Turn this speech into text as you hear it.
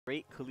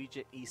great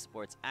collegiate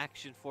esports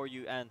action for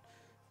you, and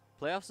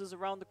playoffs is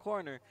around the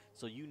corner,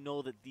 so you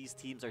know that these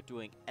teams are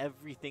doing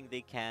everything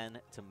they can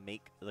to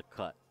make the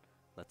cut.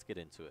 Let's get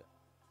into it.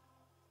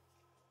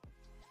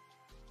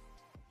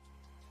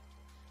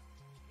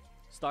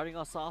 Starting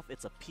us off,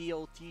 it's a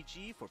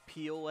POTG for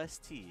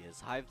POST as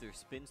Hive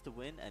spins to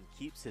win and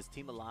keeps his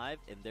team alive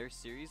in their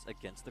series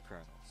against the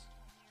Colonels.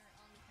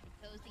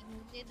 Because they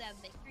needed that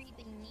victory,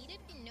 they needed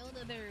to know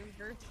that they're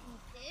reversing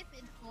if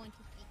it's going to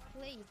take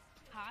place.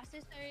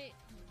 Husson started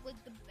with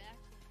the back.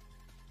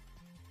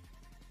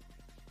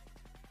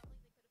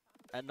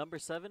 At number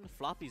 7,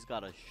 Floppy's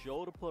got a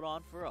show to put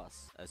on for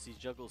us as he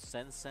juggles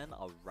Sen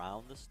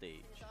around the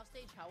stage. Off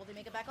stage, how will they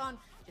make it back on?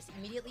 Just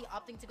immediately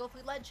opting to go for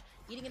the ledge,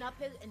 eating an up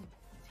hit, and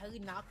totally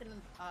not going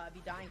to be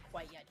dying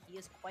quite yet. He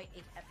is quite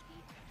a hefty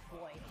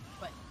boy,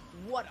 but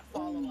what a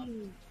follow-up.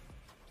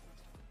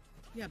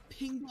 Yeah,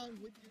 ping pong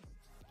with his...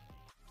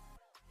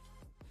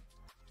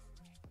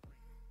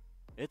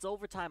 It's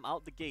overtime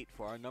out the gate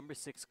for our number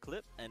 6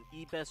 clip, and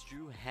eBest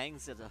Drew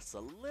hangs it us a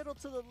little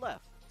to the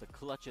left to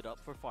clutch it up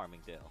for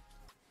Farmingdale.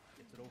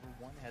 Gets it over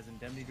one, has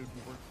Indemnity to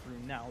work through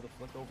now to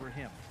flip over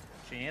him.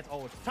 Chance,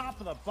 oh, it's top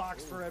of the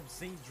box for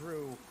MC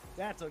Drew.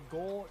 That's a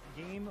goal,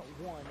 game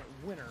 1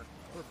 winner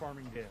for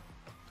Farmingdale.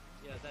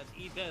 Yeah, that's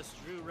eBest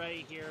Drew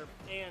right here.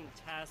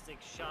 Fantastic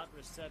shot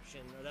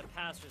reception, or that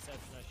pass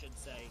reception, I should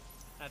say.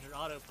 After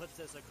Otto puts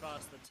this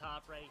across the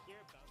top right here.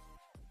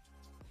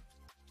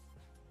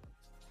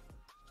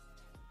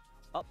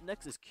 Up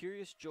next is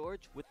Curious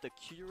George with the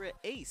Cura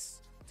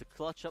Ace to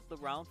clutch up the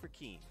round for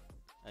Kean.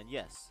 And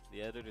yes,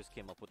 the editors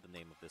came up with the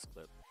name of this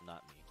clip,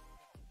 not me.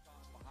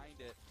 Behind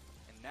it,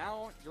 and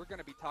now you're going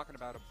to be talking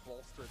about a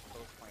bolstered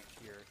post flank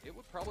here. It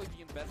would probably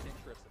be in the best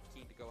interest of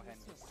Kean to go ahead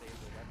and just save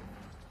their weapon.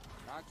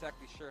 Not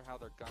exactly sure how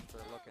their guns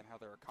are looking, how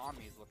their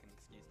economy is looking,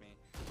 excuse me.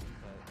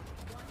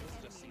 But this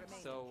just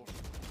seems so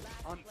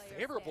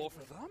unfavorable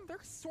for them. They're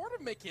sort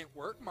of making it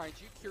work, mind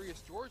you.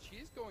 Curious George,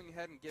 he's going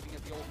ahead and giving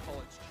it the old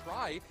college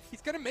try.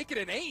 He's going to make it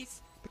an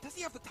ace, but does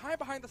he have the time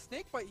behind the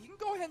snake bite? He can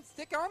go ahead and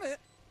stick on it.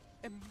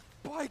 And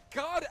by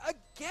God,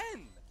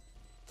 again!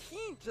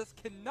 Kean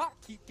just cannot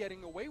keep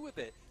getting away with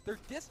it. They're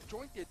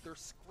disjointed, they're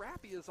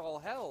scrappy as all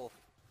hell.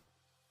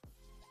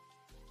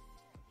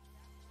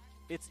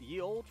 It's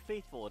Ye Old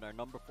Faithful in our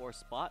number 4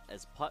 spot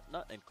as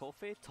Putnut and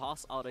Kofe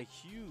toss out a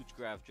huge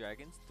Grav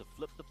Dragons to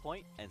flip the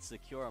point and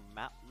secure a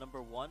map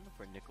number 1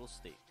 for Nickel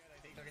State.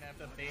 I think they're going to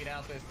have to fade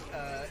out this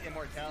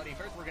immortality.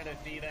 First, we're going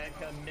to see that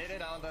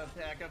committed on the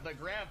back of the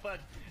Grav, but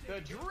the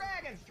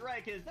Dragon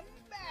Strike is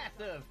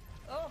massive.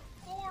 A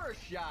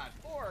 4-shot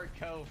for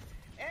Kofe.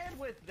 And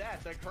with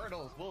that, the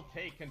Colonels will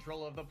take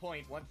control of the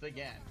point once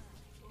again.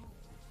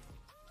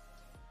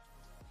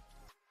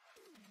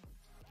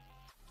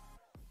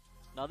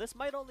 Now this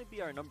might only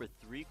be our number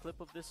 3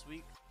 clip of this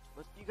week,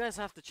 but you guys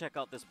have to check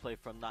out this play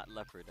from Not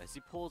Leopard as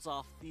he pulls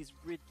off these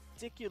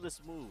ridiculous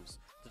moves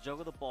to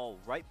juggle the ball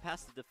right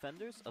past the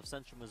defenders of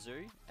Central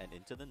Missouri and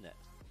into the net.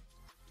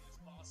 It's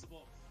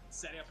possible,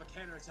 setting up a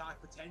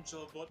counter-attack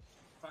potential, but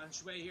Fan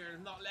Shui here,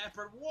 Not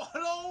Leopard, what?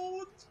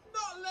 Oh,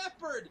 Not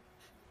Leopard!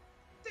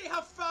 They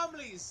have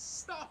families!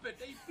 Stop it!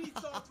 They beat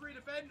all 3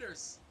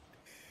 defenders!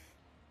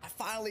 I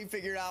finally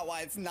figured out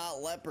why it's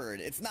not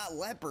Leopard. It's not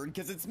Leopard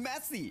because it's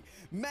Messi.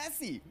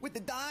 Messi with the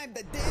dime,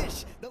 the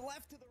dish, the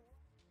left to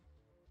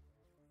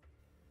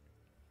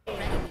the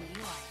right.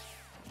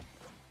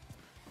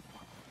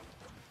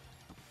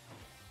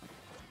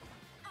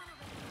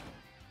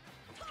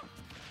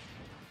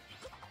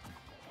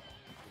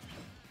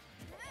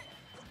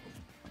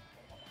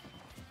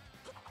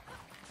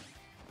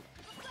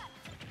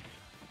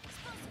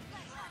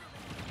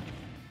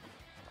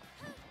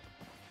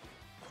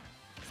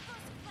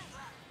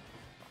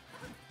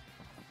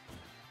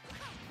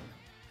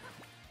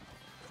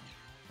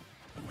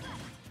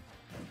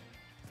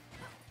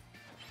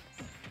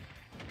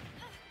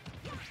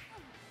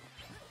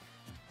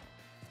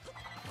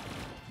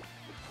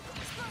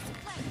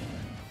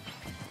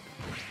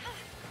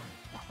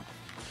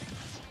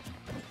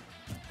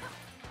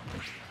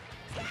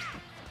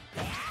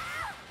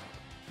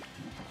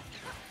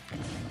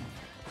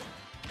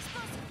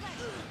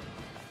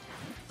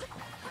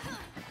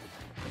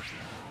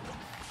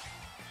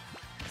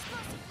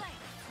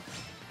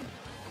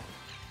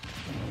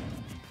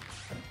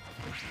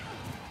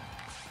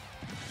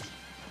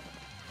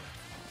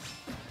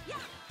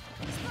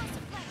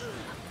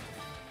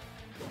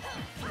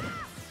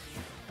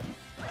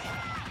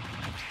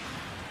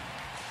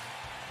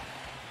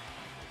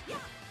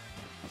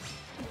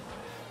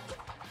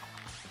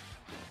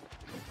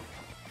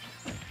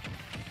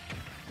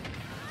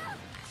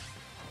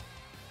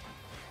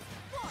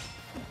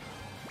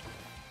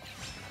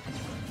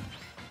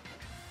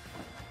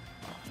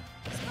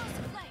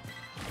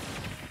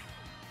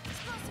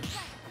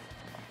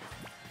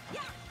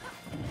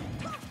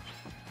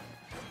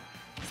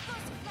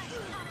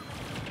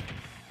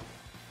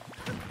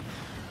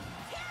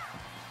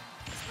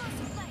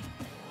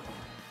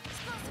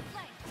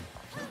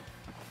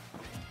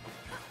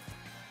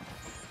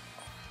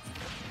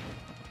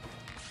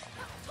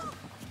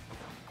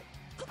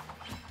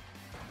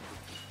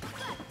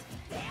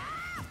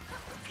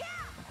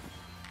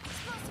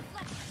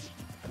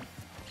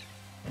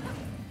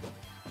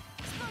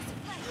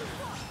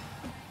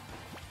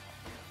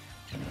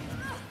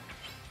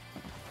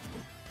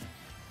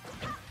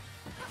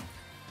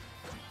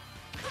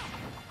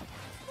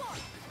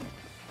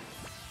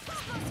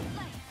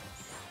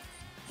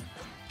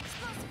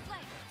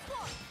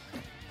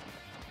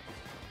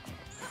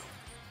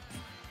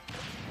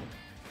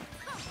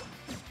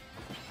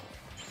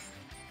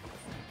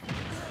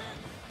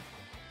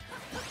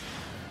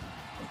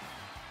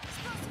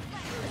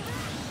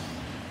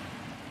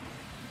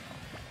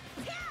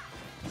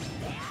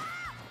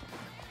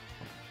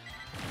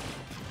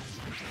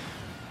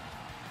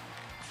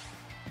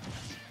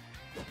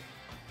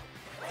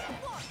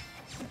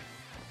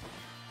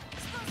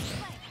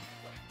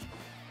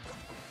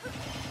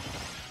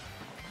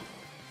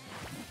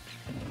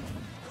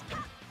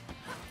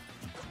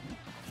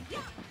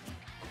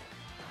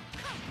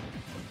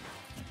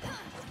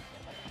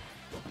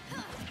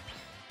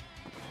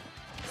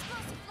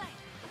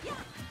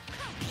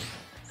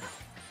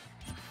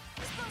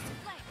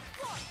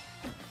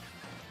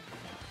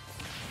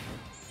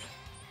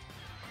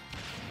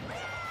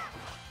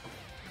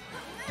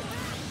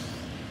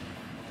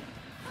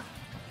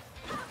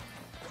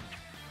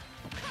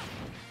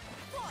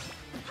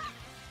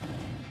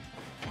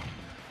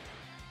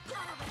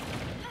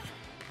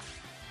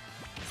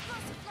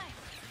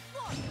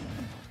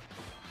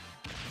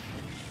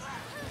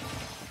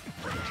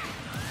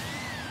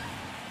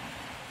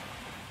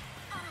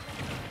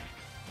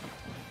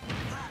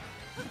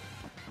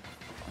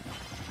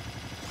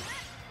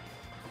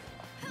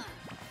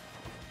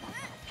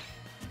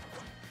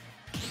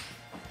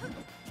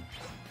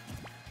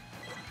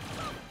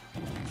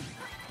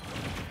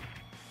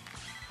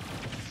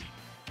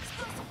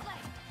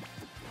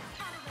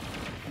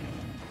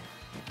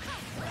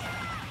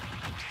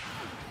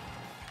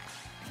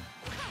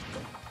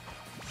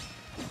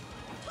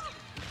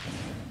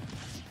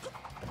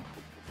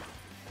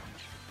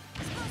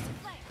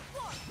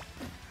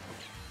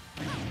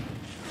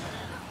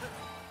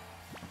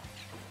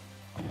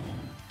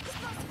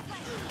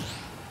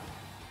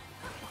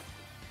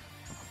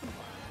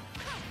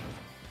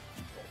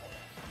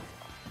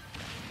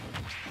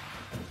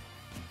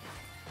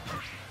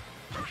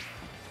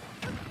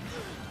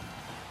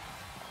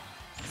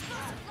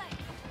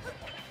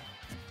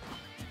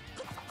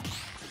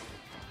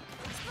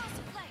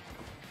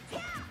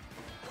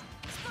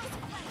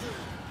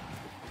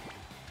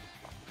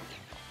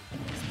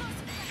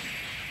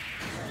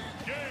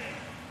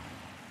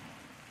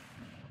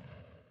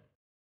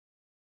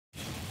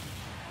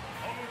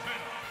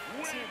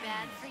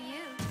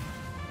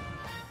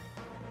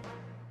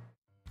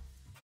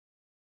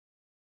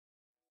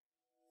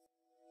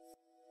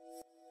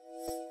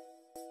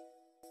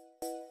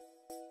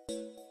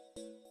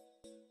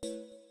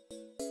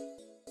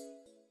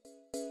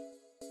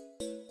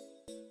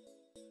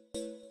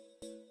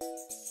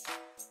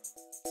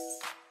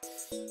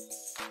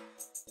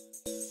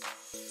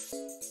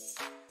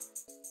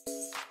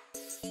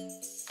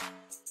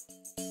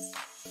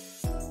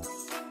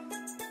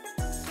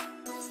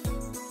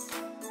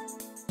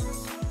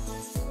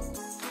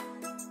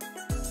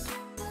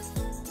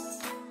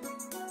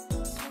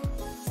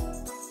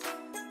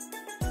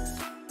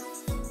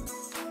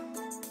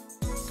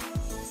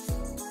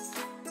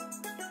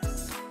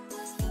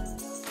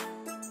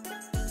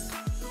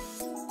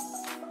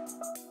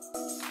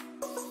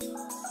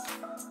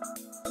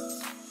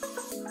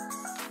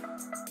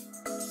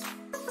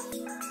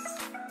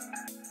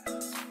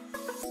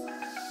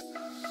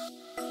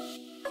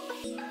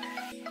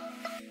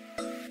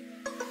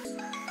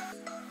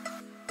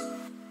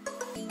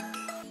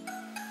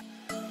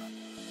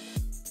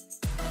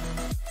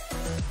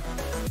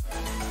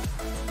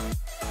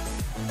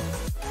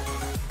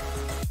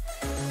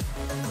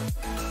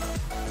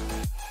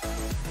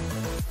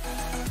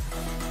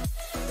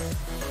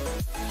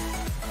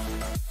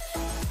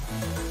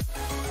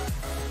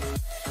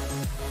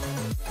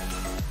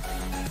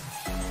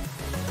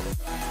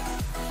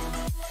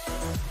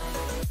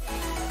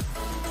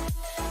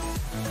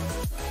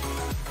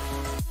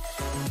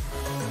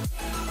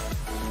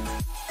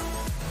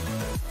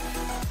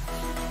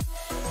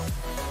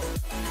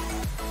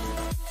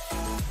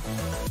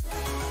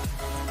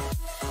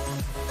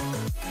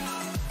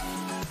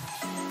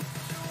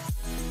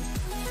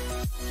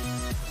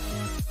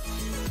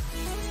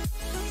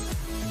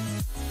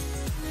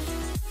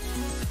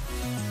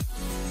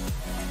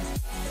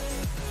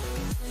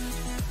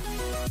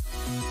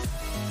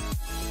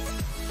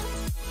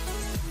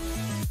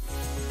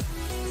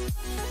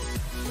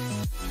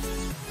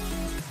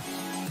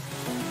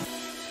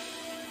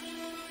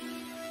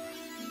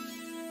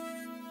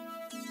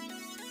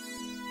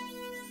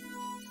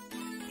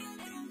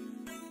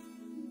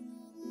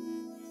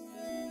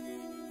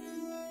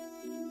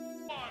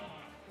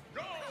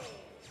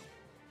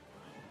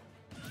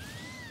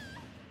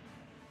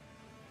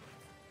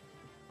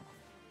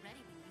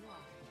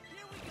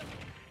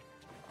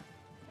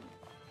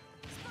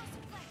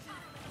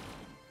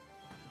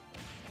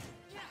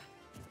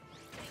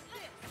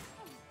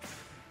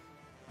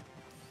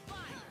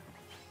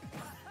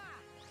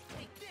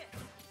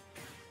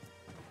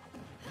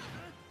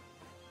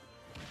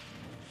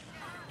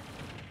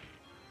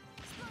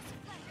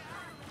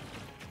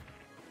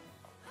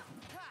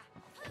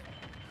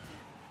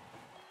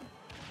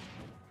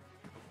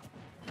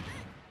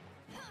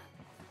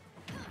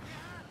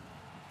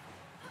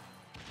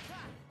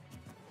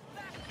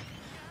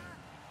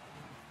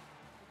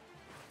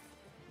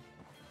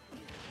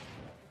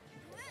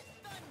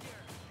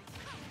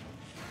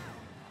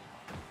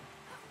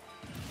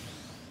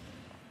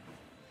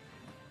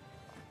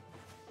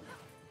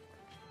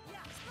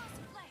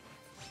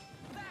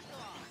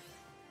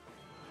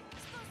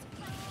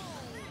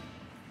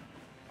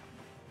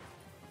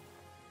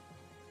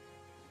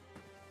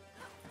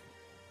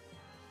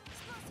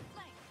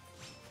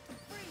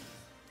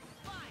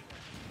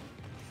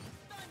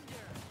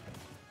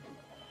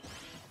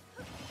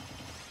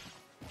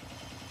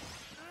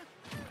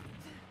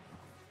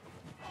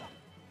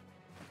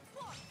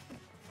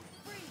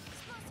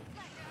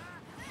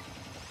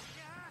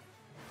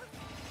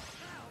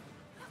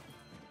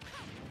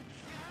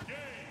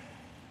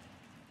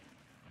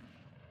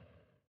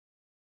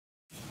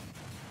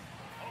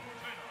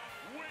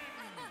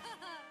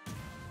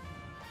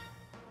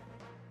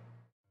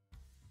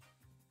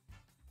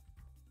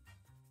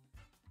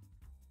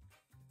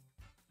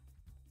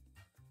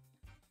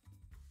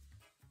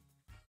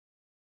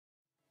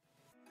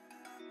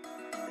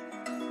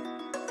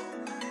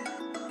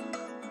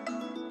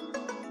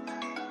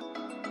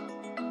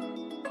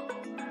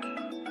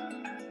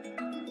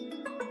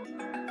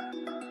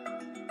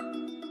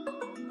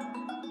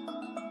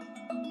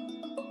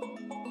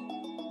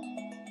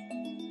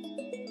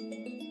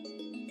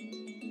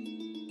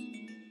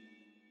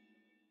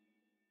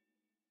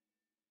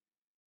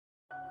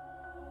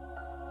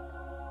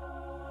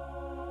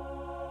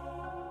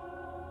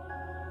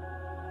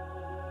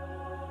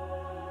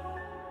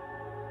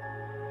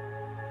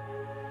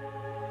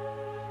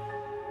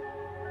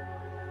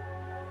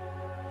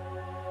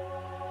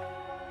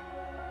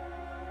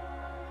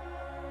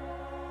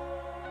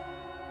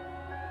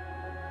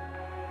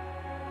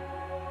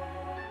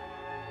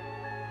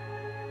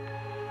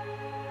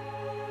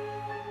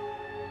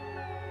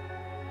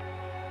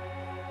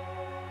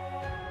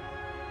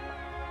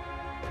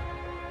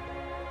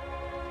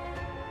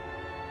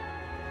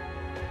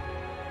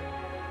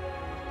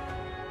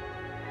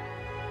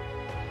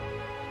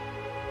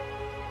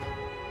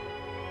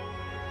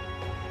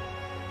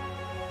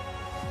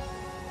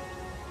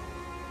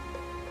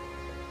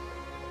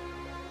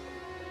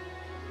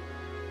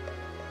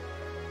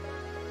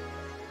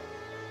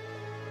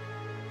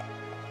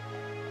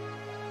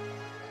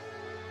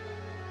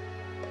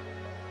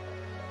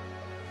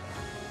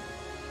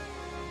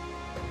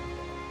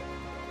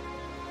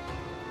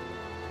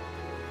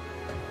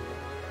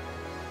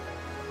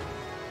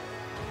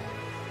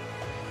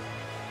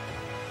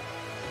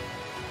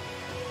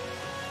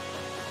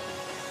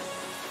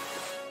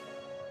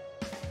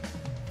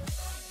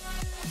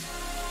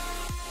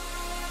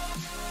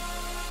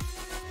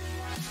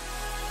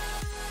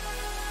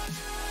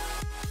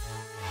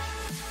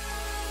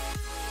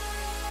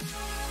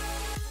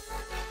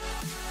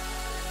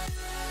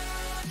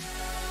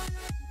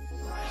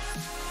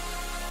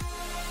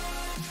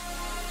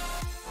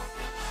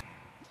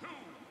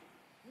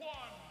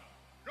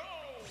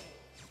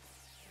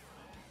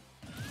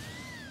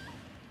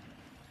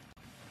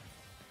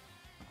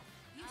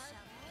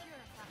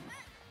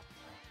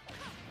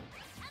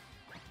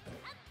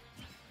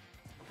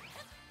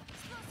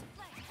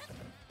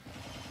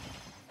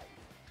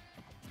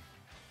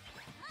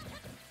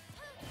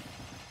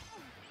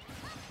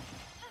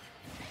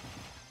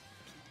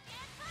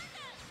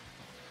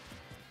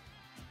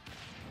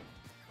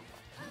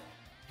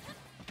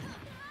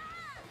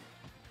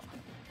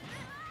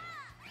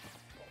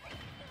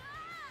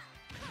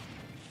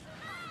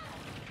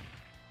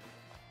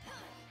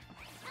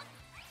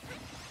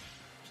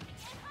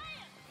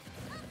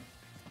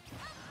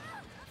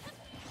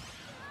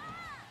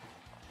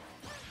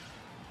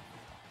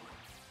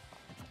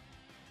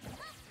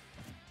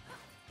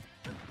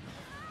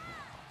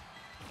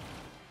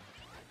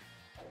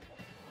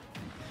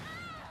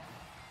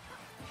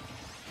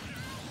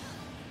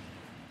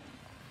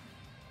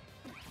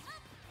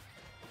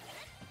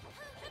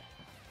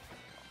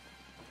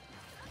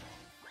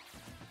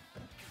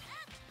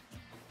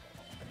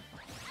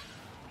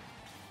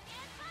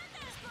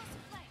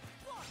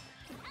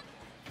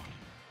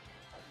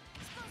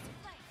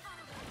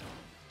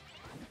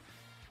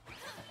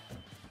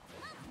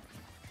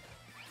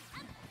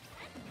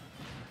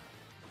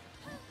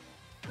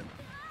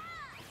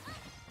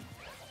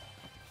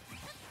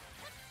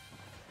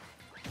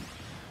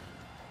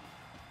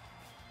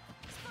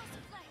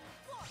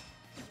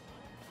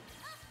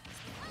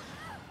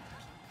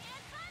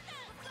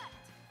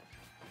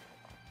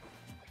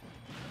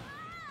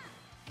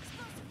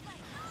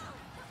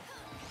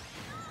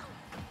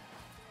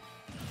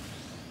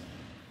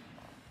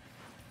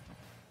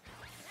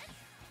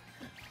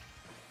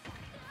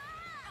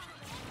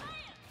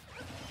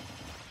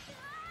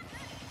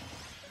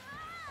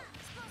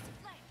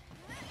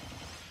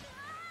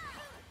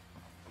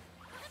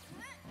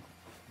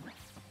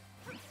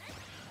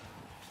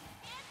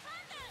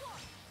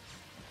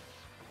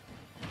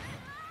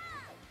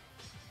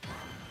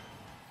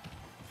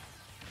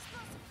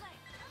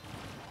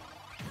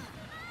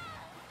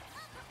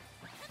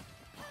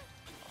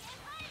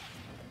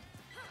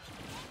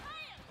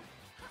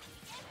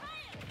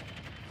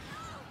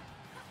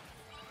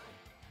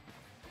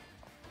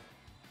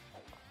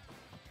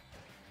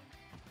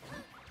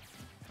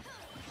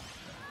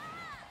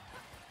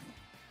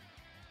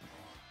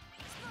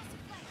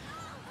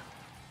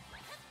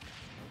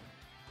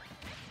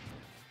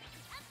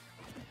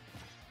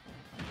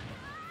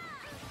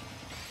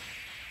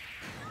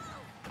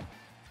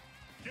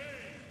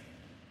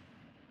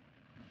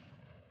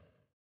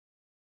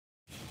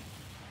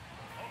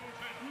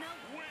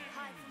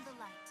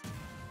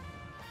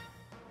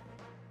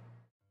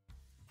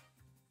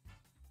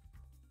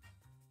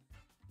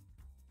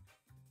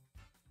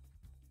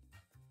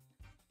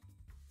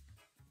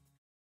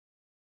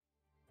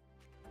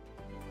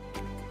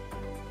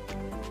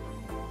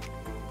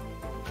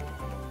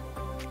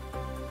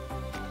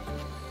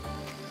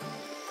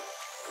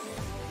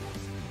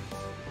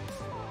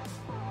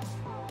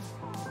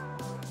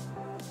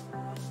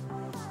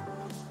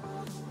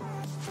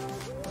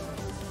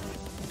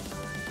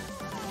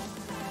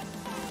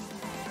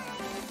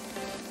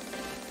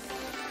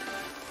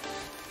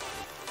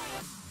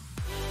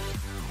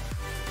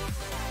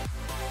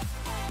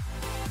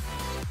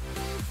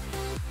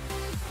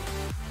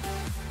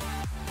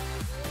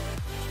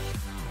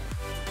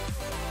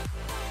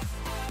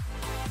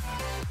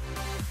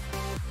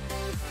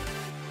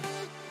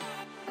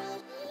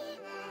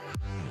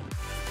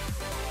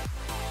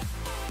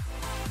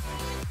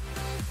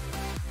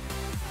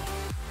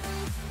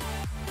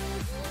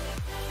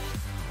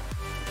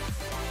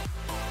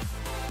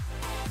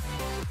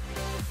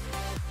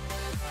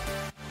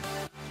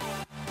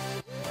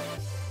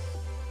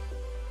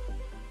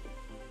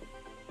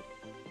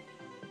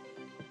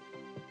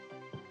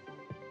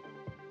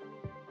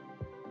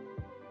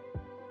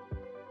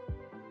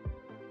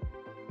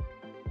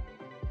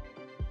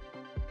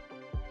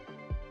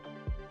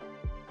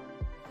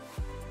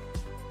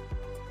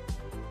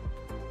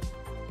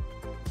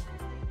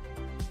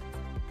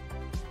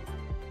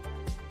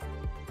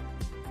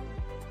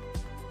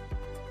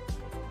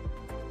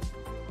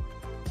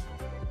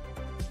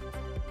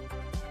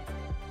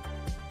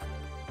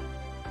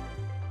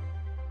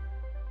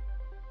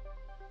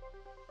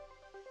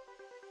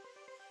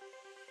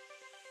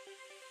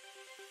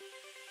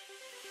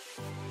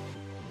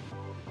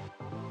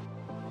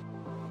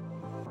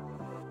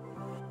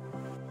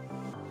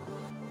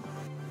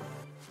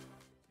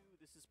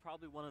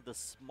 probably one of the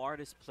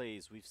smartest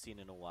plays we've seen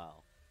in a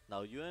while.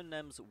 Now,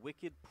 UNM's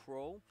Wicked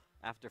Pro,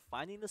 after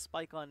finding the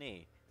spike on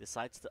A,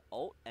 decides to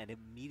ult and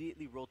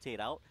immediately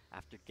rotate out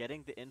after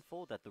getting the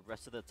info that the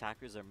rest of the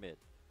attackers are mid.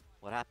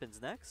 What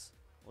happens next?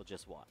 We'll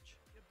just watch.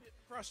 A bit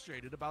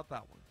frustrated about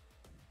that one.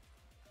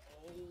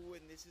 Oh,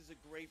 and this is a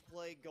great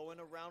play going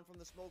around from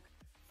the smoke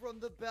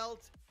from the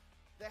belt.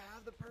 They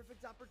have the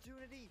perfect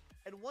opportunity,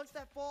 and once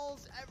that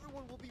falls,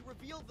 everyone will be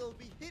revealed. They'll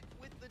be hit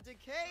with the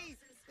decay.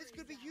 This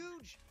could be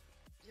huge.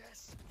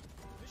 Yes,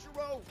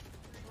 Fishero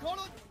caught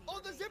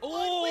on the zip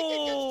line.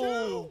 Wicked gets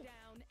two.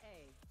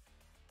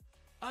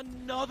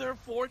 Another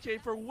 4K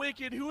for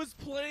Wicked, who is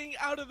playing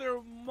out of their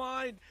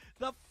mind.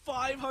 The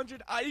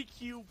 500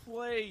 IQ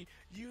play.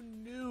 You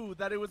knew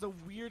that it was a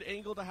weird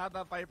angle to have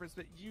that Viper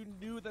spit. You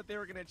knew that they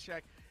were going to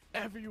check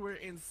everywhere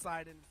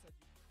inside. And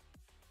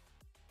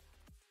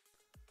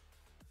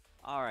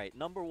Alright,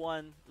 number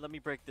one, let me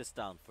break this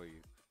down for you.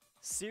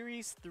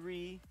 Series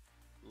 3,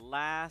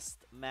 last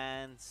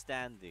man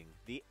standing.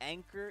 The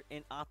anchor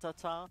in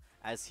Atata,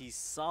 as he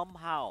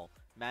somehow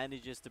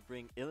manages to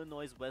bring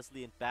Illinois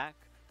Wesleyan back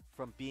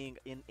from being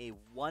in a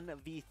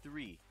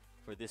 1v3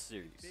 for this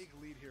series. Big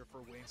lead here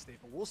for Wayne State,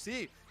 but we'll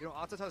see. You know,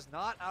 Atata's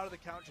not out of the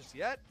count just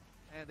yet,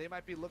 and they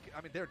might be looking,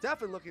 I mean, they're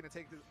definitely looking to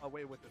take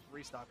away with the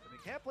 3-stock, but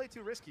they can't play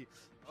too risky.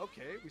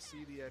 Okay, we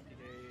see the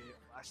PK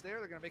flash there.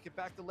 They're going to make it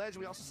back to ledge.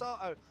 We also saw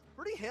a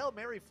pretty Hail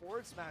Mary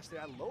forward smash there,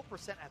 at low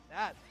percent at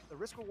that. The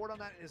risk reward on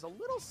that is a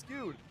little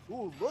skewed.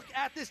 Ooh, look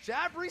at this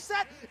jab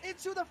reset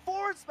into the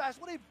forward smash.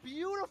 What a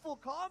beautiful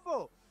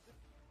combo.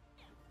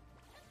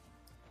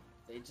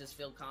 They just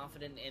feel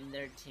confident in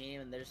their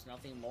team, and there's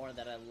nothing more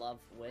that I love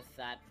with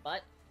that.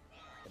 But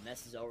the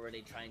mess is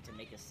already trying to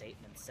make a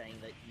statement saying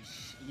that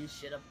you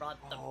should have brought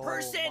the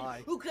person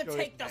who could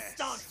take the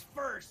stocks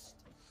first.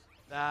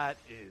 That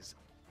is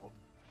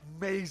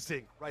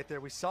amazing right there.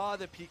 We saw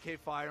the PK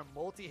fire,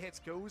 multi-hits,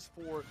 goes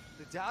for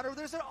the downer.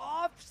 There's an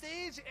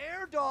off-stage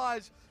air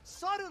dodge.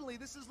 Suddenly,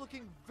 this is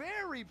looking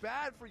very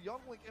bad for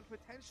Younglink and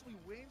potentially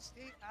Wayne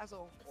State as a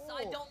whole.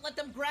 Side, don't let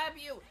them grab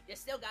you. You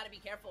still got to be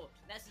careful.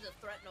 Ness is a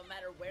threat no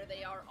matter where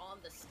they are on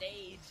the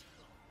stage.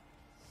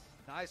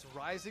 Nice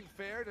rising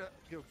fair to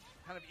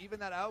kind of even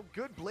that out.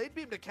 Good blade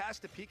beam to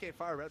cast the PK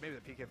fire. Maybe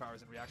the PK fire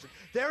is in reaction.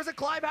 There's a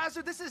climb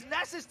hazard. This is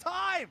Ness's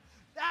time.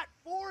 That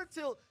forward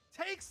tilt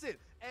takes it.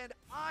 And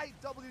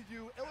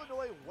IWU,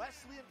 Illinois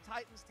Wesleyan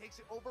Titans, takes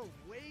it over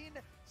Wayne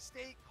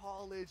State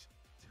College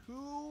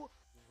 2-1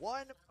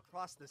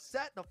 across the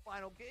set. The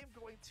final game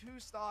going 2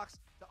 stocks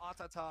to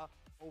Atata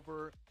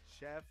over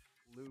Chef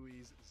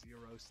Louis 0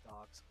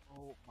 stocks.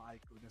 Oh my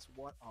goodness,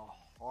 what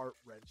a heart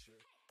wrencher.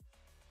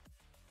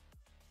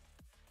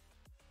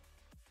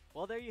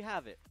 Well, there you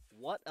have it.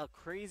 What a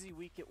crazy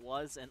week it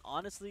was, and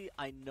honestly,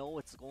 I know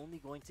it's only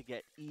going to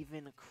get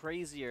even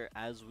crazier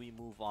as we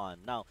move on.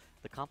 Now,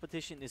 the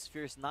competition is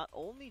fierce not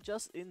only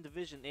just in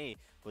Division A,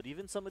 but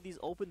even some of these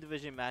open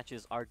division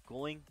matches are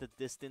going the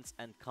distance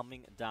and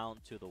coming down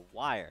to the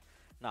wire.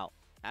 Now,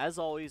 as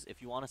always,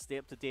 if you want to stay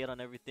up to date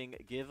on everything,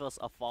 give us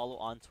a follow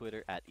on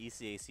Twitter at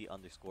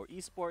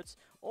ECAC_esports,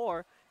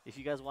 or if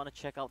you guys want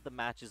to check out the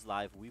matches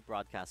live, we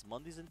broadcast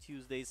Mondays and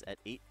Tuesdays at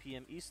 8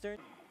 p.m. Eastern.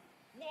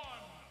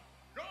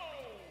 Go!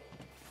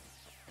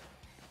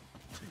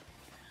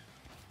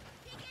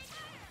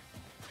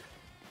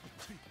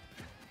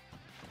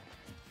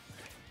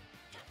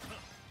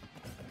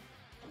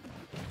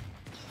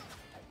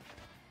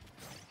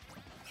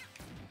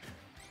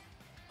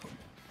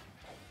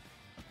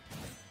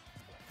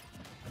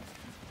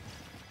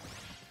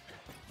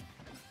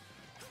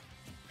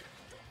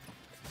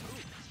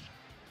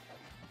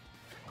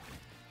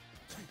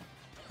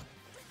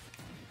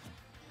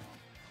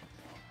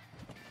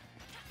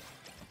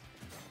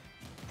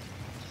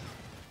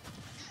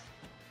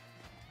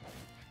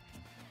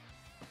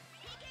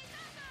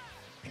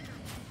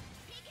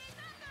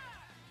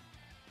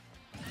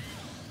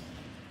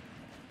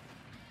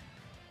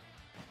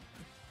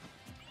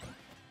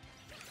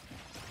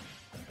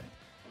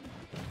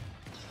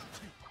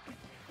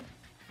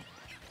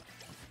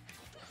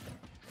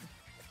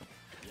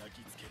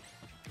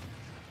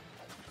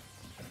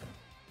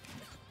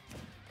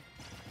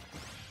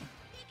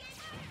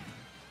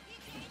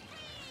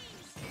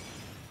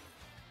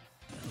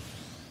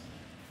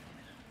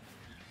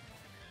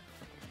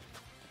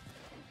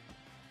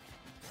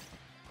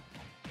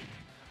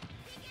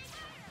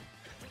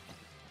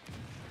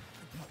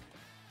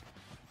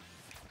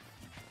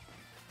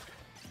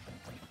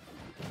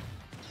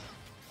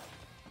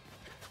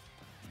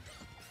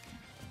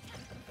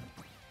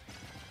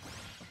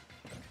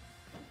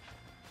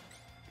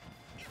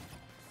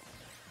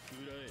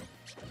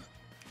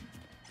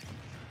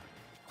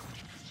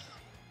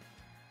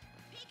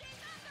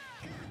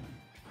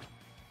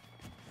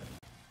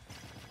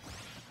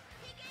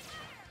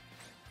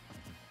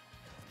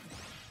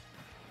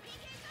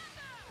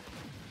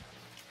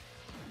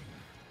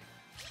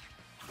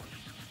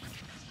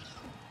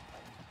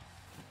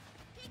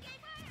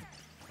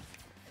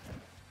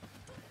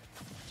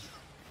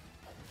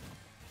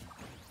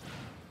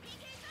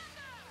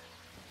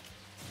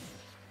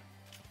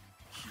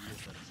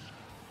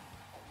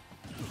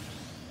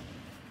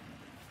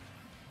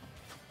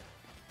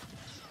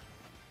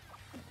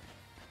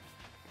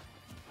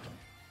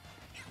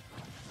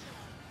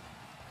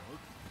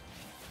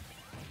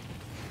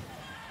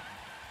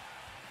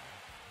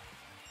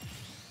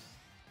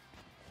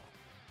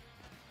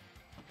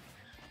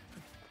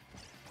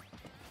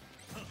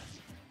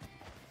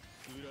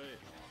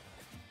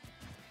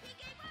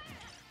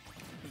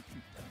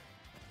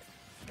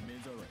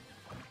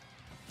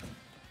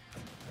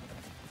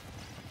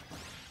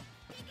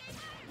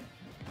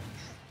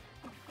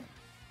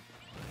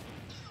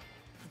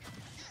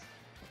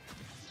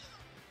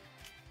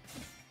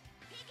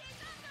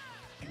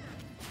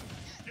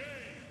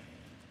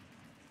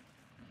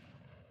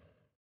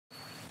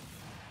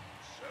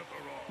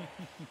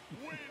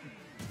 win.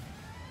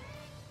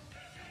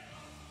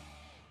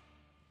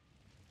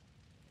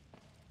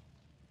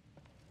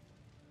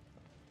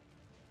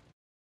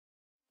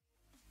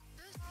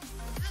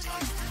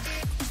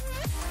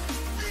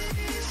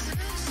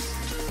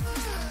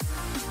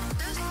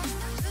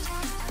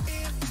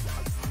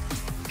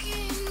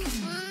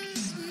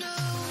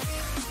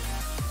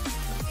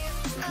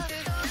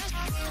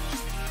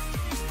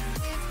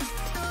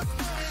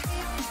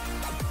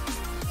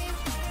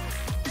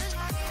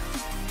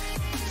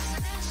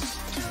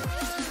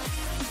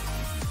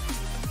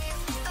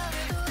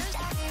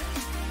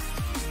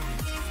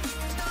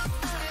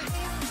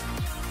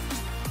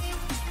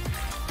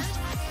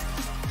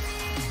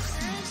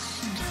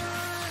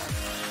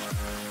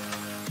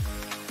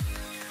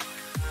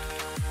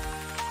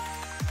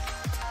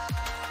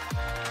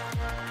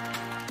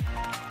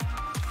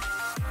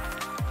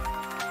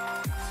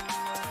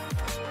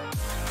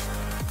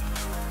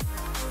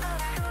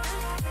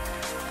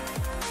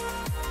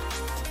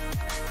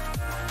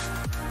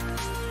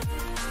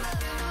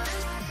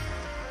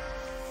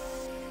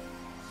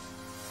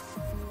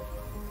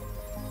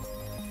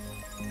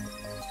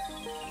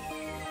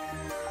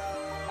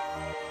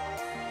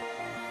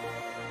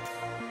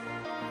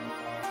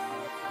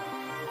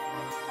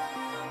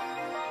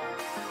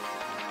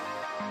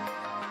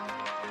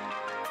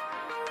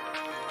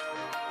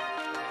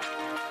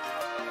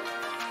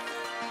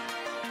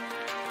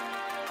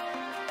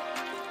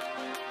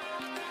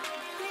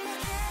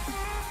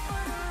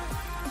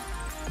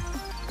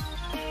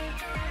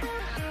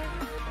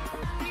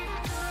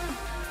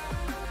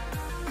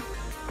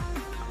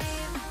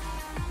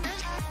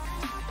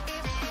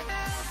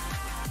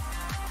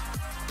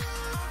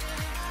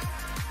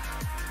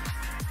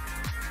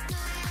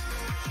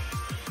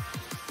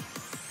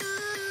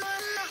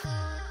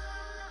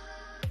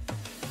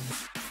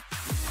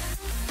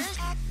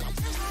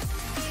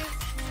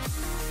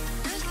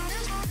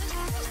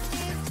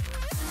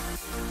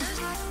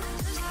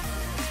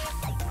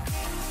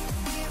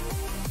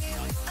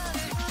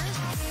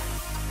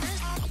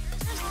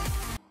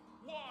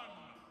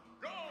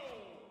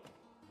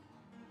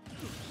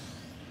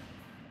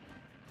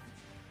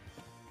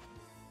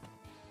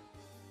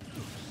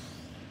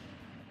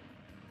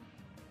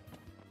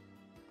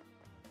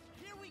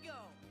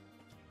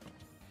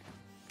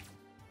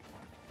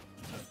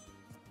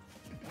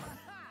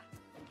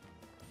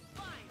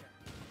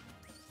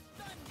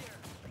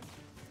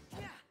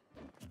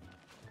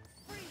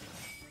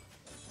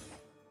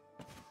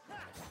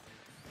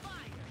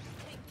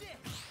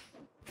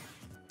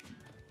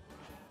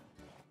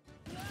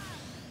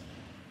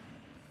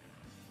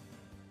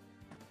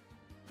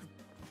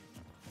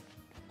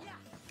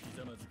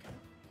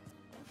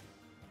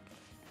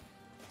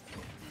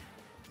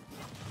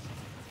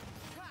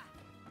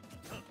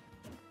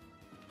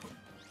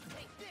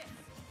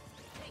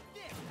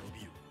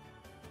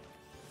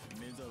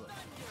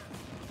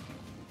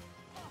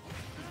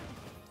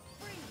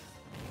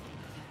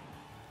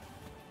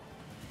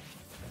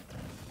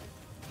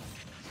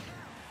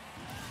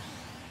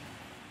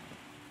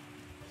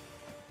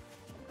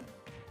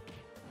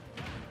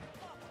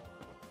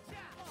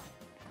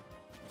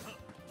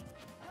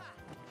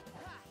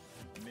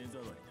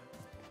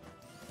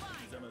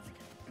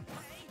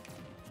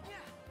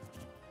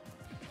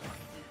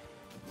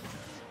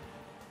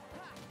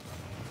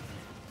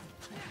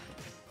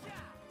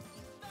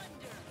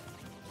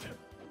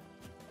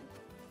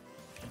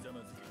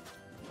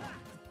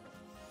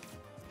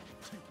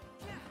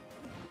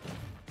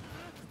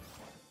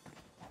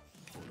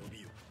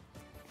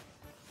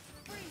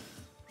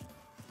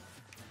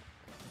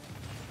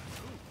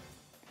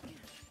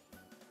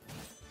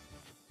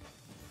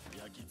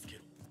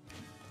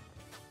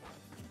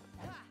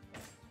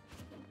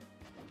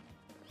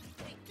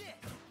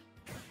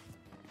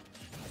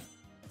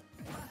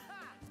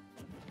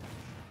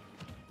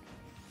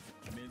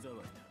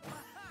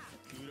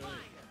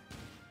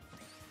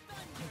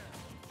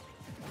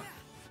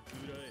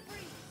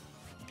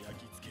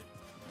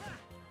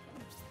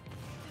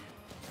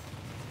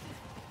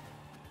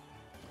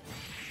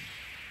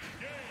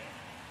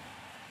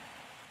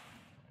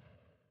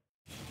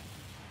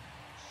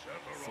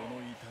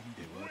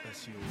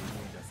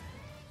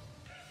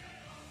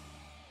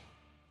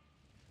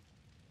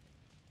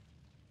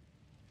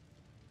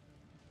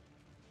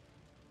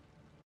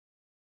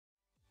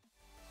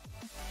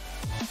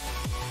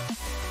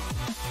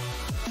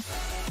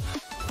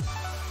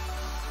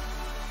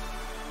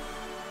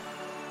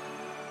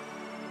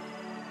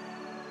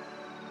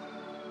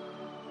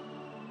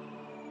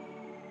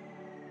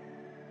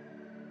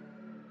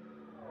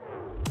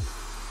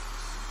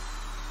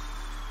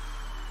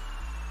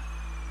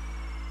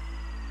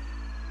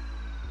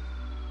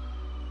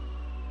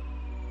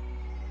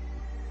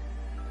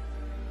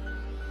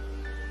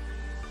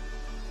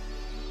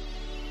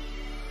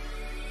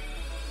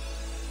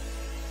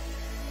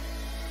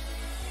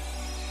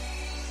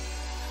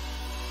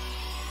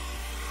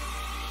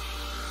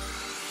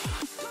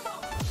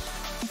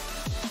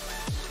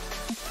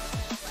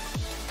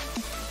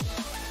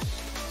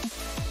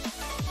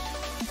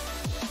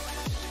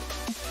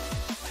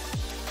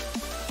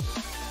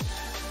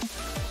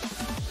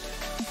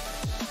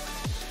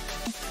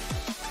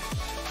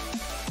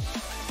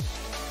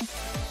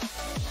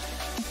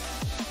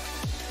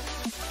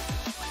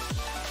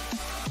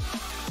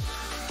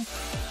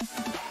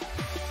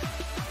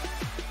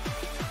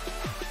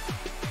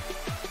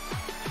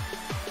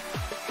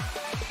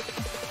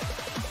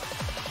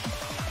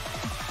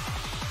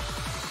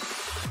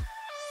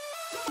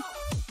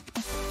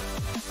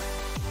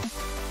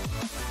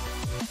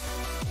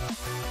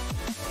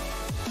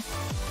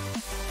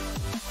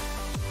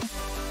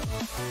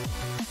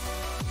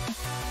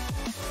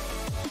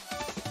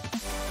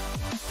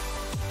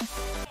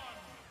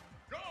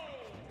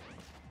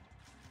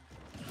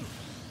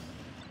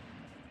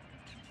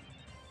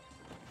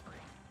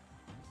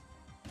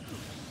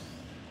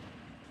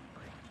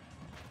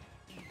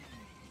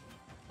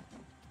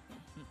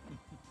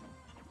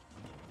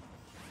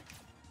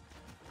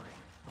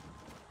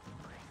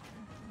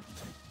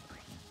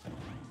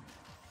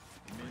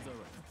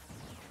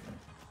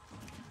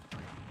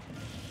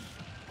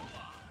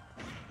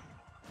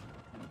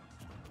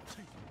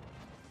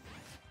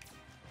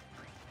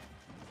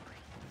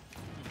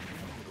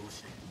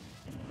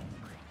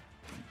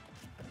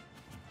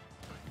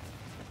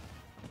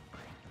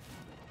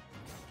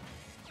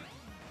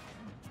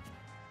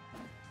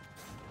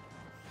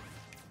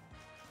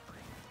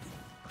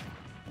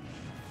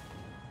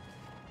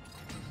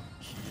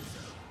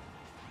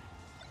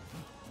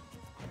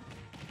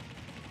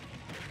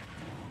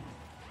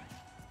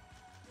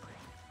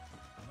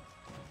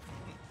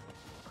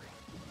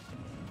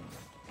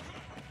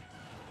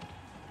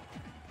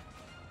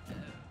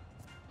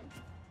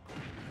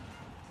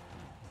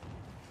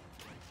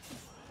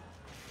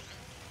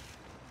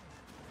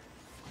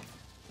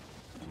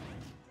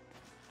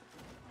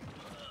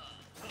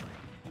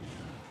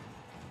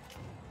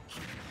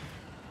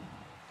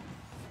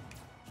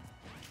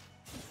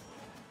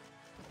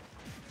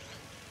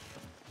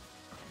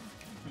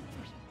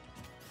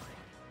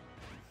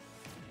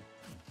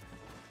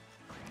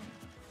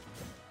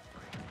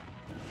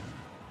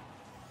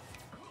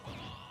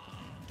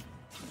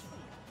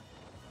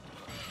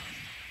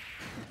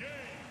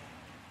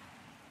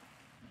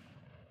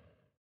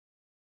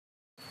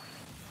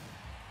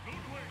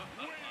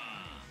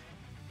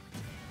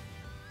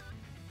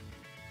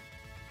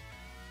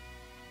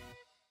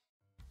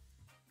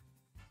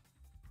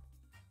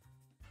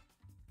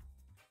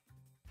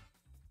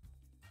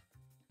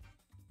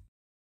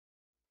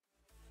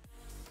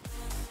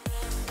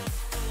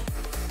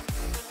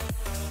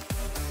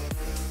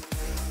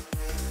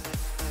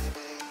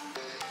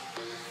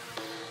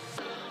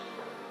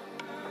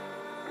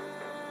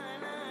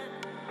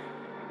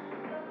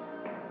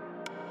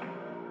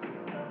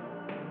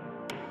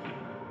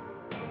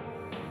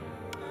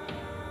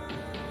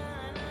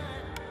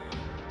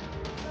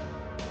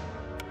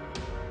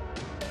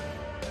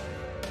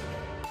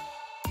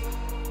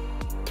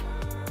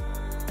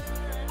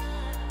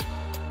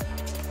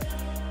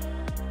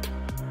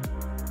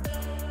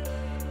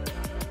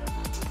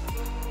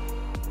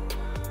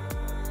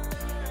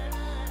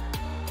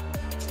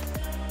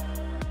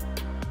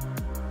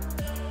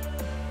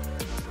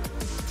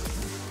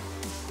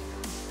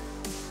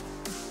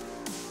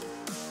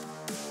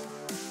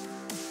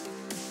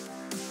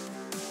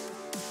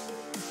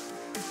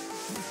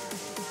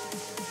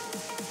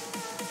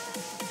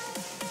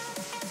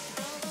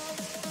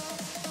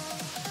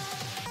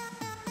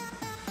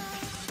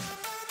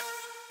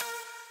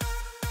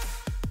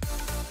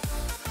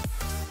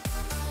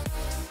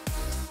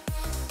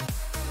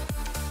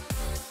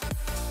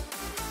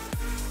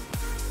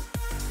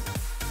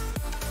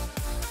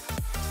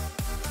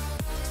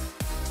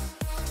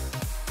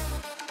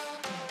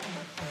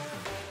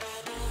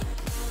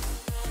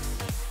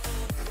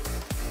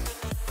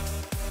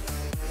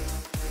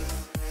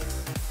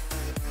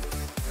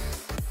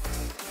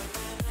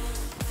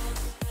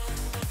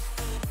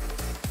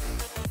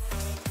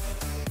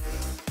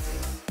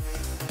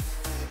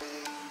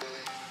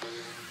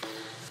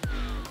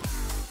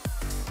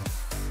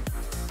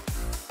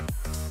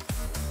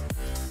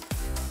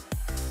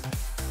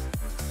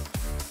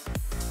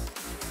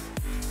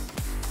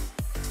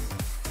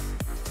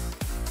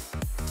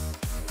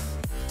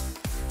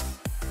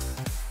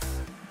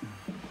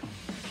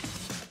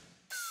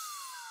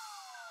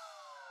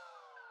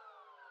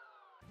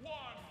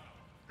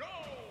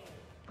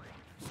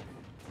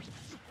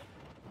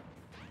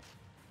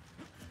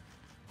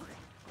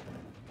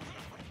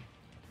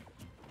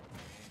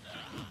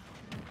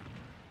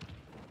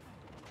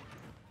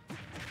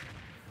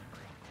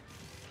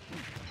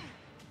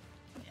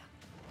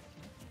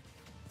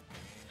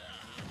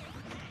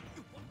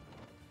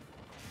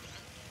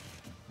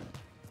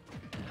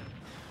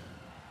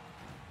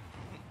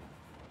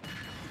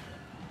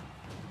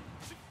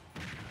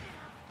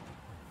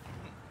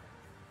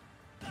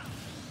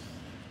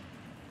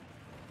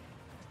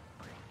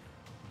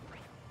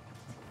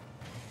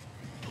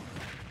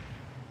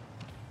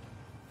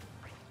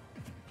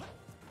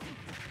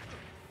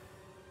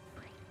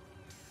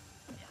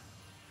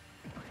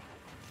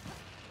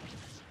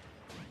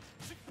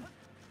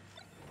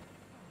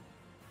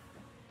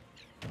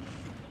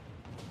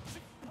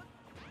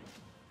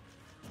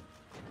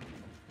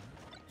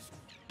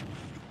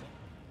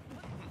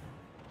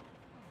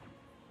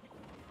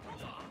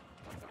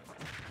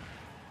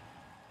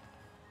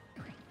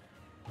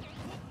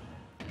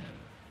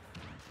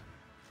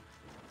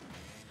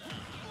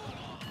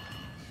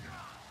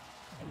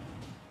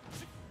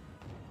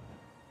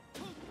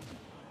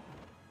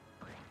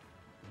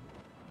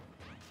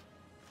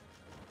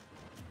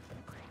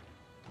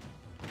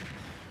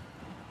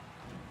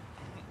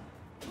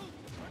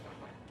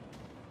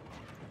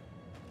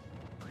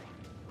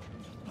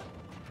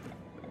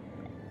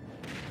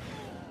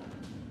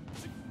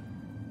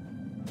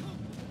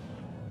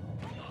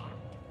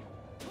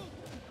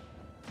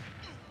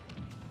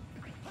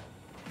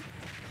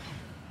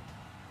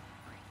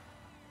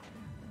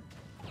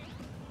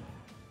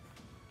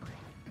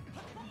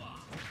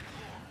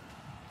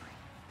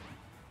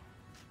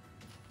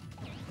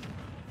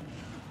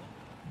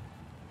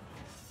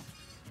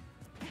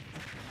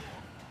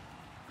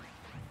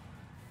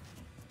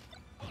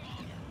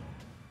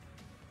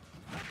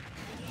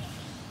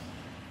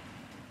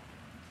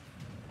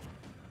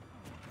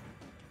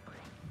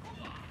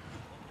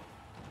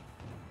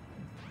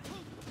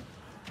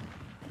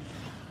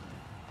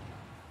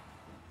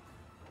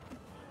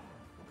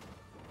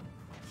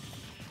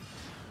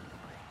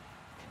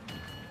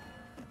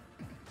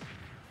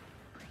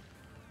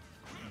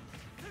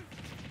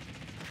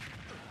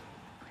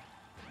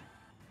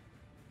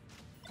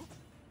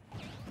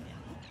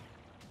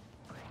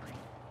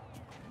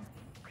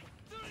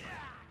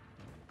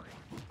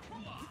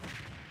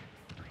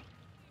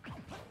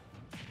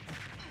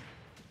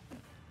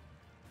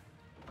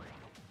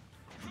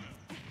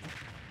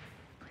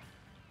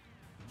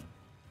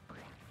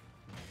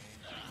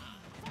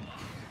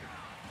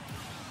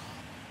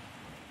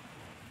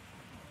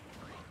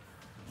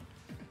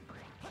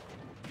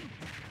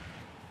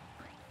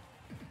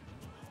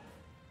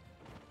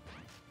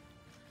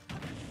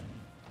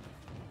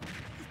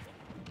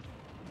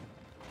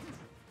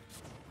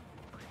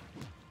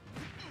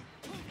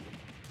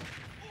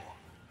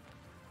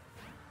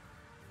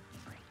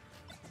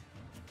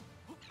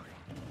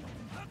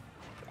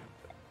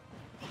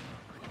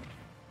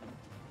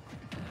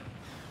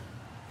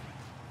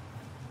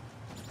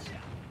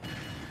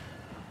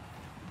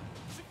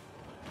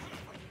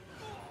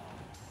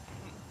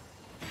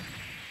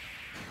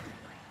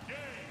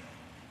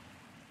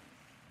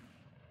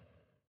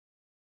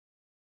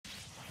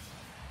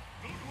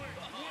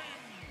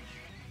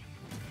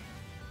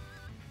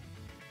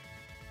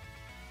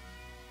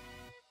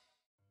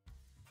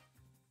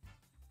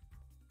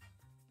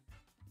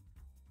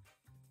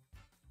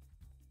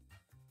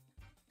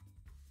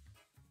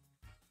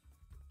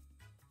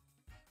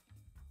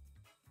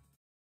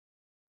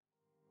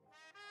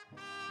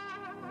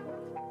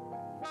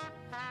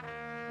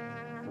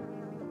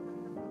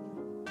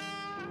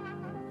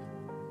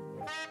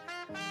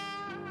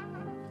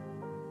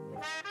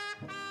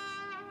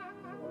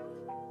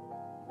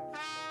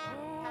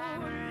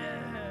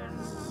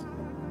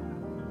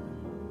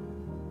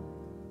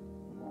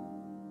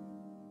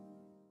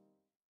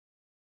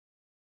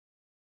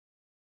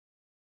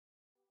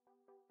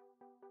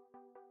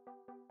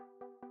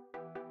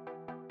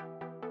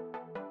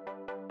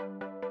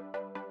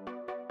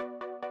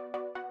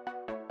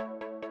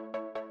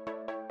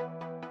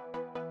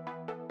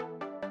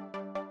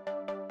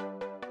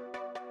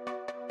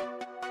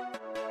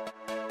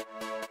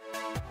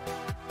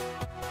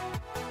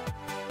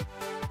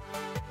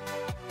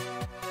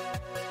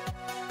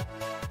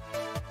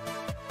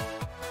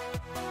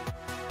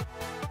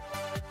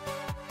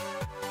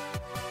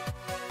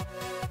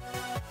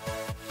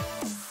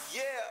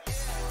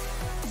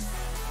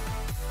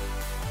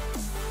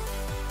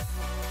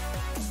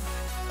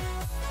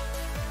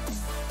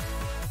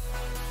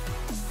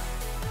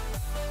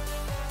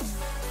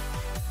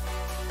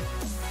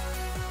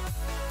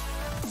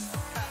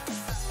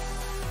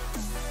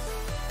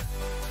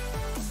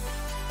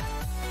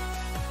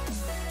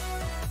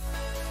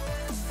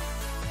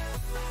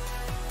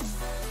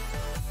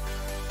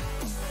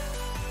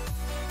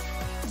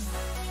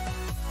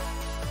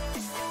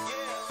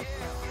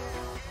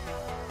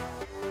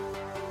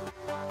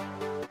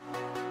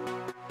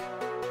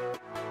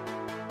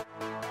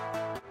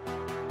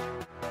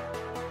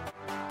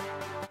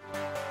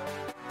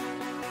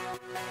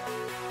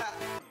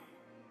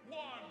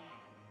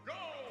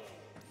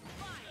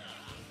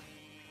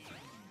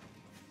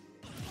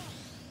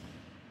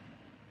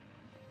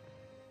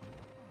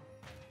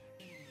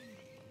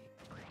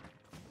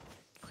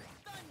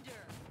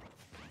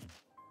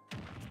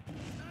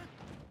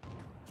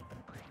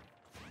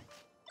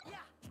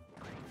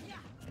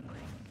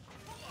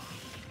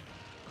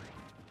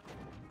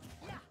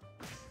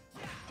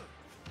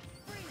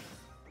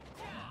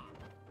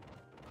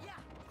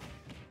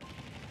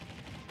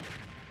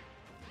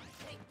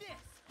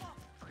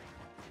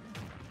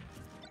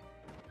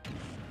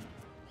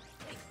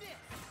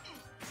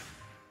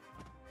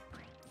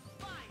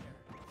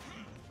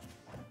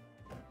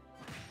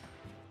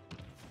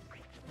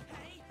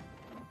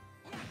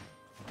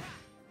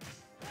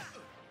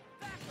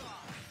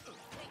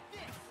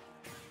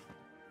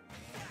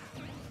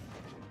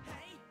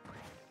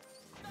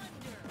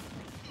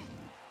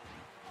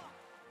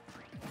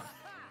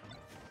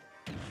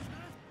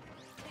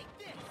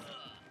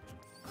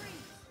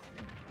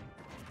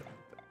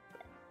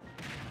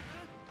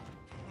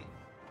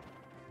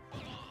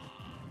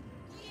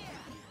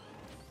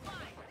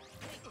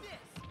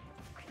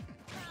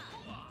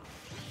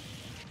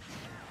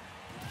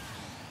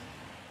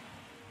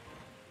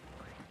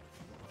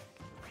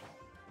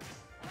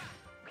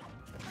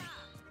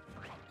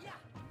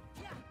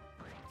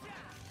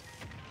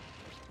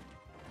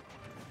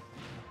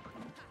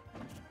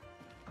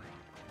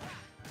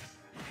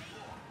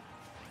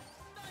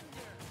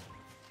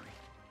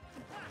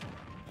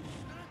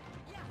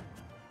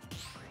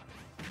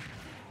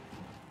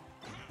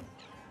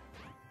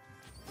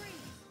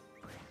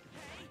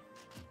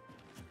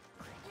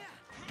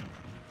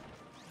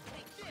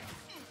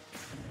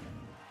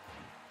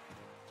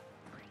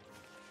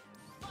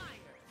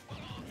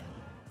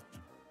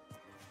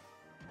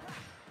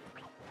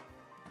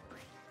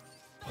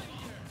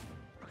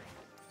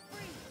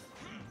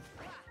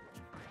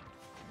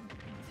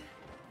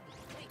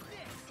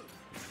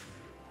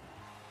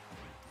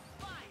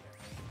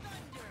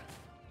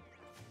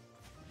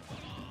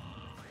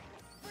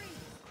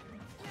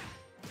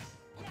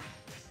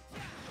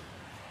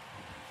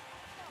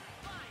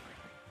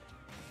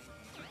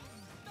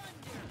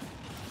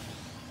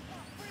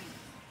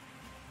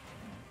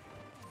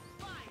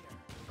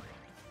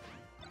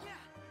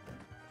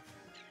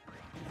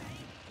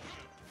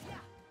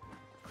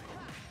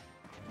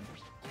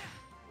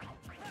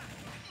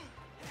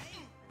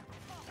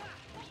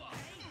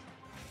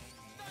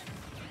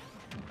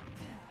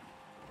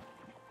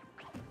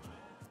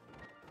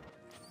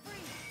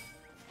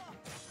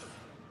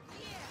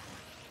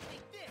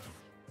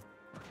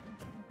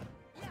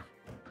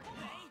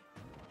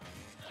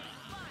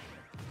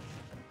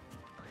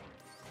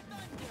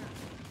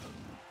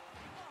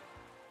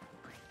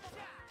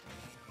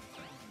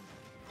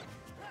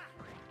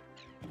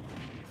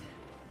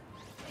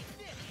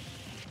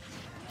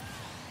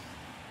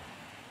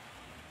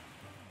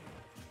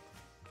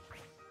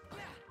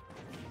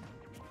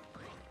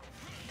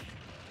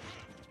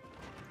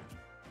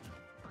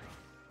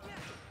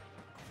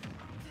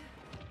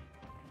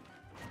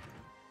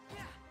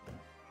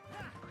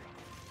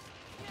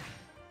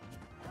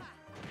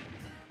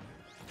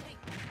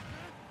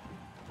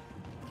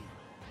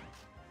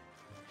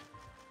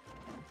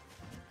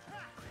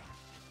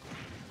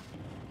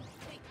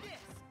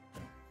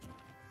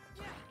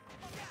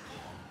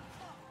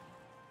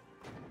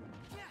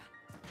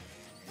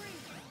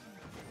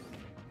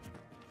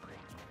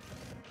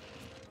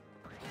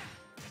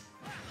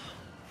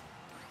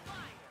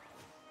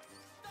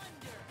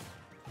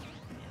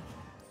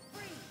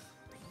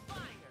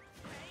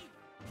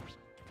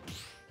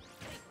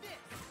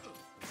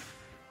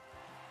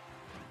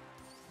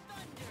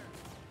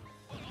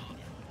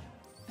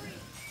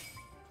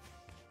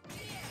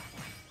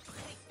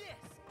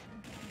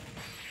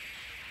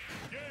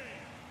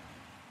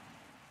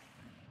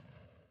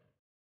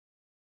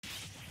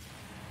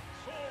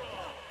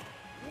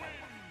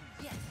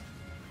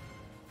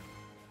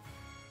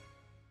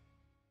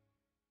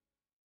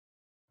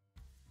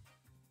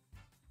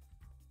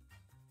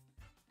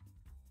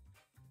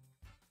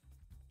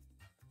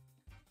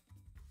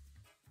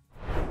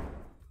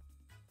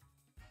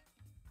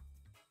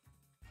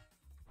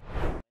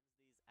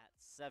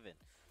 7.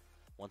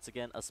 Once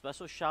again, a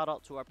special shout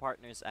out to our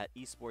partners at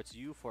Esports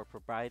U for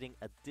providing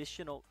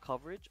additional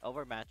coverage of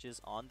our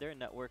matches on their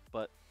network.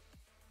 But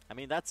I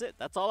mean, that's it.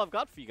 That's all I've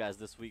got for you guys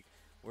this week.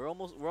 We're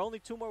only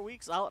 2 more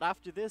weeks out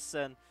after this,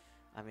 and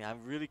I mean,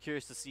 I'm really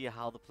curious to see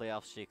how the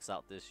playoffs shakes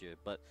out this year.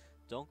 But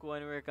don't go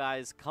anywhere,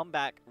 guys. Come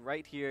back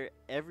right here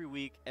every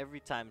week, every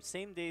time,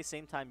 same day,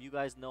 same time. You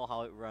guys know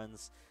how it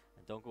runs,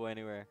 and don't go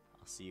anywhere.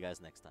 I'll see you guys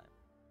next time.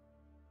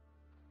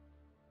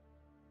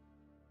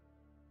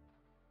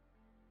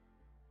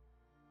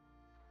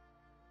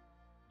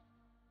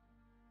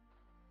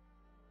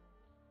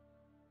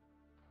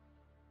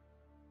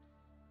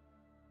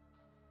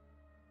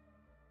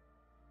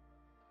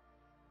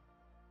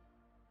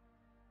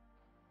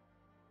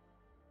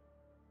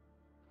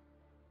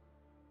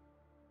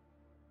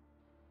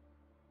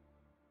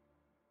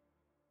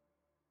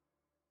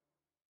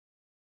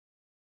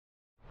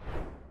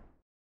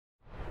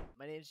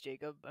 My name's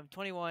Jacob. I'm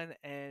 21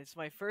 and it's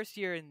my first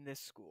year in this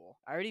school.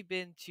 I already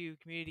been to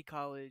community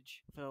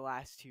college for the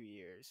last 2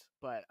 years,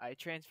 but I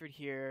transferred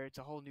here. It's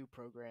a whole new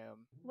program.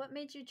 What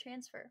made you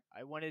transfer?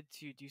 I wanted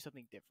to do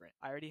something different.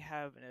 I already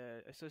have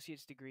an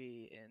associate's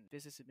degree in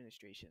business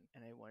administration,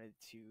 and I wanted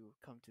to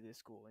come to this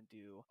school and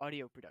do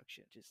audio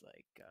production, just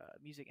like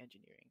music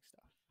engineering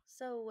stuff.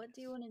 So what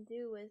do you want to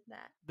do with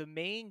that? The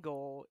main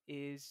goal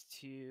is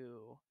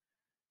to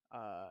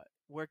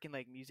work in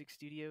like music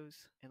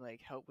studios and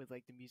like help with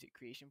like the music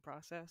creation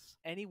process.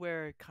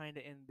 Anywhere kind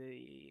of in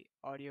the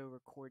audio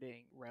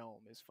recording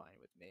realm is fine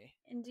with me.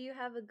 And do you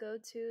have a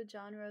go-to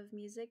genre of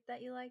music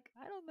that you like?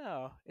 I don't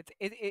know.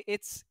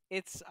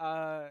 It's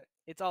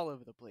all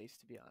over the place,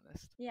 to be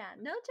honest. Yeah,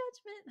 no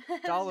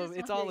judgment.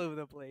 It's all over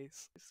the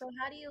place. So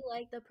how do you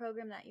like the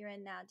program that you're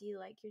in now? Do you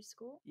like your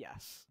school?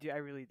 Yes, I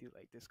really do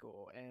like this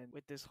school, and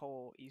with this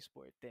whole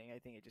esport thing, I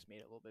think it just made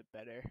it a little bit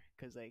better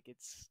because like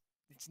it's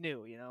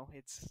new, you know.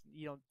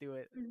 You don't do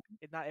it.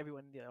 Not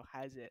everyone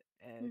has it,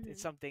 and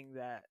it's something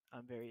that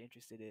I'm very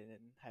interested in and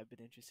have been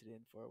interested in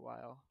for a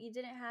while. You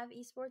didn't have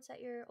esports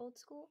at your old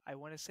school? I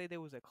want to say there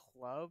was a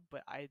club,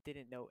 but I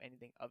didn't know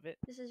anything of it.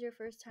 This is your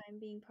first time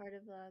being part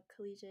of a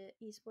collegiate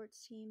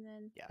esports team,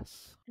 then?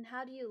 Yes. And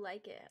how do you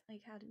like it?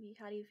 Like, how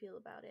do you feel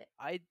about it?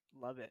 I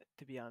love it,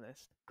 to be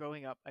honest.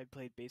 Growing up, I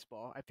played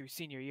baseball through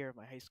senior year of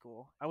my high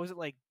school. I wasn't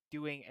like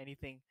doing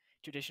anything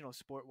traditional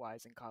sport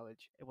wise in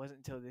college. It wasn't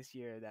until this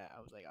year that I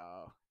was like,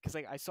 oh, because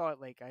like I saw it,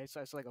 like I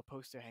saw like a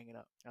poster hanging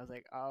up. I was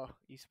like, oh,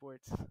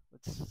 esports,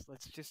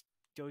 let's just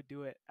go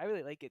do it. I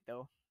really like it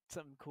though.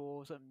 Something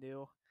cool, something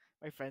new.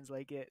 My friends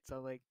like it, so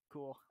I'm like,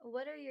 cool.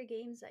 What are your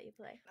games that you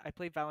play? I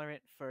play Valorant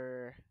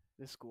for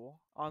the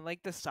school. On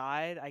like the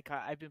side,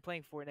 I've been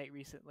playing Fortnite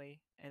recently,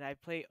 and I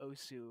play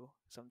Osu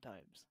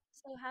sometimes.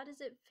 So how does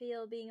it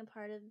feel being a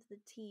part of the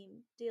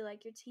team? Do you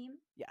like your team?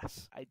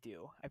 Yes, I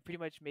do. I pretty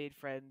much made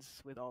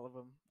friends with all of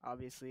them.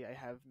 Obviously, I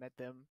have met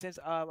them. Since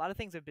a lot of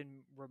things have been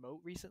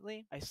remote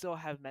recently, I still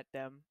have met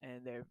them,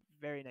 and they're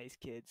very nice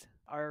kids.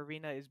 Our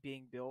arena is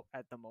being built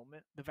at the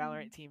moment. The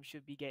Valorant team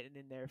should be getting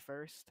in there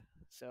first,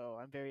 so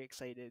I'm very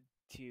excited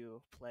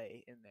to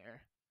play in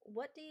there.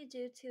 What do you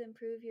do to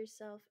improve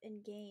yourself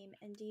in game,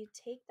 and do you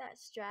take that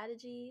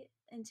strategy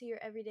into your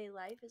everyday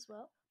life as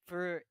well?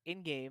 For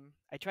in-game,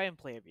 I try and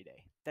play every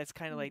day. That's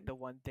kind of like the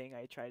one thing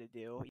I try to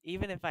do.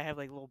 Even if I have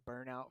like a little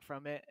burnout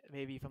from it,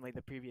 maybe from like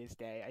the previous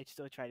day, I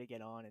still try to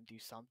get on and do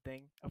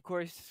something. Of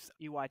course,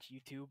 you watch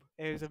YouTube.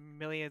 There's a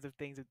millions of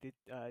things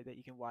that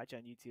you can watch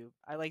on YouTube.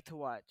 I like to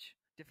watch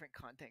different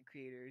content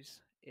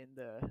creators in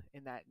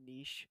that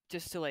niche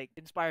just to like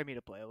inspire me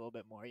to play a little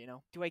bit more, you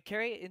know. Do I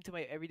carry it into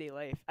my everyday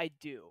life? I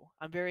do.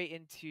 I'm very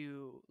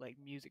into like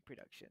music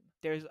production.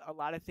 There's a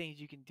lot of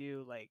things you can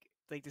do, like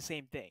the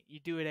same thing. You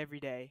do it every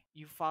day.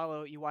 You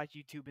watch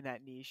YouTube in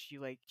that niche.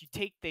 You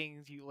take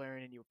things you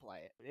learn and you apply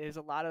it. There's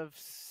a lot of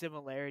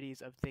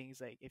similarities of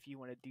things. Like if you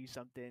want to do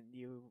something,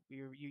 you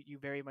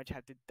very much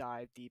have to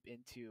dive deep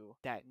into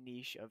that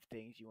niche of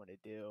things you want to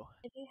do.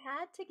 If you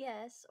had to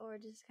guess or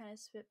just kind of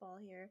spitball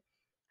here,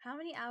 how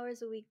many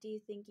hours a week do you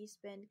think you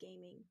spend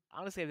gaming?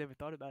 Honestly, I've never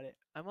thought about it.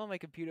 I'm on my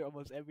computer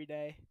almost every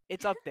day.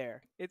 It's up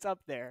there. It's up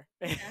there.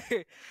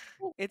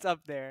 It's up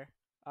there.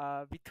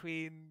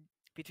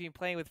 Between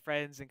playing with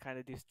friends and kind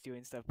of just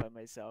doing stuff by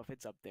myself,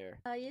 it's up there.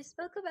 You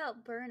spoke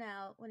about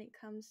burnout when it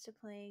comes to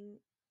playing,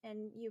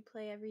 and you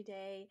play every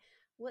day.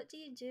 What do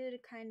you do to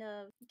kind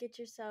of get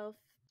yourself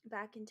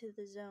back into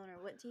the zone,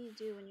 or what do you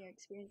do when you're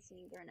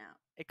experiencing burnout?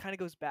 It kind of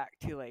goes back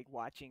to like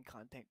watching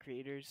content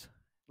creators,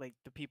 like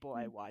the people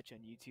I watch on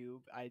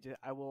YouTube.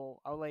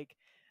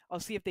 I'll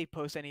see if they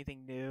post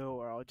anything new,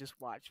 or I'll just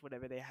watch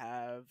whatever they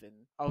have, and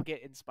I'll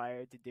get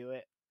inspired to do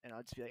it, and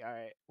I'll just be like, all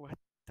right,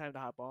 time to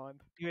hop on.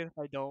 Even if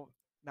I don't,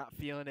 not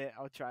feeling it,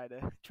 I'll try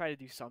to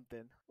do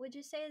something. Would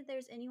you say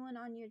there's anyone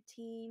on your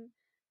team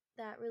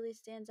that really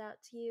stands out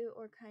to you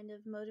or kind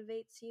of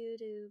motivates you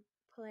to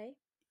play?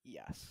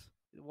 Yes.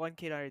 One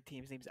kid on our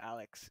team, his name's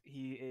Alex.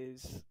 He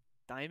is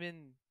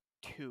Diamond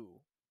 2.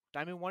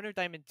 Diamond 1 or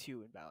Diamond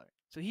 2 in Valorant.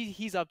 So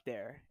he's up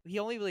there. He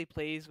only really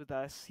plays with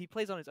us. He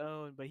plays on his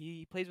own, but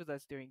he plays with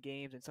us during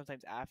games and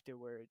sometimes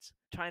afterwards.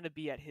 Trying to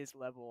be at his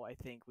level, I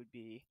think, would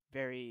be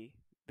very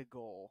the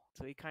goal.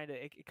 So it kind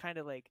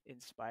of like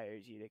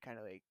inspires you to kind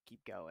of like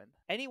keep going.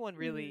 Anyone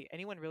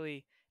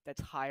really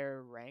that's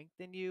higher ranked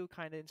than you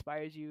kind of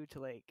inspires you to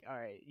like, all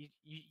right,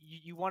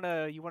 you want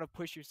to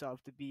push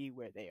yourself to be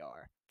where they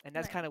are. And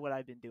that's Right. kind of what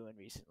I've been doing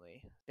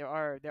recently. There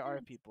are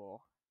Nice.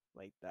 people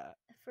like that.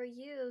 For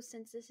you,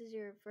 since this is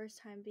your first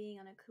time being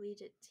on a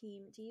collegiate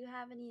team, do you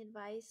have any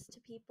advice to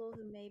people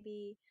who may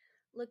be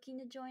looking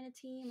to join a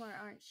team or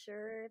aren't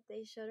sure if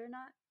they should or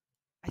not?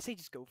 I say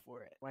just go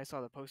for it. When I saw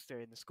the poster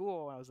in the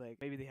school, I was like,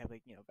 maybe they have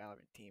like,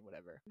 Valorant team,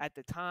 whatever. At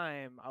the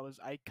time,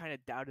 I kind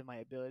of doubted my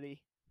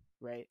ability,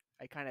 right?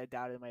 I kind of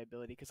doubted my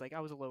ability because like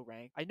I was a low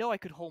rank. I know I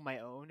could hold my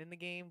own in the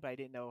game, but I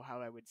didn't know how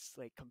I would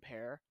like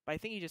compare. But I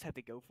think you just have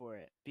to go for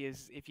it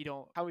because if you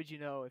don't, how would you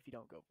know if you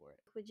don't go for it?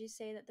 Would you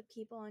say that the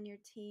people on your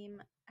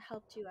team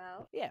helped you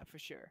out? Yeah, for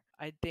sure.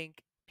 I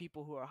think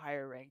people who are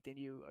higher ranked than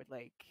you are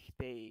like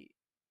they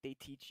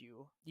teach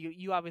you.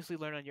 You obviously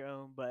learn on your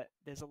own, but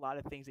there's a lot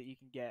of things that you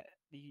can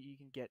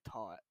get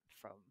taught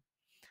from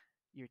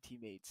your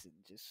teammates and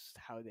just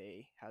how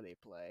they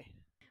play.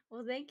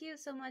 Well, thank you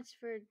so much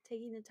for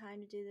taking the time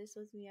to do this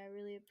with me. I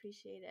really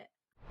appreciate it.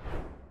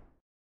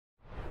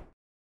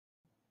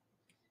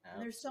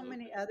 And there's so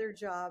many other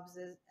jobs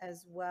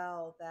as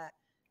well that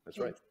That's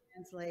can right.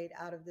 translate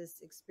out of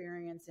this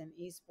experience in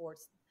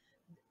esports.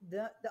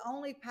 The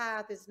only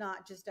path is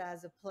not just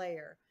as a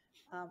player.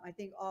 I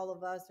think all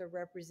of us are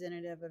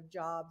representative of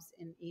jobs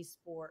in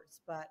esports,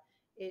 but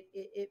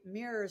it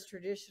mirrors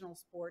traditional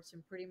sports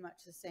in pretty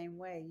much the same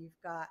way. You've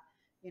got,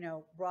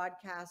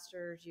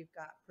 broadcasters, you've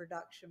got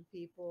production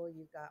people,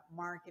 you've got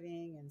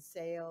marketing and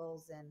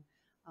sales, and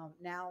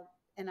now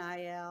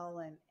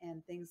NIL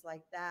and things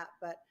like that.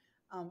 But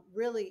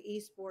really,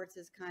 esports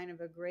is kind of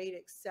a great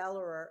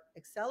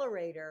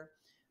accelerator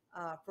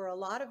for a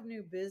lot of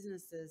new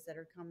businesses that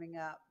are coming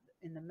up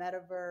in the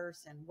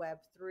metaverse and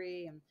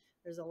Web3, and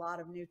there's a lot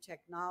of new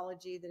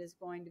technology that is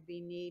going to be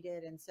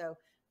needed. And so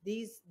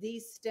these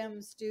STEM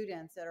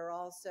students that are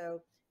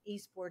also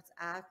esports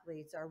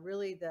athletes are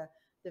really the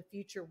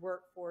future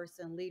workforce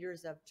and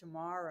leaders of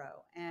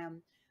tomorrow.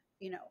 And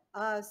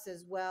us,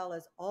 as well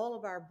as all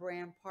of our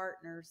brand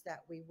partners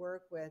that we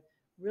work with,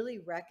 really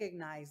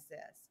recognize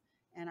this.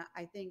 And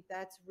I think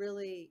that's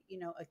really,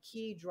 a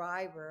key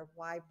driver of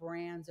why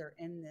brands are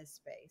in this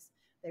space.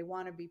 They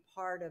want to be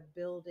part of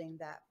building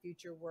that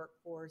future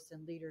workforce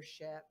and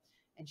leadership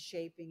and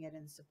shaping it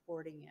and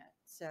supporting it.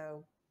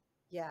 So,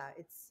 yeah,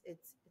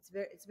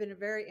 it's been a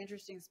very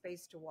interesting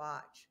space to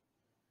watch.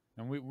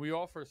 And we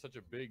offer such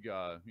a big,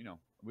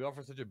 we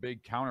offer such a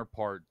big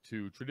counterpart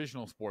to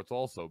traditional sports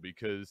also,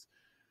 because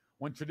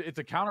it's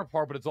a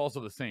counterpart, but it's also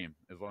the same,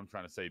 is what I'm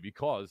trying to say.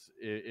 Because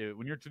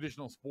when you're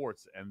traditional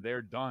sports and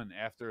they're done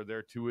after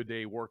their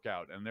 2-a-day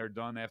workout and they're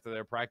done after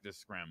their practice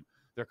scrim,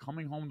 they're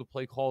coming home to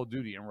play Call of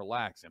Duty and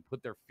relax and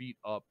put their feet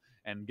up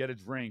and get a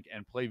drink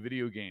and play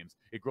video games.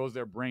 It grows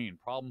their brain,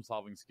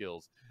 problem-solving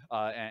skills,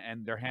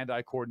 and their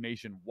hand-eye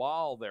coordination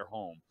while they're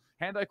home.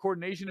 Hand-eye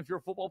coordination, if you're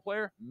a football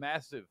player,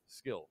 massive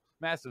skill.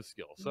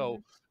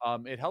 So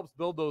it helps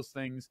build those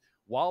things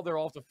while they're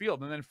off the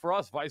field. And then for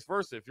us, vice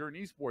versa, if you're an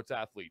esports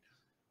athlete,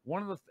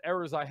 one of the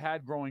errors I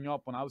had growing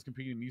up when I was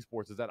competing in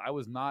esports is that I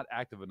was not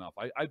active enough.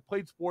 I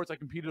played sports, I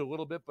competed a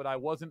little bit, but I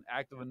wasn't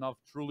active enough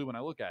truly when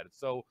I look at it.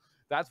 So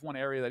that's one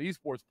area that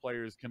esports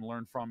players can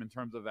learn from in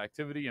terms of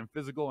activity and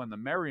physical and the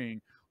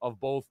marrying of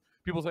both.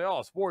 People say,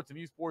 oh, sports and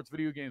esports,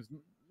 video games.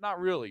 Not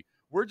really.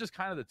 We're just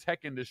kind of the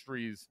tech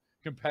industry's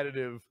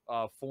competitive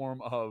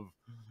form of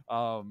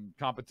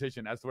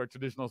competition, as to where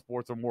traditional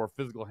sports are more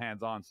physical,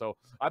 hands-on. So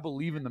I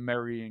believe in the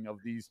marrying of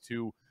these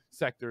two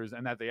sectors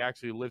and that they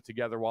actually live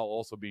together while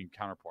also being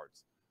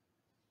counterparts.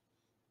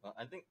 Well,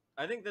 I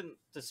think then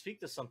to speak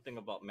to something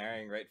about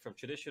marrying, right, from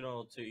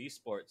traditional to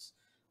esports,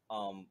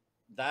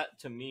 that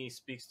to me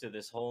speaks to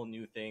this whole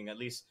new thing. At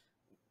least,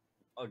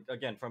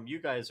 again, from you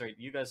guys, right?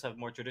 You guys have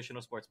more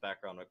traditional sports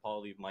background, right?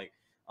 Paulie, Mike,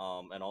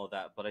 and all of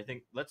that. But I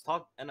think let's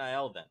talk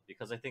NIL then,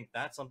 because I think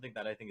that's something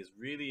that I think is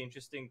really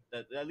interesting.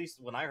 That at least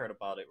when I heard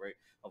about it, right,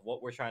 of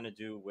what we're trying to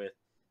do with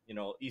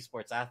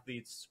esports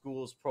athletes,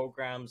 schools,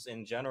 programs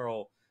in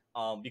general.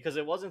 Because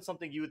it wasn't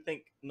something you would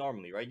think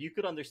normally, right? You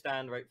could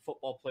understand, right?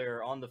 Football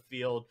player on the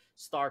field,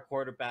 star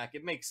quarterback.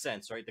 It makes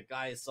sense, right? The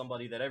guy is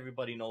somebody that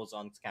everybody knows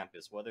on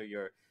campus, whether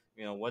you're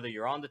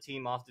on the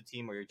team, off the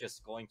team, or you're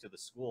just going to the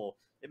school.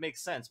 It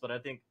makes sense. But I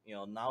think,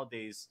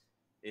 nowadays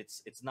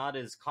it's not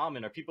as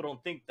common, or people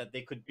don't think that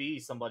they could be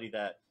somebody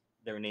that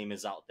their name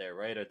is out there,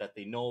 right? Or that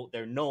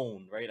they're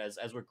known, right?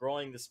 As we're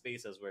growing the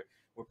space, as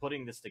we're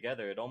putting this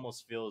together, it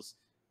almost feels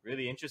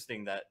really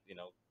interesting that,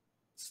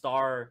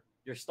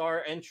 your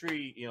star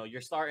entry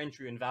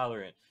in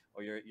Valorant,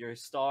 or your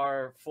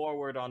star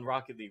forward on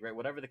Rocket League, right?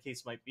 Whatever the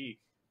case might be,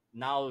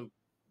 now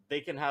they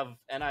can have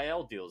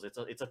NIL deals. It's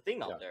a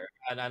thing out there,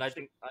 and I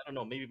think, I don't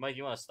know, maybe Mike,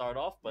 you want to start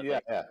off, but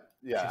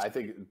I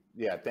think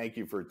thank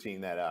you for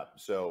teeing that up.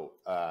 So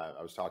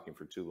I was talking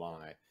for too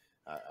long.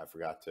 I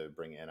forgot to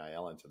bring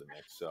NIL into the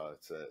mix, so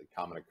it's a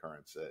common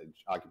occurrence,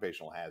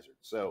 occupational hazard.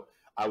 So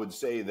I would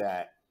say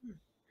that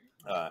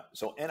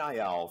so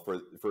NIL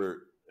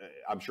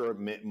I'm sure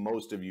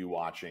most of you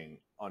watching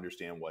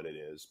understand what it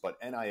is, but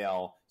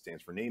NIL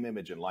stands for name,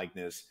 image, and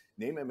likeness.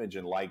 Name, image,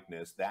 and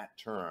likeness, that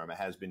term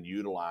has been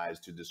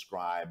utilized to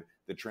describe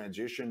the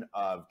transition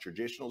of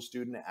traditional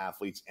student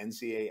athletes,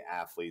 NCAA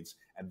athletes,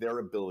 and their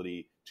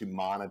ability to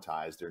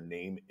monetize their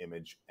name,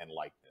 image, and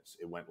likeness.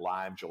 It went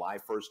live July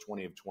 1st,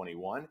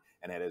 2021,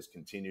 and it has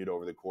continued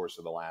over the course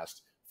of the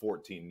last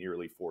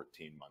nearly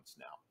 14 months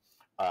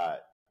now.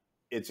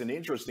 It's an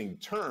interesting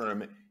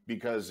term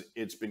because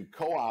it's been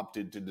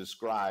co-opted to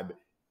describe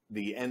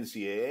the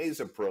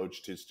NCAA's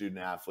approach to student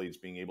athletes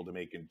being able to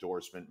make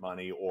endorsement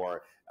money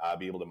or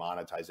be able to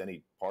monetize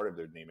any part of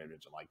their name,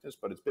 image, and likeness.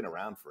 But it's been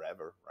around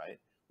forever, right?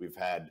 We've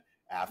had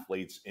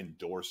athletes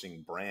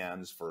endorsing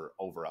brands for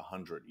over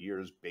 100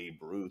 years. Babe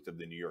Ruth of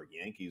the New York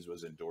Yankees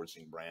was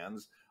endorsing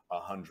brands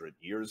 100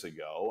 years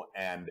ago,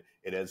 and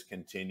it has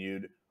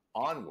continued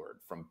onward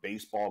from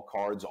baseball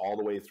cards all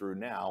the way through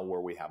now,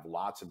 where we have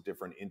lots of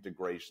different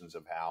integrations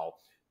of how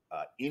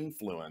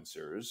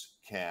influencers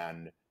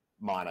can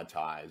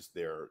monetize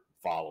their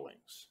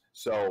followings.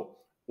 So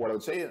what I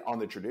would say on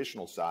the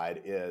traditional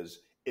side is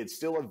it's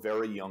still a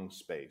very young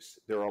space.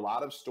 There are a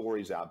lot of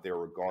stories out there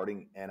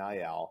regarding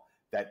NIL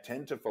that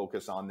tend to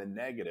focus on the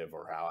negative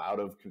or how out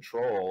of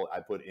control, I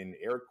put in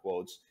air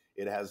quotes,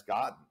 it has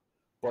gotten.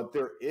 But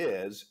there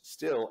is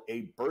still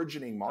a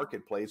burgeoning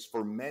marketplace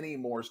for many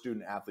more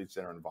student athletes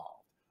that are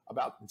involved.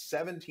 About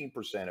 17%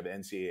 of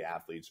NCAA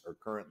athletes are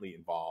currently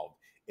involved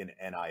in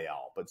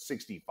NIL, but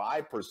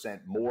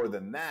 65% more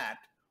than that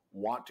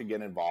want to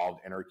get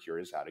involved and are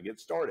curious how to get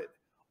started.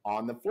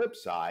 On the flip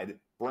side,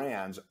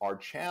 brands are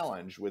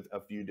challenged with a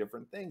few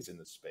different things in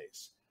the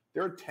space.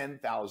 There are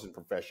 10,000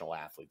 professional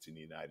athletes in the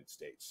United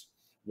States.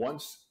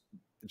 Once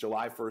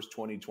July 1st,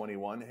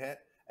 2021 hit,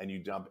 and you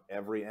dump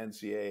every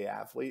NCAA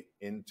athlete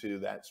into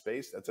that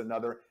space, that's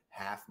another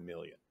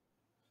 500,000.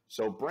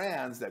 So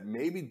brands that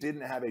maybe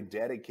didn't have a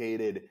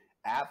dedicated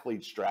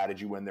athlete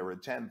strategy when there were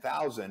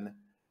 10,000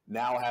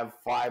 now have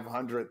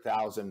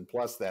 500,000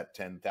 plus that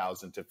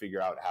 10,000 to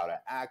figure out how to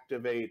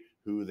activate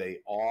who they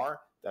are.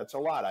 That's a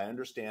lot. I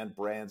understand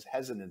brands'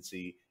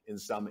 hesitancy in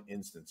some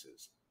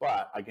instances,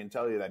 but I can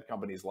tell you that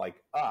companies like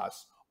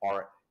us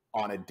are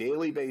on a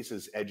daily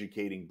basis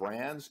educating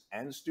brands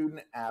and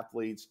student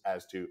athletes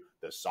as to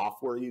the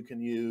software you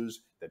can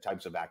use, the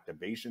types of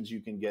activations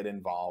you can get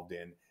involved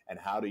in, and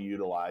how to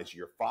utilize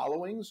your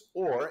followings,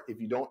 or if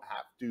you don't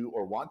have to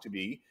or want to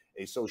be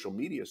a social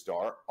media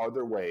star, are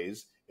there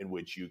ways in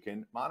which you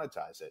can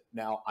monetize it?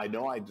 Now, I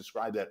know I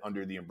described that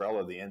under the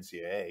umbrella of the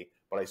NCAA,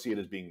 but I see it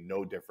as being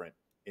no different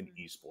in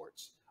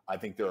esports. I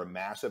think there are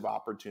massive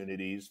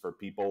opportunities for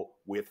people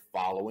with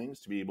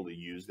followings to be able to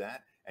use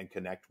that and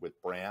connect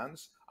with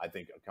brands. I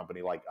think a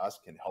company like us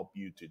can help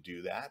you to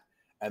do that.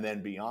 And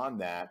then beyond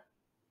that,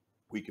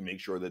 we can make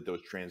sure that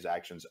those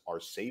transactions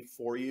are safe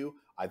for you.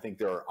 I think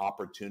there are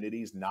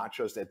opportunities, not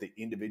just at the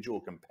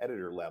individual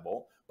competitor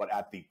level, but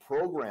at the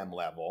program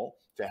level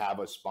to have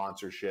a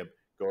sponsorship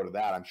go to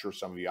that. I'm sure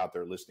some of you out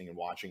there listening and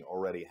watching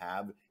already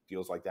have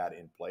deals like that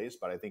in place,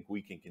 but I think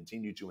we can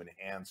continue to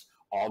enhance,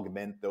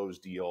 augment those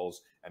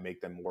deals and make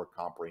them more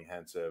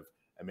comprehensive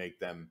and make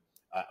them,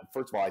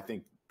 first of all, I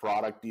think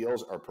product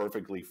deals are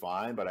perfectly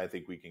fine, but I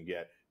think we can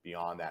get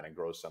beyond that and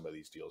grow some of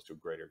these deals to a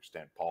greater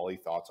extent. Paulie,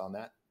 thoughts on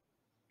that?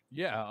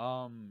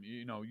 Yeah,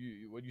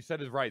 what you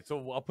said is right.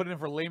 So I'll put it in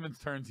for layman's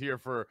terms here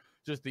for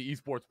just the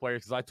esports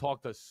players, because I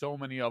talk to so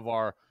many of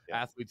our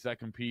athletes that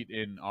compete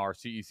in our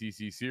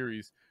CECC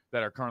series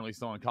that are currently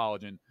still in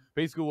college. And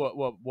basically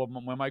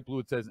when Mike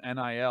Blewett says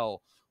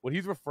NIL, what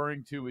he's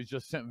referring to is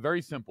just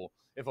very simple.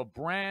 If a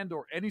brand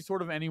or any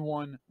sort of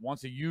anyone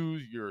wants to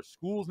use your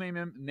school's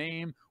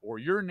name or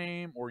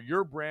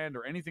your brand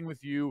or anything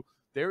with you,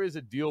 there is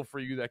a deal for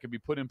you that can be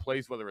put in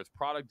place, whether it's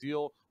product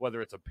deal,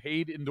 whether it's a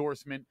paid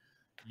endorsement.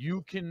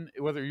 You can,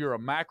 whether you're a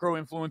macro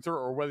influencer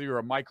or whether you're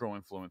a micro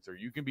influencer,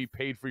 you can be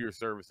paid for your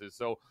services.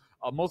 So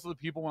most of the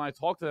people, when I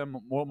talk to them,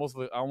 most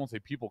of the, I won't say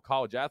people,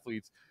 college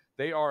athletes,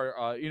 they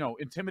are,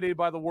 intimidated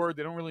by the word.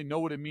 They don't really know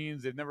what it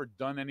means. They've never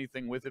done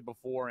anything with it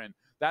before. And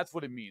that's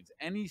what it means.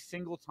 Any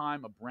single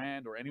time a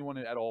brand or anyone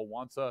at all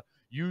wants to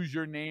use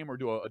your name or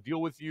do a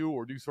deal with you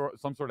or do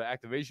some sort of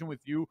activation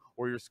with you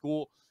or your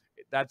school,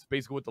 that's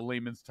basically what the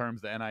layman's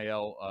terms, the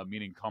NIL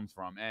meaning comes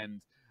from.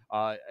 And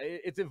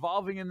it's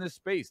evolving in this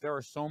space. There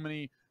are so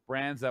many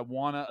brands that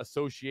want to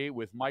associate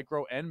with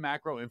micro and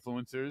macro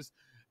influencers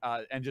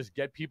and just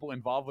get people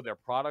involved with their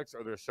products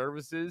or their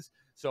services.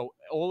 So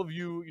all of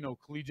you,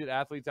 collegiate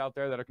athletes out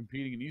there that are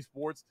competing in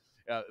esports,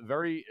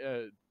 very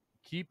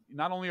keep,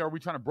 not only are we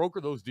trying to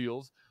broker those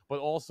deals, but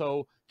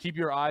also keep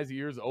your eyes,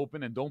 ears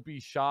open, and don't be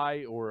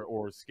shy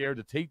or scared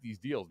to take these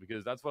deals,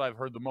 because that's what I've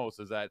heard the most,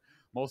 is that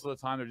most of the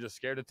time they're just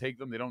scared to take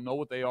them. They don't know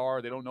what they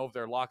are. They don't know if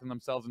they're locking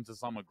themselves into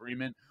some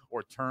agreement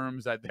or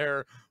terms that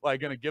they're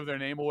like going to give their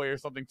name away or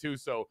something too.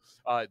 So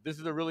this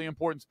is a really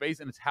important space,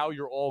 and it's how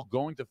you're all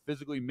going to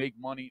physically make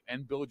money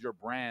and build your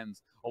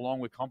brands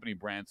along with company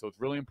brands. So it's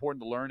really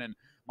important to learn, and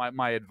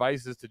my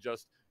advice is to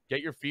just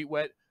get your feet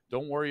wet.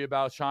 Don't worry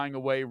about shying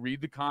away.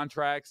 Read the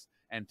contracts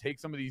and take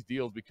some of these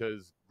deals,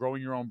 because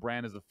growing your own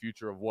brand is the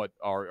future of what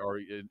our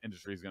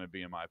industry is going to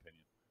be, in my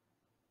opinion.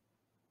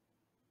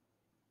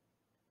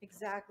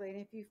 Exactly, and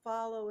if you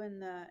follow in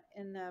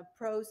the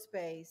pro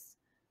space,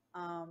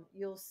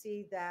 you'll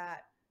see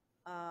that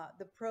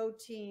the pro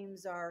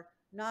teams are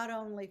not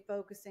only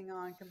focusing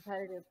on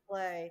competitive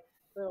play,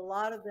 but a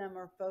lot of them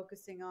are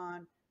focusing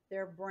on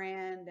their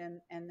brand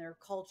and their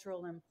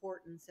cultural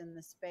importance in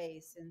the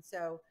space. And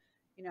so,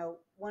 you know,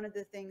 one of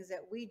the things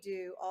that we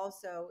do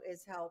also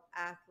is help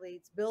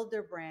athletes build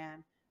their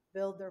brand,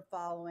 build their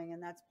following,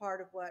 and that's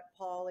part of what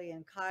Paulie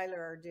and Kyler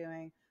are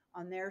doing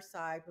on their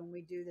side when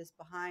we do this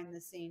behind the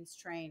scenes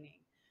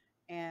training.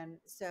 And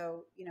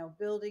so, you know,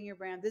 building your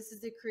brand, this is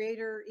the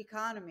creator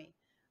economy.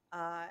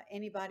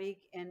 Anybody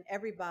and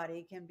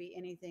everybody can be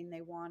anything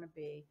they want to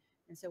be.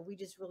 And so we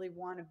just really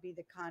want to be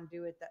the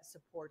conduit that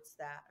supports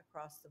that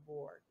across the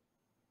board.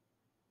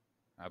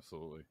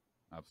 Absolutely.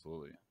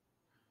 Absolutely.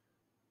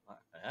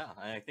 Yeah,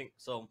 I think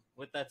so.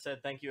 With that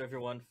said, thank you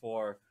everyone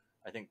for,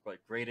 I think, like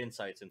great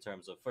insights in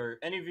terms of, for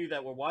any of you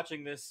that were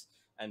watching this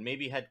and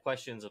maybe had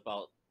questions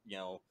about, you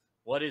know,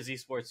 what is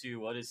Esports U,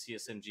 what is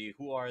CSMG,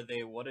 who are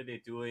they, what are they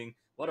doing,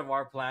 what are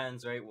our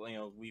plans, right? Well, you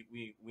know,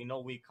 we know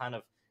we kind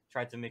of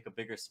tried to make a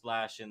bigger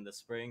splash in the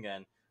spring,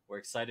 and we're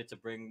excited to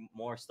bring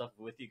more stuff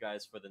with you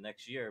guys for the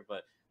next year.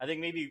 But I think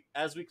maybe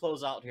as we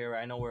close out here,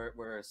 I know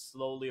we're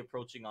slowly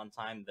approaching on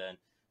time then,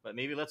 but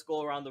maybe let's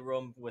go around the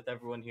room with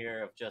everyone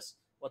here of just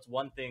what's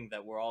one thing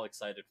that we're all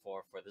excited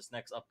for this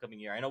next upcoming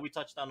year. I know we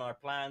touched on our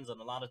plans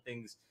and a lot of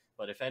things,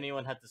 but if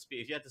anyone had to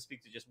speak, if you had to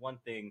speak to just one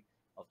thing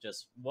of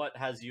just what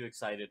has you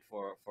excited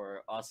for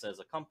us as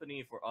a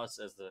company, for us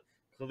as the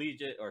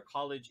collegiate or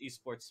college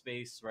esports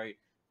space, right?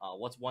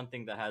 What's one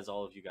thing that has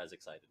all of you guys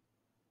excited?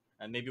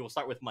 And maybe we'll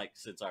start with Mike,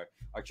 since our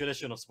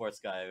traditional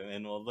sports guy,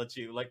 and we'll let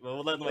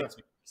Mike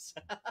speak first.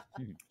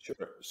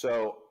 Sure.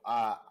 So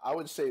I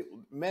would say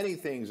many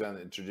things on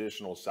the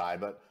traditional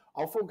side, but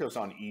I'll focus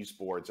on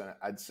esports. And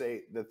I'd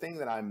say the thing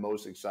that I'm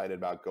most excited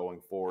about going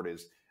forward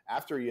is,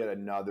 after yet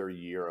another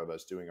year of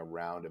us doing a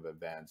round of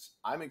events,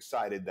 I'm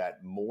excited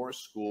that more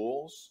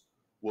schools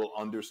will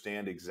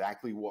understand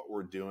exactly what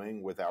we're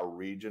doing with our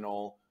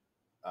regional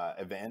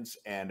events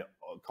and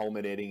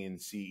culminating in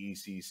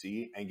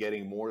CECC and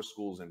getting more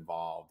schools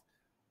involved.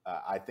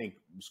 I think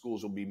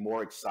schools will be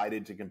more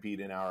excited to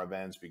compete in our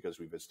events because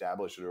we've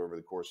established it over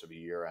the course of a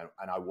year,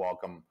 and I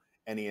welcome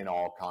any and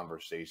all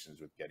conversations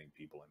with getting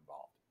people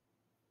involved.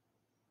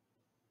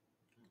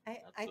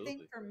 I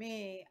think for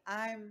me,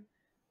 I'm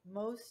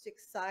most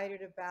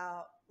excited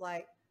about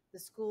like the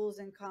schools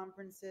and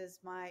conferences.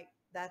 Mike,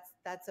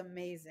 that's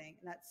amazing.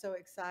 That's so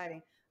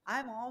exciting.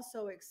 I'm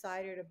also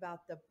excited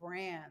about the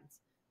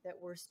brands that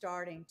we're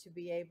starting to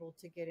be able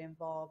to get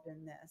involved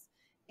in this.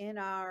 In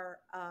our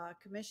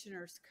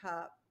Commissioner's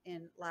Cup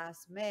in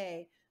last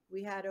May,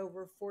 we had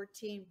over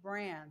 14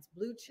 brands,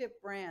 blue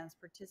chip brands,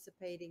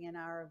 participating in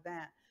our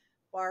event.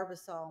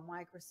 Barbasol,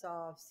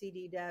 Microsoft,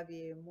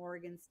 CDW,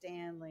 Morgan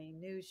Stanley,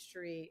 New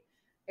Street,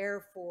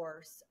 Air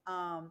Force.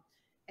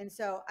 And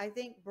so I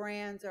think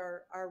brands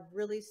are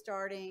really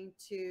starting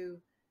to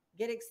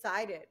get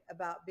excited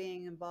about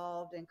being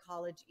involved in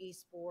college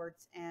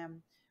esports,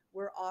 and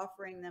we're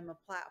offering them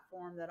a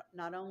platform that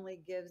not only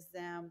gives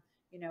them,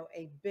 you know,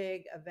 a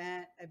big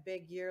event, a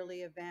big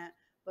yearly event,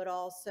 but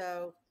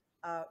also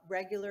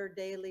regular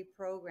daily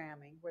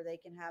programming where they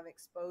can have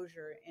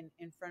exposure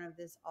in front of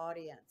this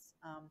audience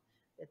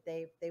that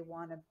they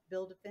want to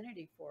build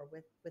affinity for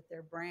with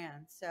their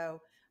brand. So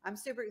I'm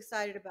super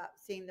excited about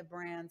seeing the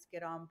brands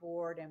get on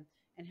board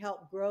and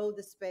help grow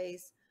the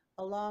space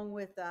along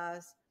with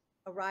us.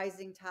 A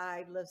rising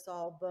tide lifts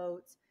all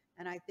boats.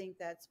 And I think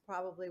that's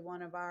probably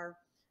one of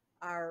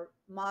our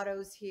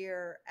mottos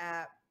here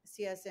at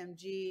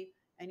CSMG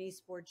and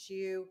Esports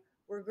U.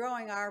 We're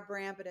growing our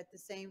brand, but at the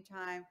same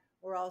time,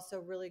 we're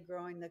also really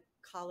growing the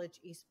college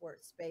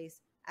esports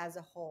space as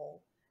a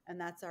whole. And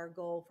that's our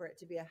goal, for it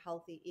to be a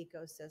healthy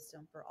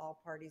ecosystem for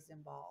all parties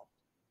involved.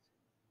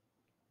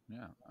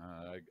 Yeah,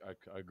 I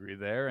agree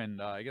there.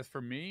 And I guess for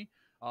me,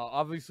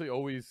 obviously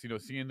always, you know,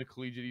 seeing the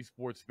collegiate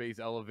esports space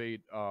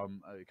elevate.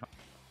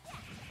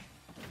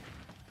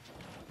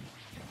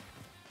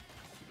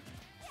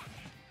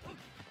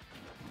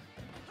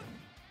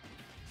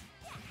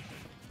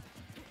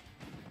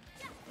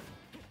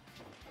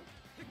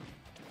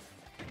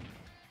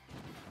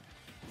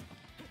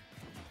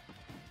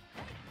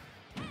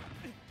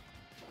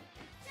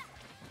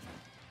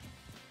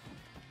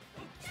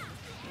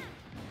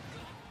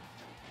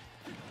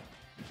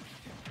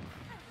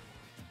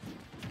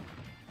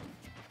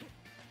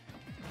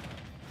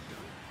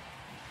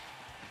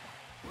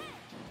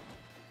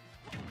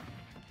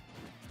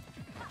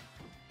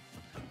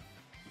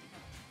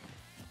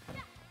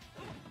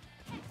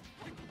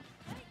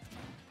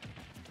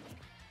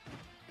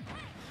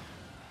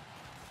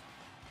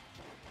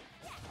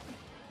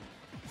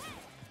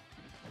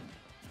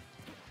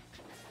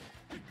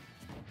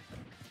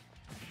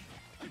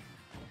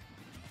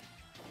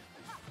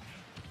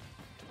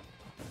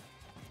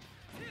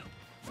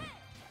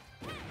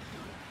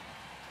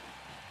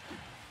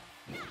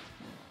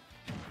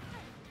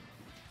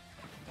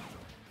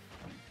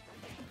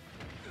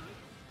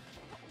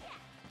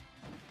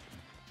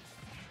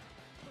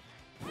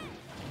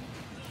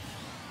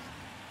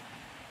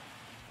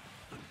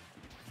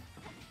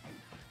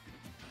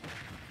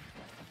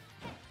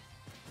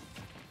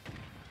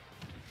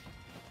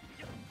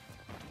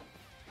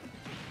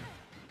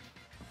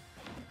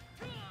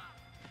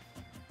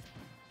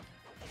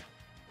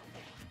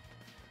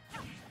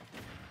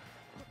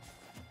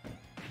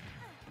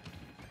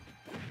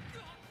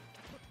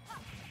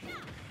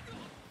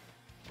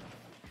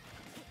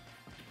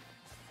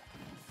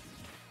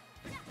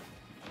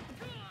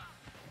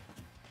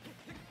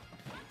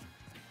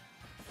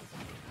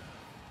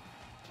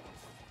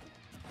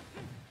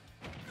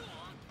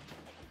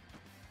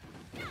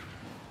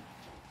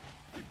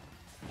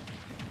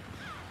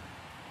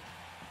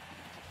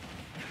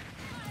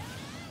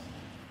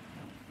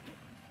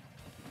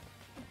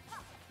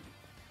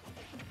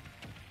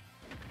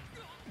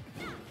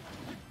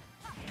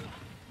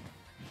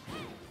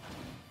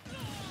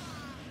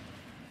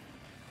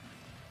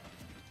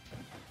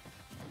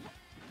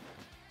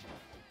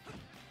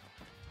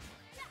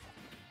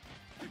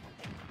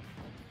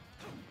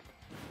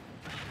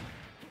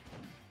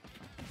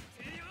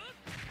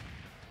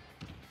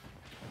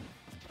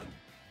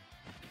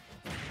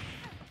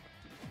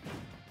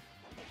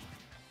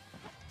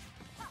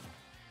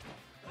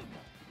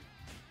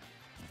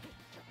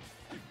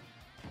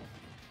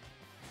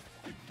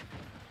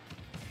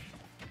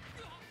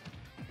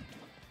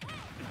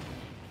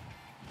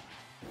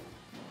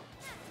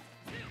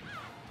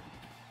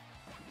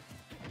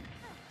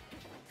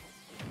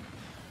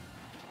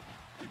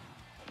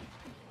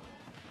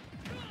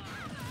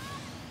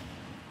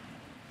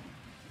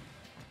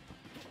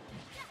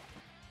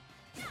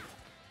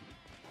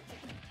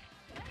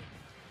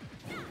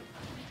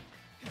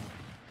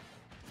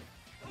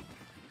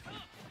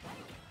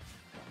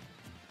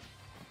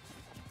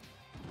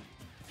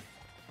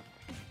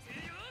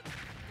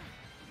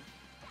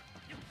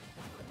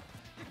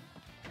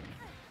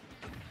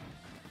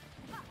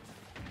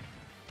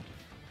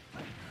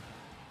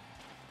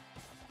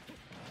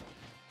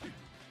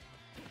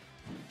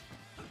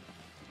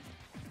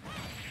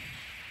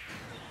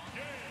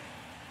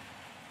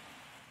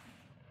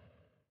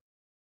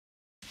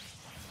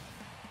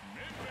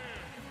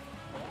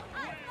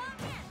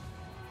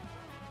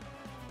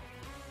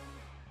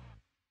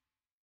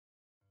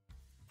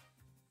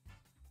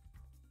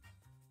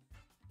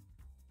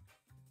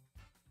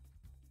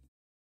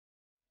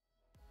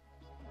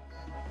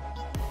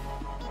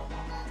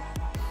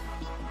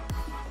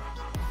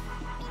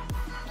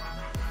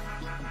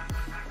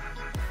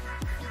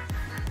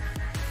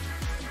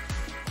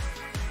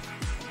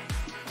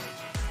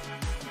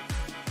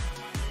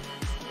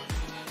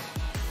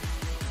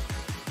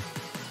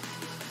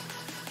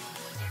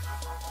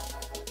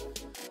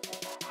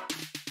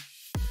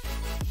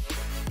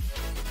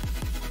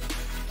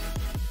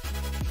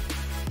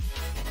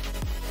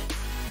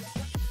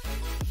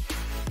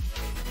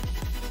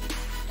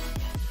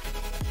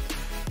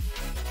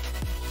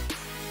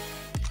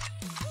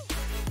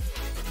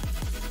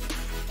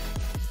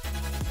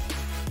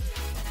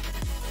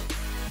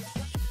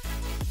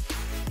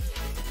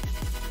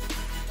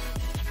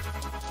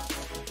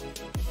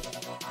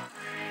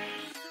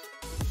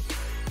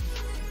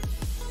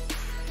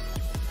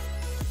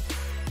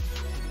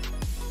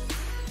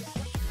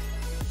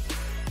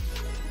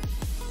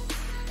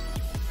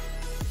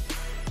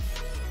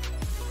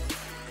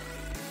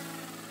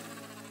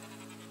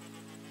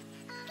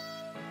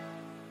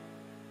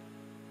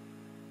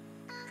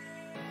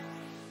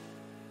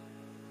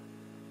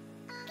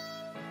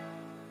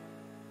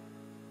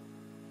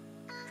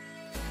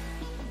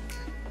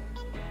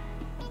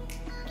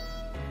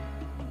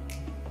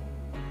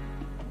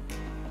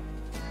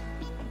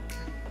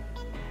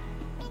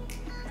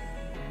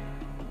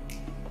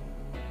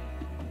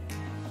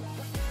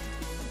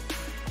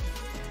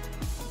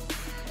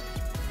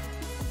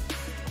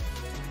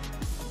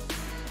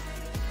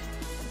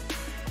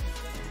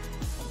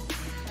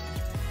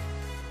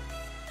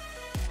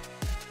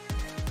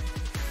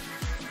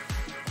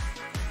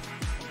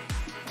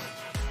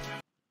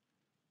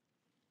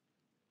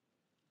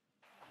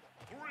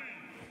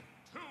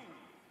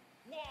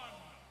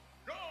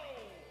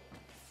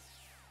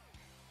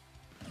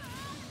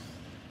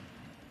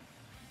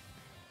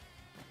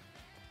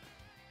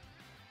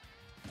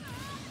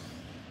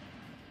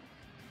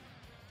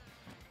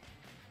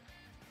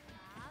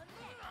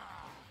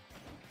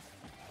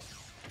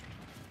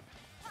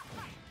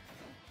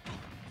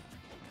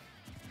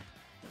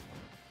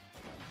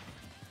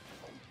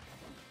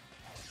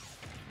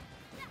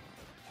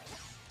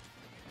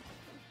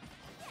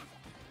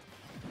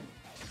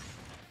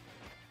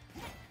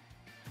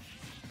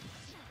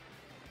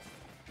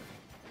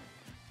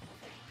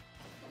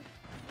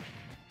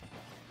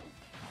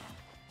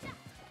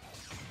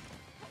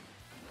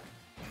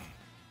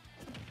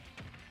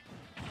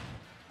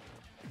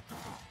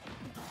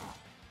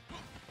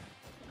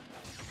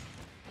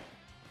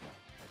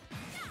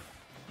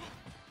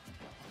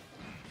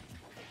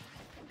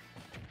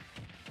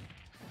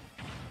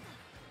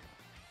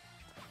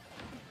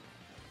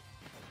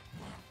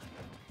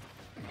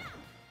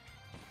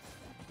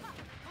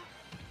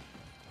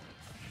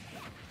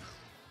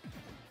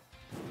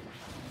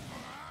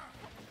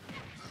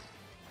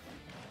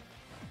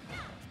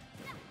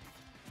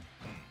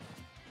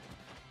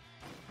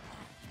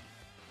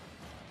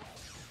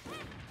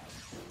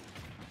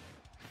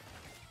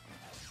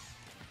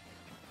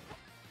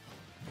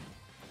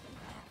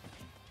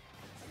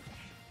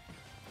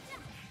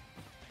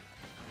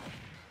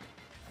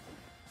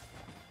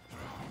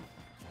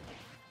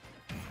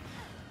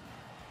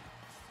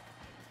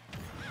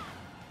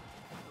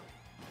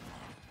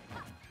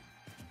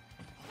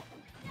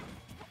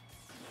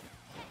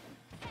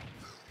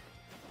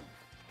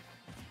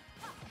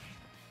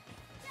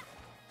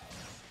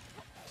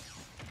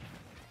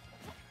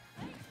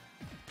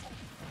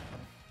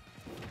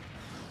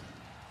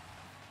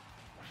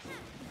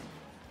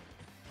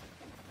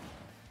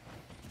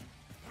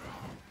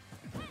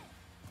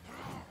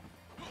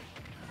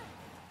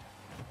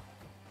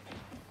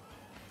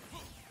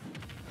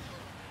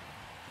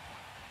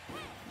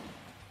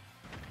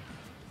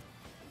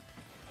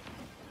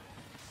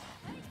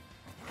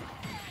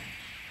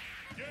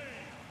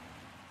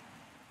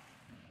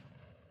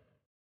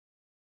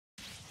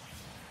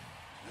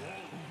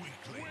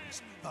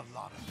 takes the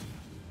lot of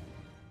you.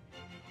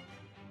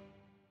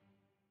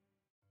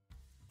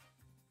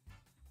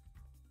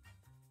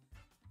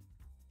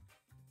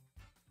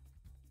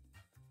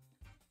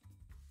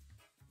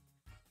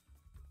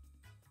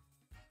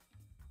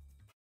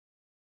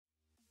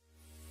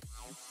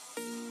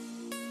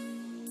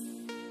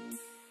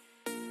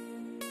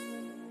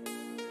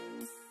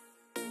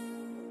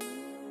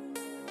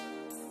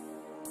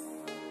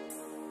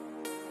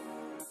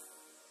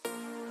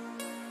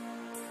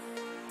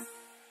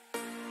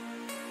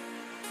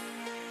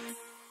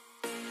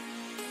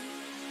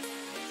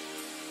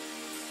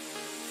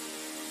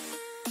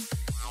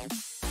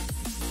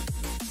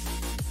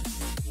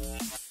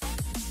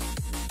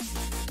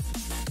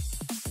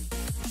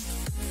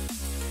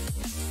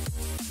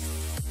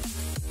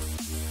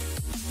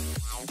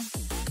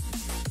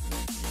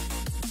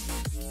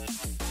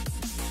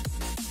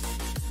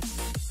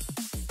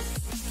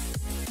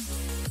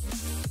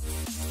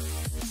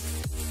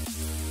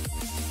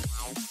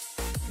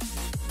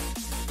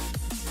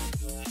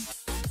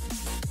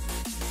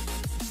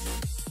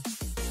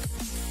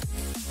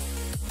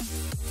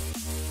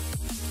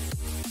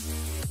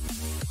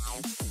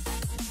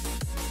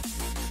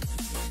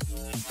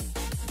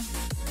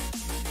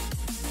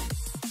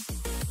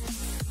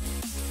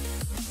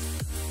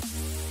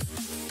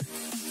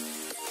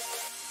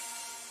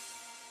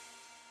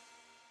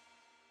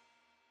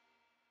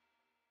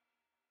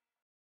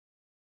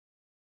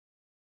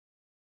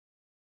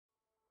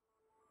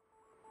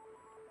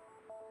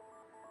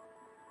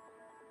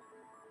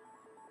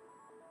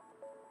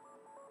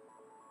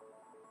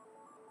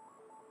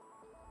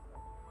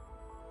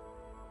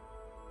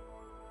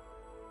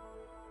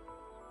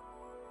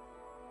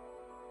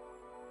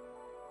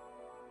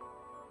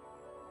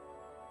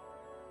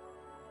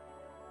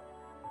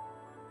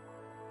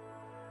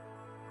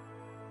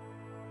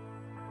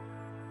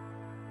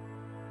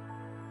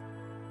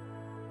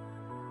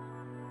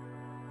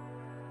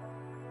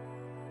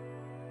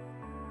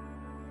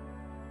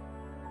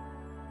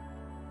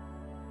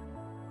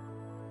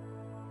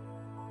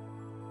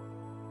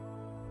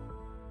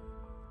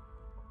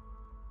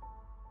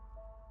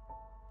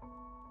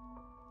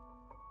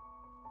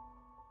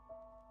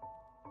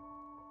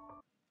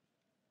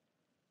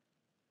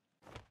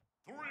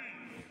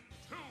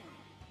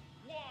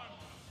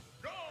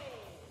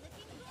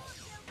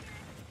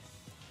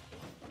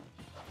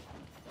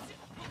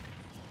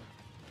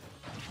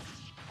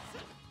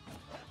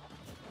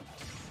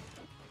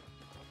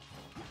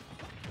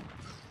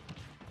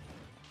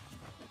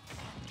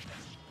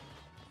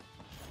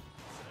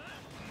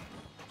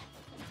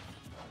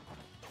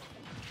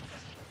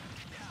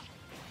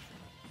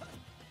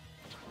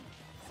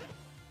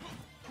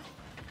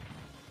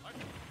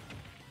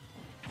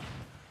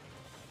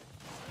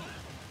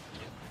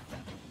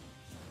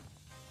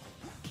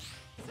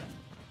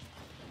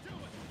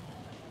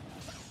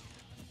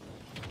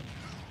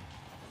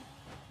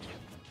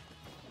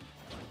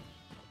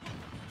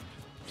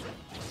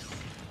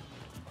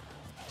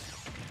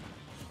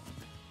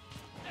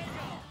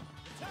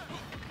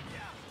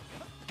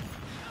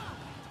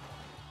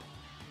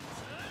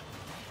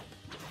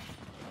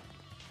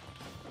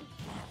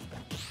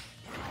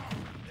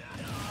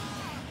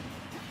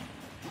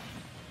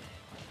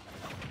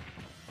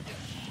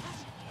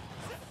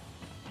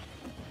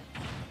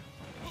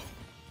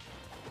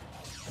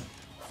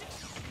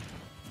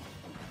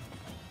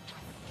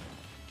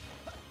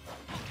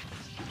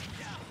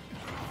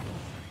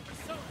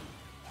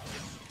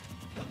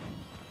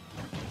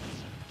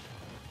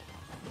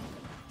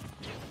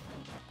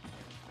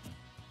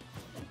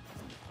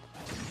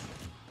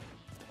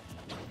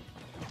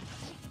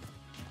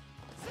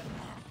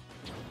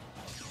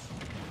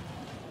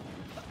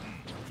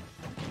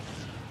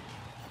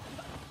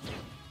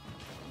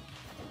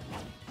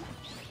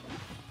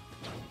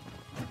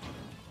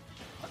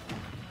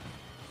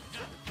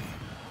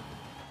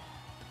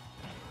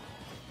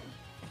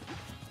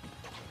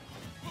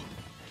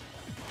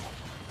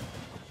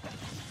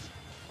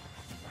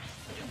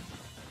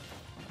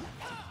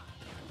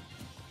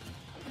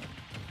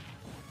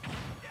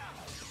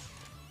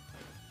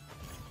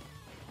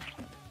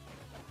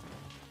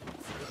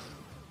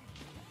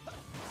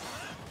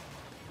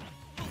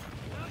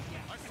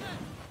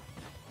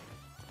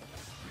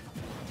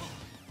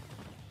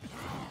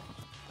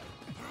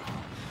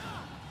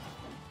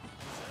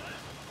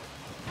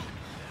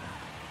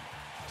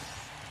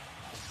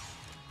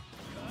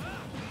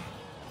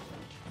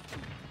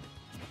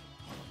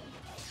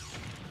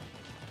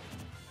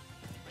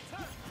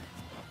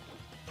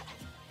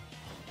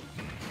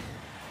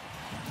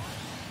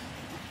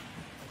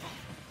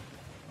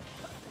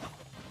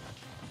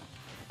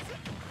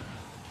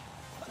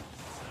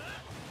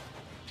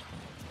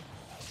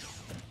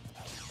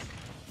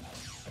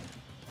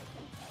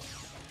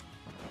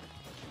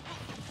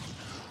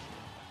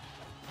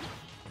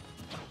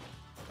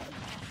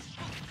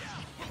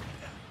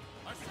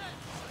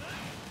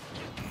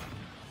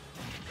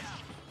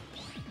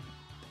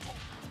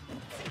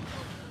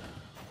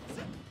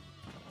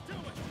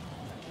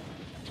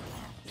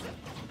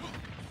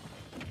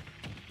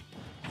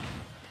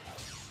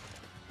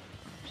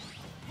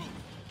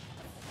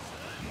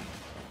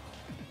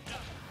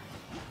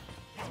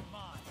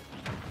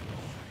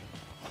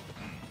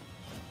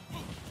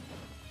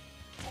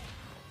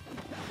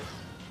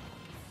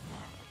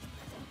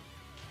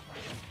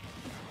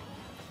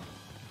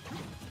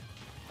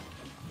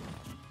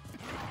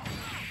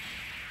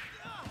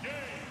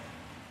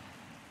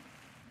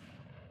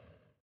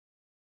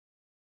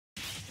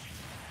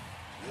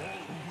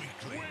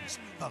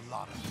 the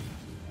lot of you.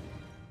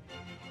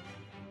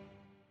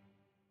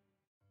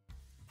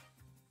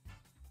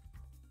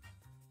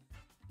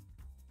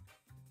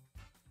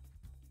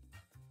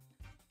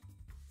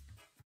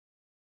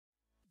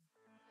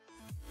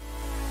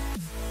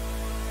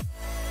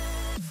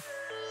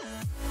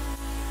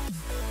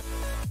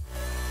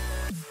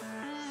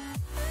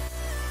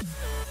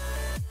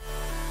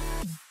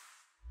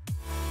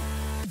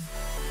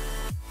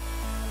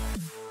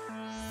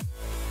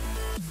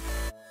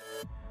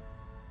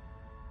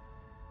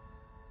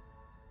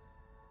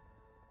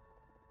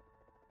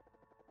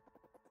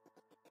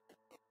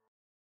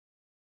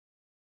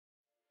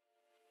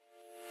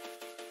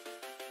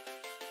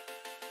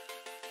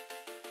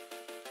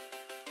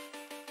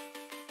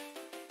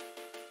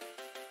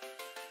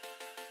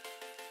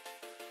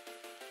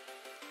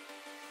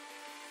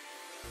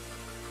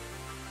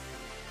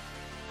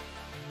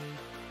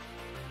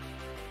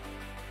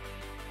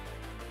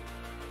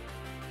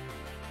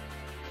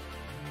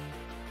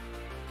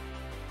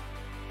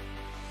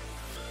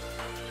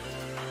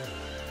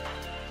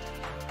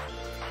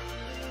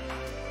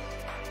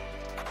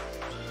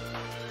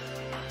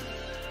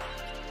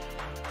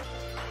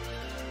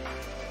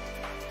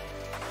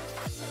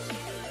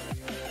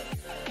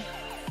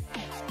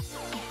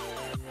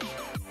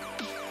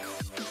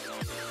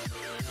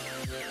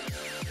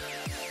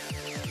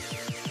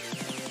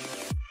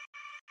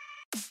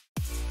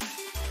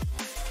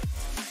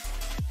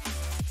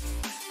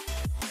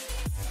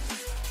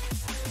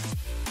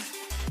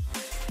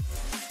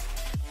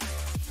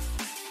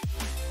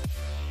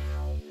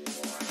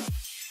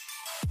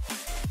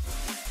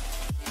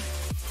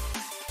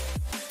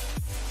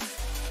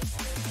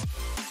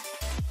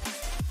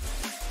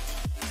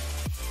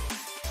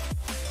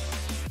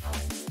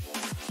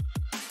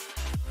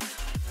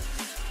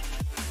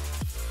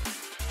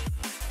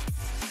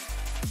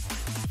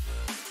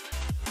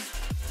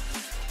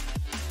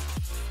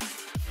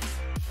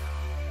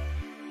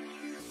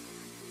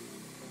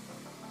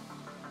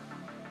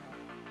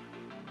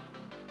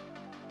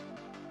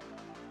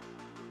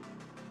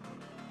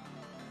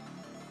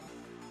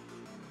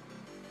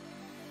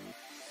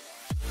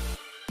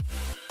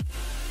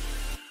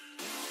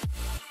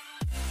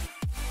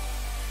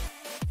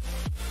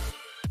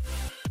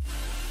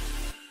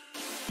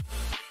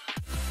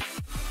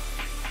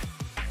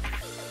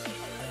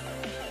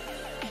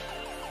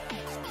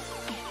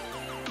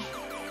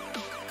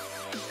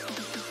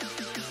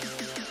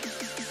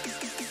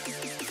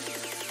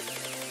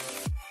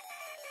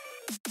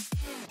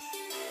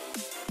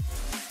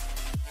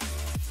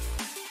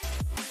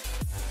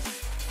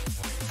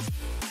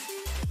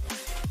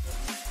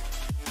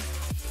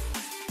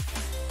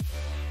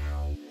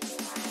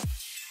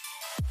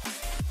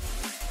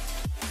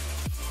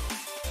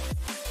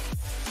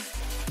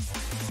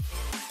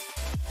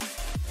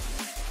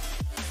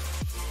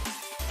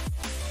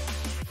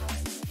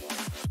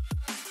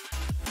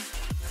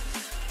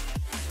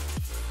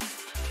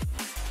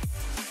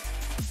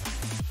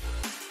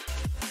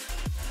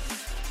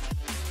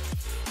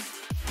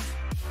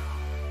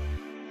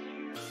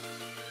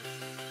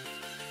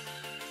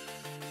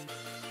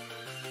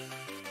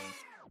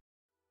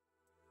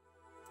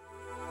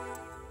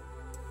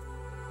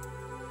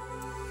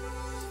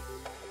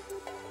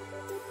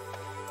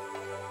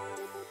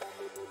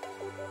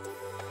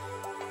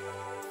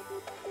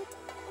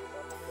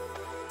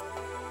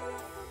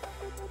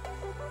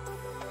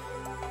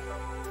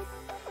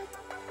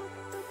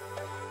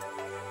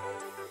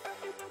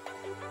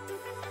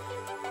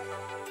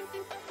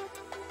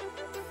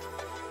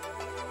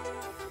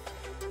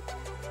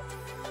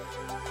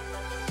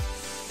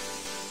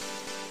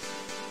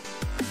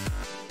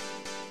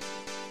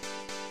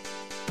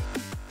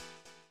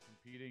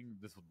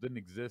 didn't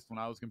exist when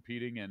I was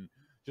competing, and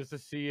just to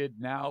see it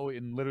now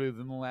in literally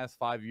within the last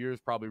 5 years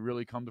probably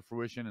really come to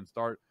fruition and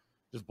start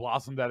just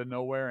blossomed out of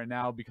nowhere, and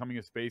now becoming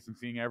a space and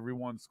seeing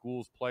everyone,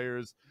 schools,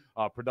 players,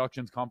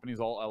 productions, companies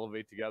all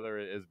elevate together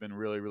has been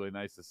really, really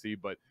nice to see.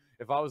 But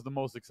if I was the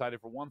most excited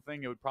for one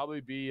thing, it would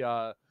probably be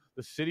the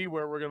city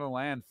where we're going to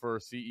land for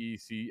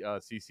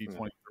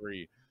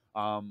CC23.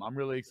 I'm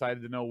really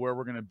excited to know where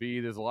we're going to be.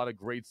 There's a lot of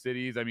great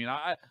cities. I mean,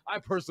 I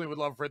personally would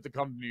love for it to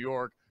come to New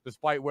York,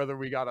 despite whether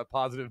we got a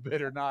positive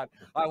bid or not.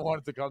 I want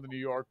it to come to New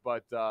York,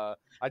 but I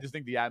just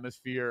think the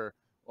atmosphere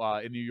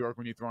in New York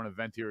when you throw an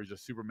event here is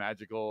just super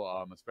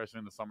magical, especially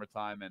in the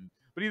summertime.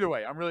 But either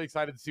way, I'm really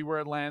excited to see where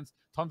it lands.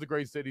 Tons of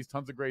great cities,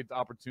 tons of great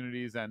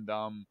opportunities, and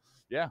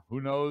yeah, who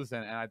knows?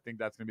 And I think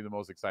that's going to be the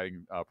most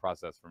exciting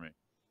process for me.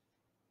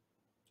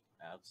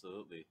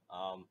 Absolutely.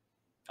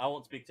 I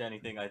won't speak to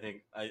anything. I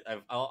think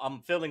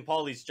I'm filling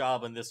Paulie's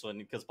job in this one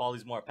because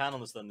Paulie's more a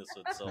panelist than this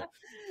one. So,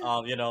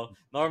 you know,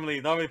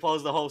 normally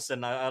Paul's the host,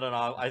 and I don't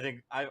know. I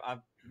think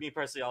me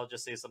personally, I'll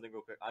just say something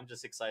real quick. I'm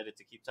just excited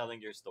to keep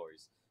telling your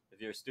stories. If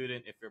you're a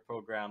student, if you're a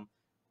program,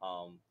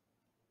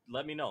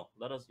 let me know.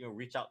 Let us,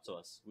 reach out to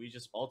us. We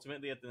just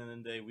ultimately at the end of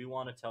the day, we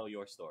want to tell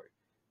your story,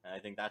 and I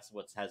think that's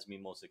what has me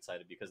most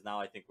excited because now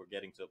I think we're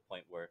getting to a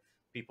point where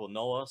people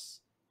know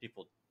us.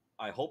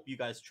 I hope you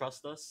guys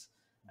trust us.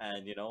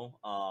 And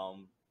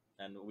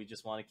and we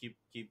just want to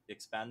keep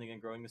expanding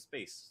and growing the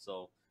space.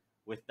 So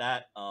with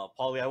that,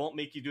 Polly, I won't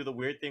make you do the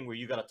weird thing where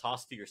you gotta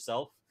toss to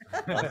yourself,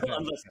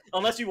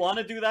 unless you want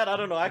to do that. I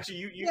don't know. Actually,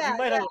 you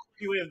might have a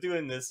free way of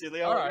doing this. You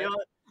know, All right. you know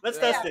what? Let's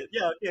Yeah. test it.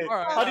 Yeah. Okay. All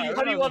right, How do all you right,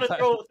 how do you we might want as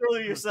to well throw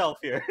to yourself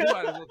here? We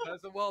might as well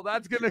test it. Well,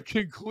 that's going to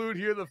conclude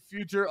here the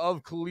future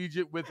of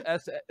collegiate with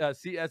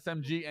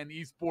CSMG and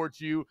Esports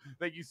U.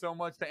 Thank you so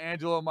much to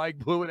Angela, Mike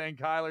Blewett, and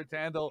Kyler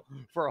Tandle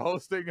for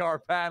hosting our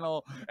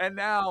panel. And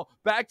now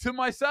back to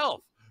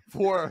myself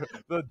for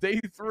the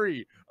day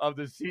 3 of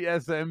the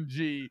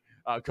CSMG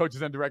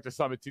Coaches and Director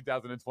Summit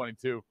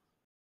 2022.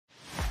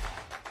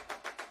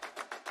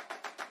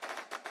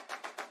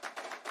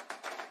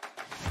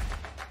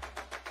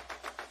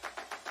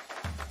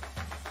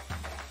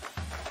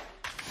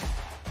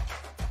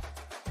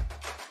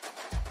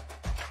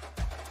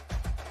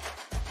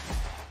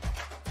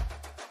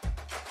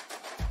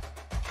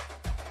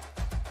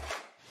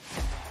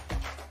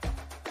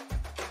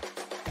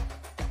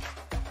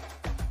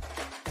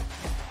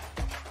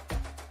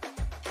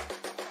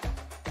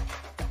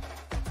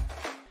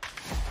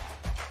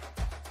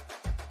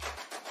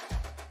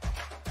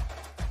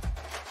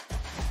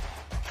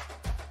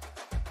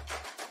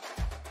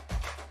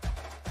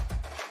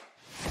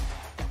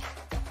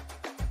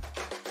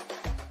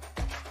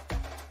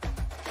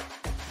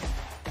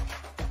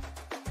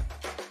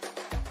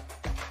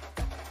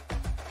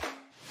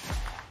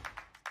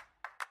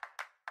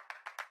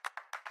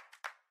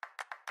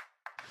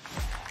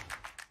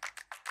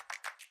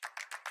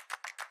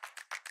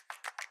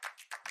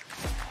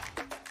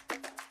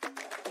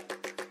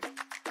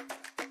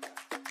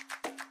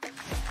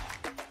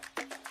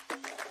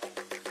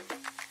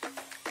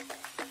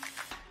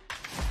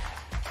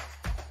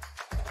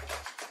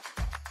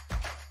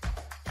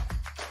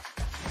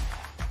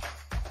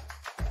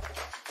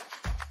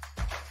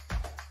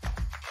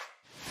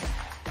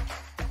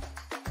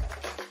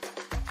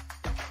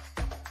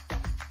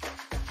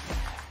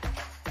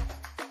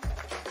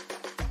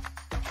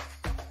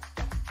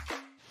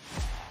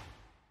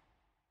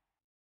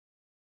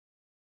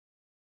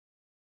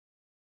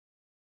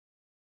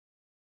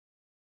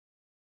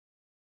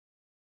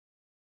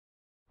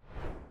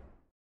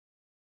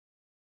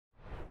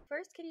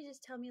 First, can you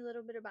just tell me a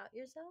little bit about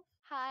yourself?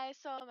 Hi,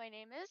 so my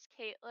name is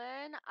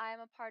Caitlin. I'm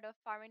a part of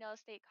Farmingdale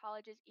State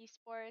College's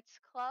esports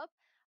club.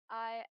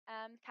 I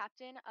am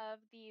captain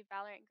of the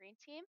Valorant Green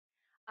team.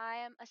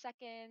 I am a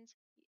second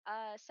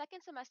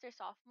semester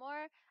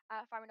sophomore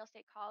at Farmingdale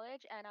State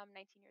College, and I'm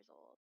 19 years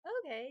old.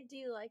 Okay. Do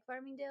you like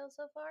Farmingdale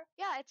so far?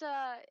 Yeah,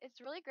 it's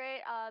really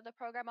great. The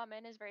program I'm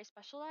in is very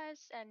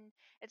specialized, and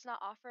it's not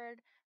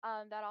offered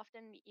that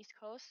often in the East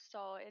Coast,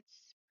 so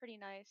it's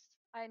pretty nice.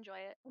 I enjoy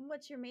it. And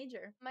what's your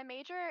major? My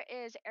major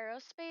is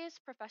aerospace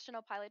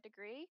professional pilot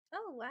degree.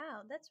 Oh,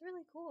 wow. That's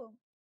really cool.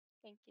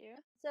 Thank you.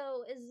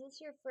 So, is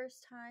this your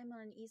first time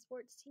on an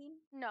esports team?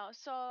 No,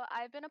 so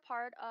I've been a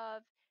part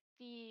of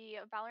the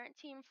Valorant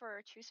team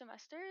for 2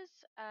 semesters,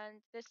 and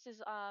this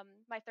is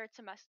my third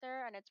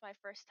semester, and it's my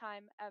first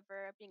time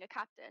ever being a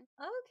captain.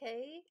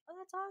 Okay. Oh,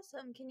 that's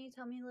awesome. Can you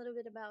tell me a little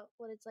bit about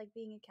what it's like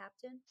being a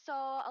captain? So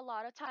a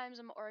lot of times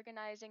I'm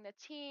organizing the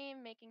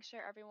team, making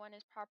sure everyone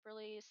is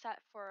properly set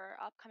for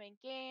upcoming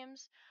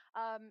games,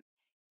 um,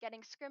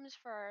 getting scrims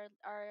for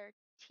our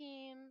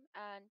team,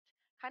 and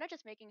kind of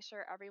just making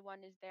sure everyone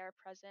is there,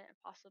 present, and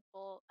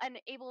possible,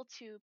 and able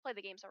to play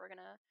the games that we're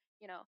gonna,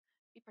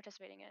 be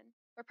participating in.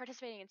 We're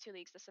participating in 2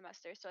 leagues this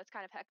semester, so it's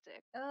kind of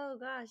hectic. Oh,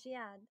 gosh.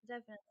 Yeah,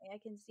 definitely. I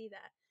can see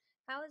that.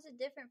 How is it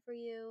different for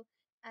you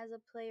as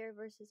a player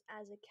versus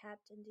as a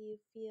captain? Do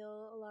you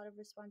feel a lot of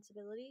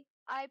responsibility?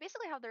 I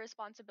basically have the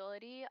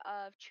responsibility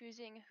of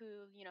choosing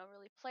who,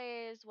 really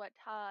plays, what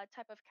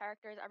type of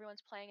characters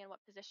everyone's playing, and what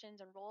positions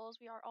and roles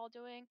we are all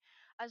doing,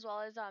 as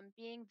well as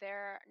being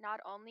there not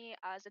only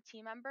as a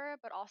team member,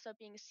 but also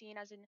being seen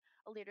as in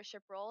a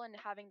leadership role and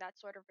having that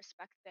sort of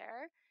respect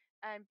there,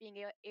 and being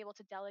able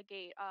to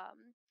delegate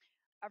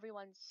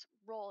everyone's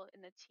role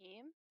in the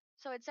team.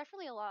 So it's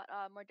definitely a lot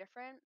more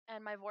different,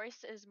 and my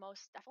voice is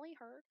most definitely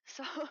heard.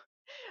 So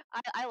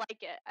I like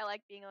it. I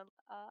like being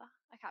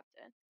a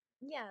captain.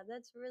 Yeah,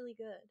 that's really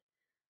good.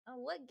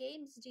 What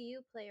games do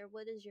you play, or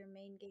what is your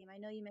main game? I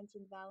know you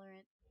mentioned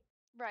Valorant.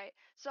 Right.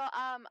 So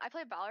I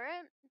play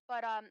Valorant,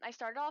 but I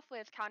started off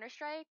with Counter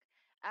Strike,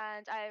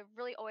 and I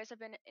really always have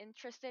been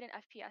interested in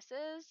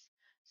FPSs.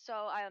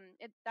 So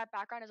that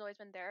background has always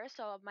been there.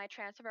 So my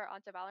transfer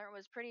onto Valorant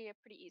was pretty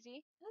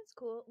easy. That's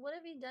cool. What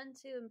have you done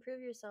to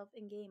improve yourself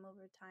in game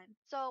over time?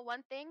 So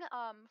one thing,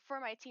 for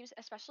my teams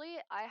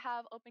especially, I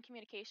have open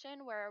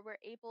communication where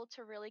we're able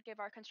to really give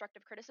our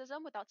constructive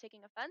criticism without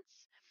taking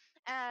offense.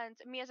 And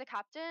me as a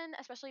captain,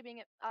 especially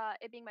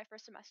it being my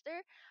first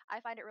semester,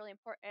 I find it really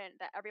important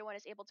that everyone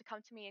is able to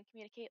come to me and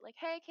communicate like,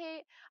 "Hey,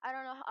 Kate, I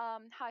don't know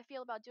how I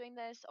feel about doing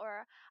this,"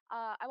 or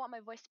 "I want my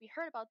voice to be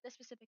heard about this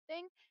specific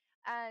thing,"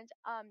 and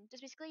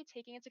just basically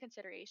taking into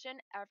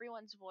consideration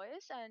everyone's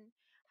voice and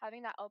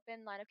having that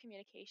open line of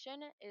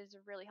communication is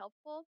really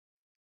helpful.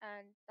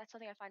 and that's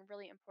something I find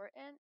really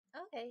important.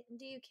 Okay.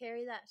 Do you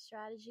carry that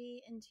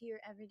strategy into your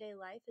everyday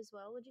life as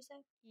well, would you say?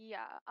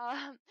 Yeah,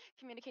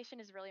 communication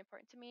is really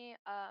important to me,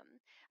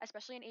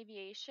 especially in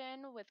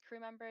aviation with crew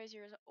members.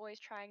 You're always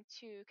trying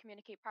to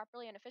communicate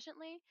properly and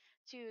efficiently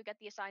to get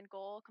the assigned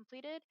goal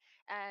completed,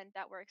 and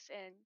that works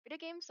in video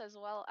games as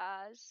well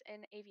as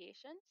in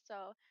aviation.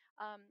 So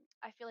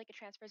I feel like it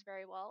transfers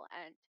very well,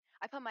 and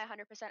I put my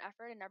 100%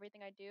 effort in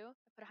everything I do.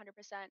 I put 100%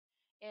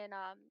 in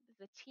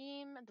the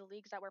team, the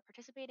leagues that we're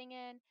participating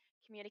in,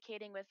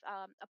 communicating with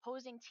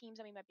opposing teams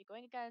that we might be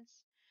going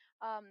against.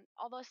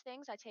 All those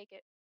things, I take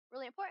it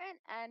really important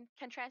and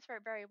can transfer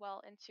it very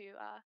well into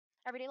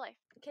everyday life.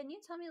 Can you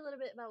tell me a little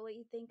bit about what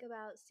you think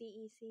about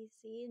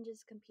CECC and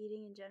just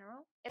competing in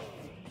general?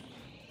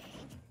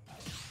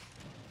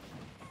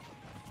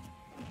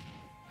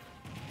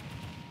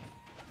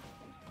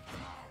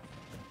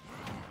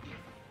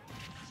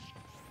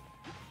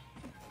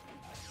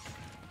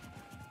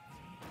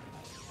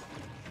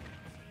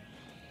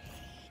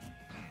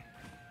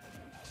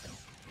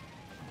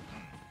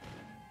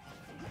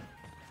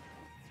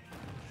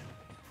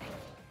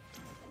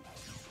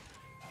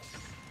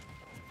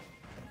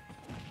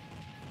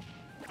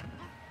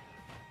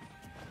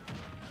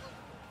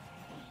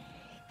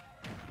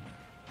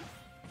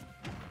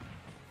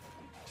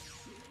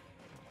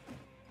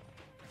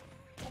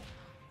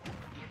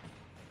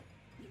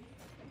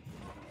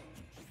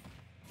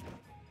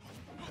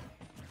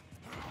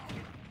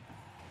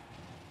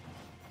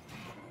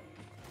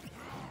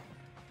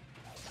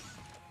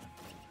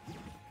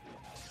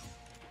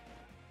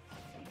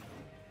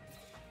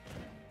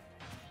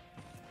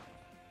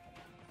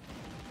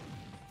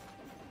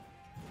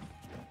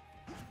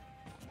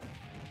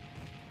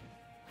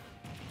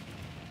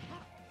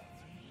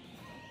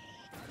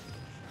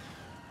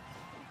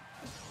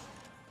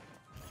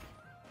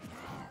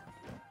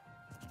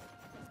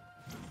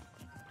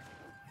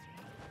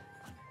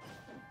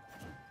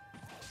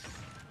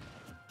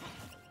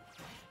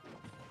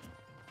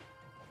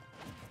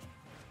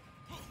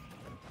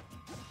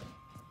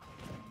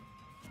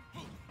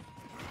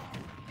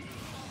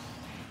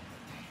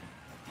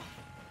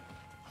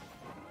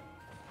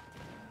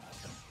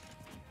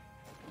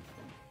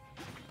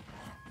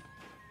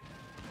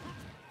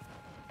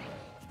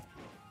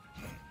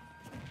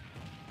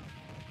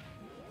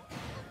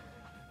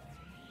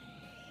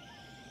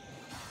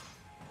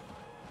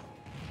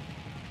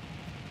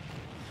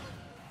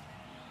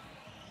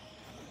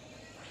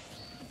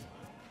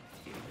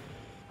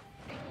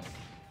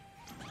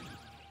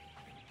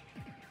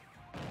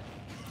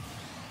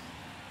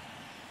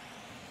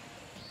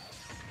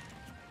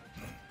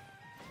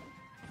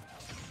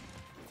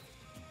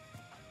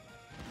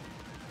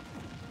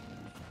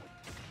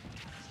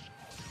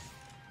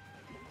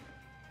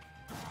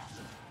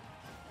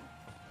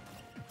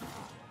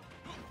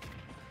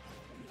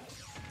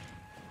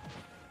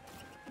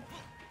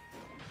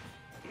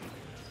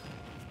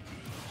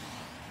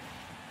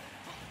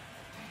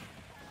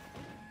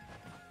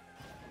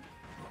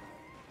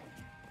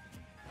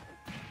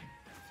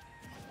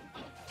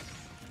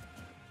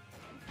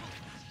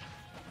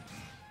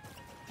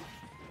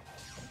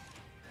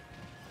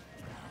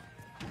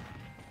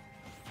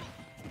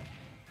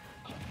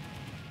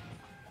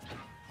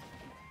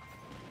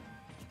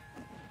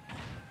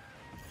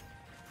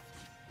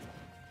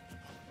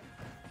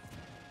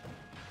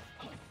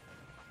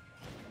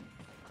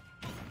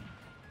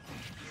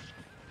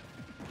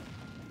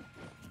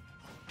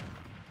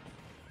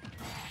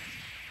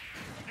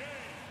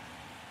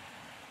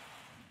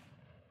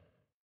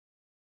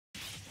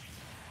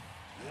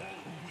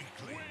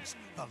 Weaklings,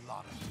 the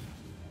lot of them.